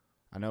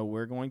 I know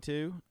we're going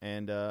to,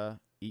 and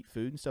eat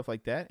food and stuff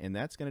like that, and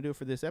that's going to do it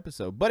for this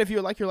episode. But if you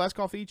would like your last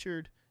call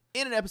featured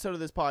in an episode of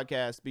this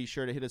podcast, be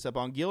sure to hit us up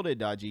on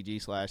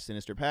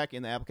gilded.gg/sinisterpack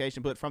in the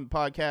application put from the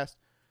podcast,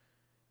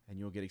 and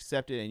you'll get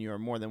accepted, and you are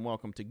more than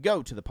welcome to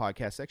go to the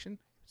podcast section,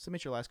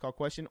 submit your last call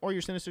question or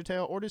your sinister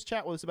tale, or just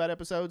chat with us about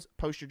episodes,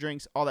 post your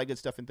drinks, all that good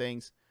stuff and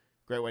things.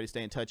 Great way to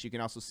stay in touch. You can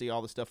also see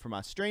all the stuff from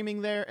my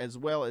streaming there as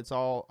well. It's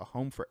all a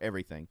home for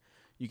everything.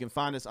 You can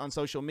find us on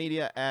social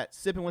media at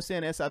Sippin' with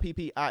Sin,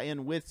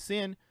 SIPPIN with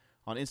Sin,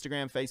 on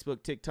Instagram,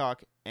 Facebook,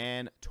 TikTok,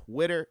 and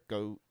Twitter.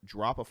 Go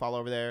drop a follow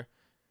over there.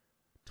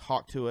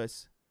 Talk to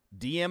us.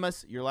 DM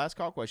us your last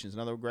call questions.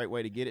 Another great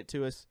way to get it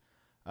to us.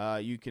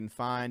 You can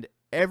find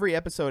every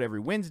episode every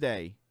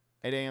Wednesday,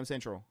 8 a.m.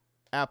 Central.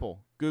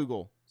 Apple,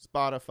 Google,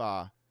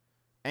 Spotify,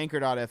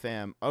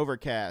 Anchor.fm,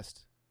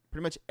 Overcast.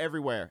 Pretty much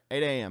everywhere.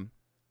 8 a.m.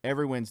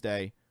 every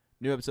Wednesday.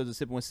 New episodes of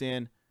Sippin' with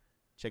Sin.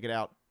 Check it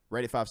out.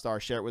 Rate it 5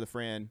 stars. Share it with a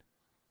friend.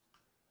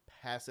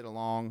 Pass it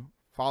along.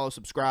 Follow,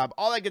 subscribe.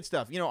 All that good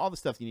stuff. All the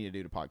stuff you need to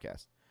do to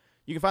podcast.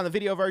 You can find the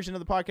video version of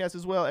the podcast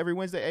as well every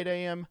Wednesday, 8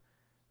 a.m.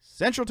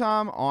 Central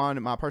Time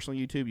on my personal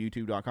YouTube,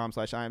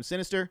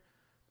 youtube.com/IamSinister.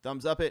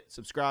 Thumbs up it.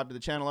 Subscribe to the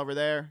channel over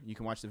there. You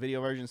can watch the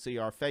video version, see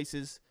our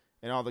faces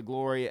and all the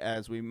glory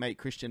as we make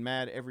Christian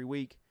mad every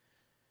week.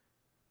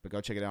 But go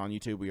check it out on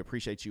YouTube. We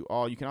appreciate you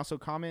all. You can also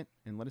comment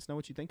and let us know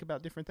what you think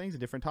about different things and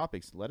different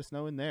topics. Let us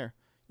know in there.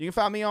 You can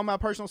find me on my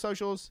personal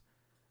socials.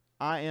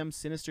 I am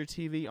Sinister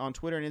TV on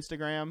Twitter and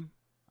Instagram.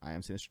 I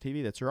am Sinister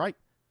TV. That's right.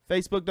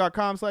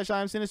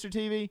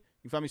 Facebook.com/IamSinisterTV. You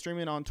can find me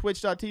streaming on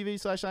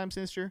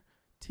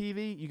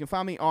Twitch.tv/IamSinisterTV. You can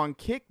find me on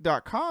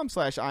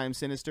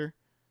Kick.com/IamSinister.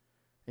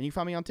 And you can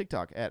find me on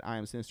TikTok at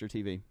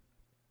IamSinisterTV.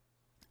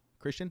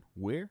 Christian,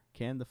 where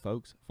can the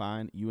folks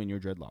find you and your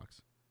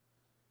dreadlocks?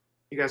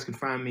 You guys can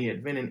find me at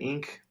Venom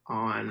Inc.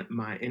 on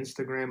my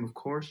Instagram, of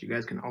course. You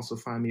guys can also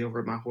find me over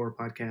at my horror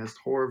podcast,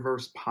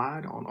 Horrorverse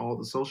Pod, on all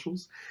the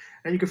socials.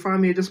 And you can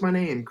find me at just my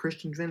name,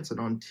 Christian Vincent,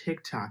 on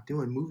TikTok,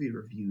 doing movie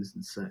reviews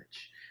and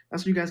such.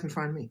 That's where you guys can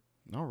find me.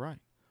 All right.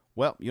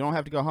 Well, you don't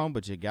have to go home,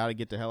 but you got to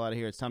get the hell out of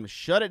here. It's time to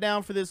shut it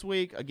down for this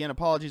week. Again,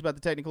 apologies about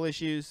the technical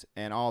issues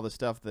and all the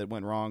stuff that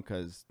went wrong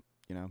because,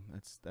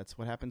 that's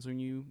what happens when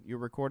you're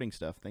recording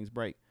stuff. Things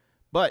break.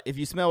 But if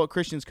you smell what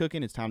Christian's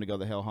cooking, it's time to go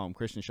the hell home.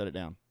 Christian, shut it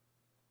down.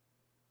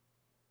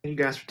 Thank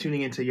you guys for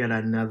tuning in to yet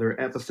another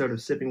episode of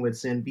Sipping with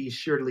Sin. Be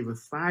sure to leave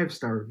a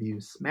 5-star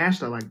review, smash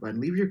that like button,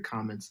 leave your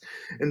comments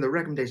in the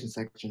recommendation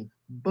section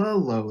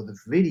below the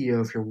video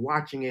if you're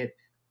watching it.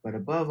 But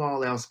above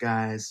all else,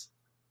 guys,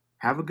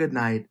 have a good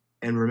night.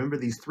 And remember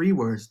these 3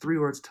 words. 3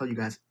 words tell you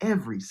guys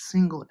every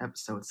single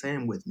episode. Say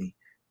them with me.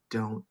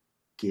 Don't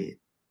get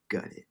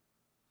gutted.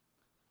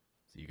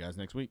 See you guys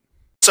next week.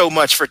 So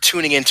much for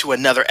tuning in to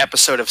another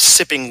episode of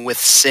Sipping with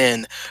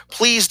Sin.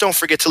 Please don't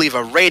forget to leave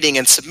a rating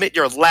and submit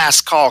your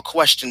last call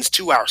questions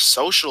to our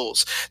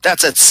socials.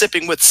 That's at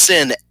Sipping with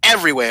Sin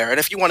everywhere. And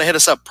if you want to hit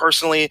us up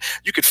personally,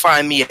 you could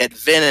find me at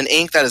Ven and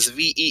Inc. That is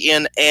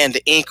VEN and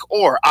Inc.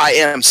 Or I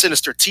am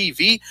Sinister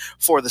TV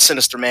for the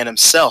Sinister Man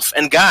himself.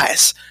 And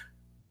guys,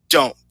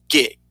 don't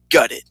get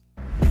gutted.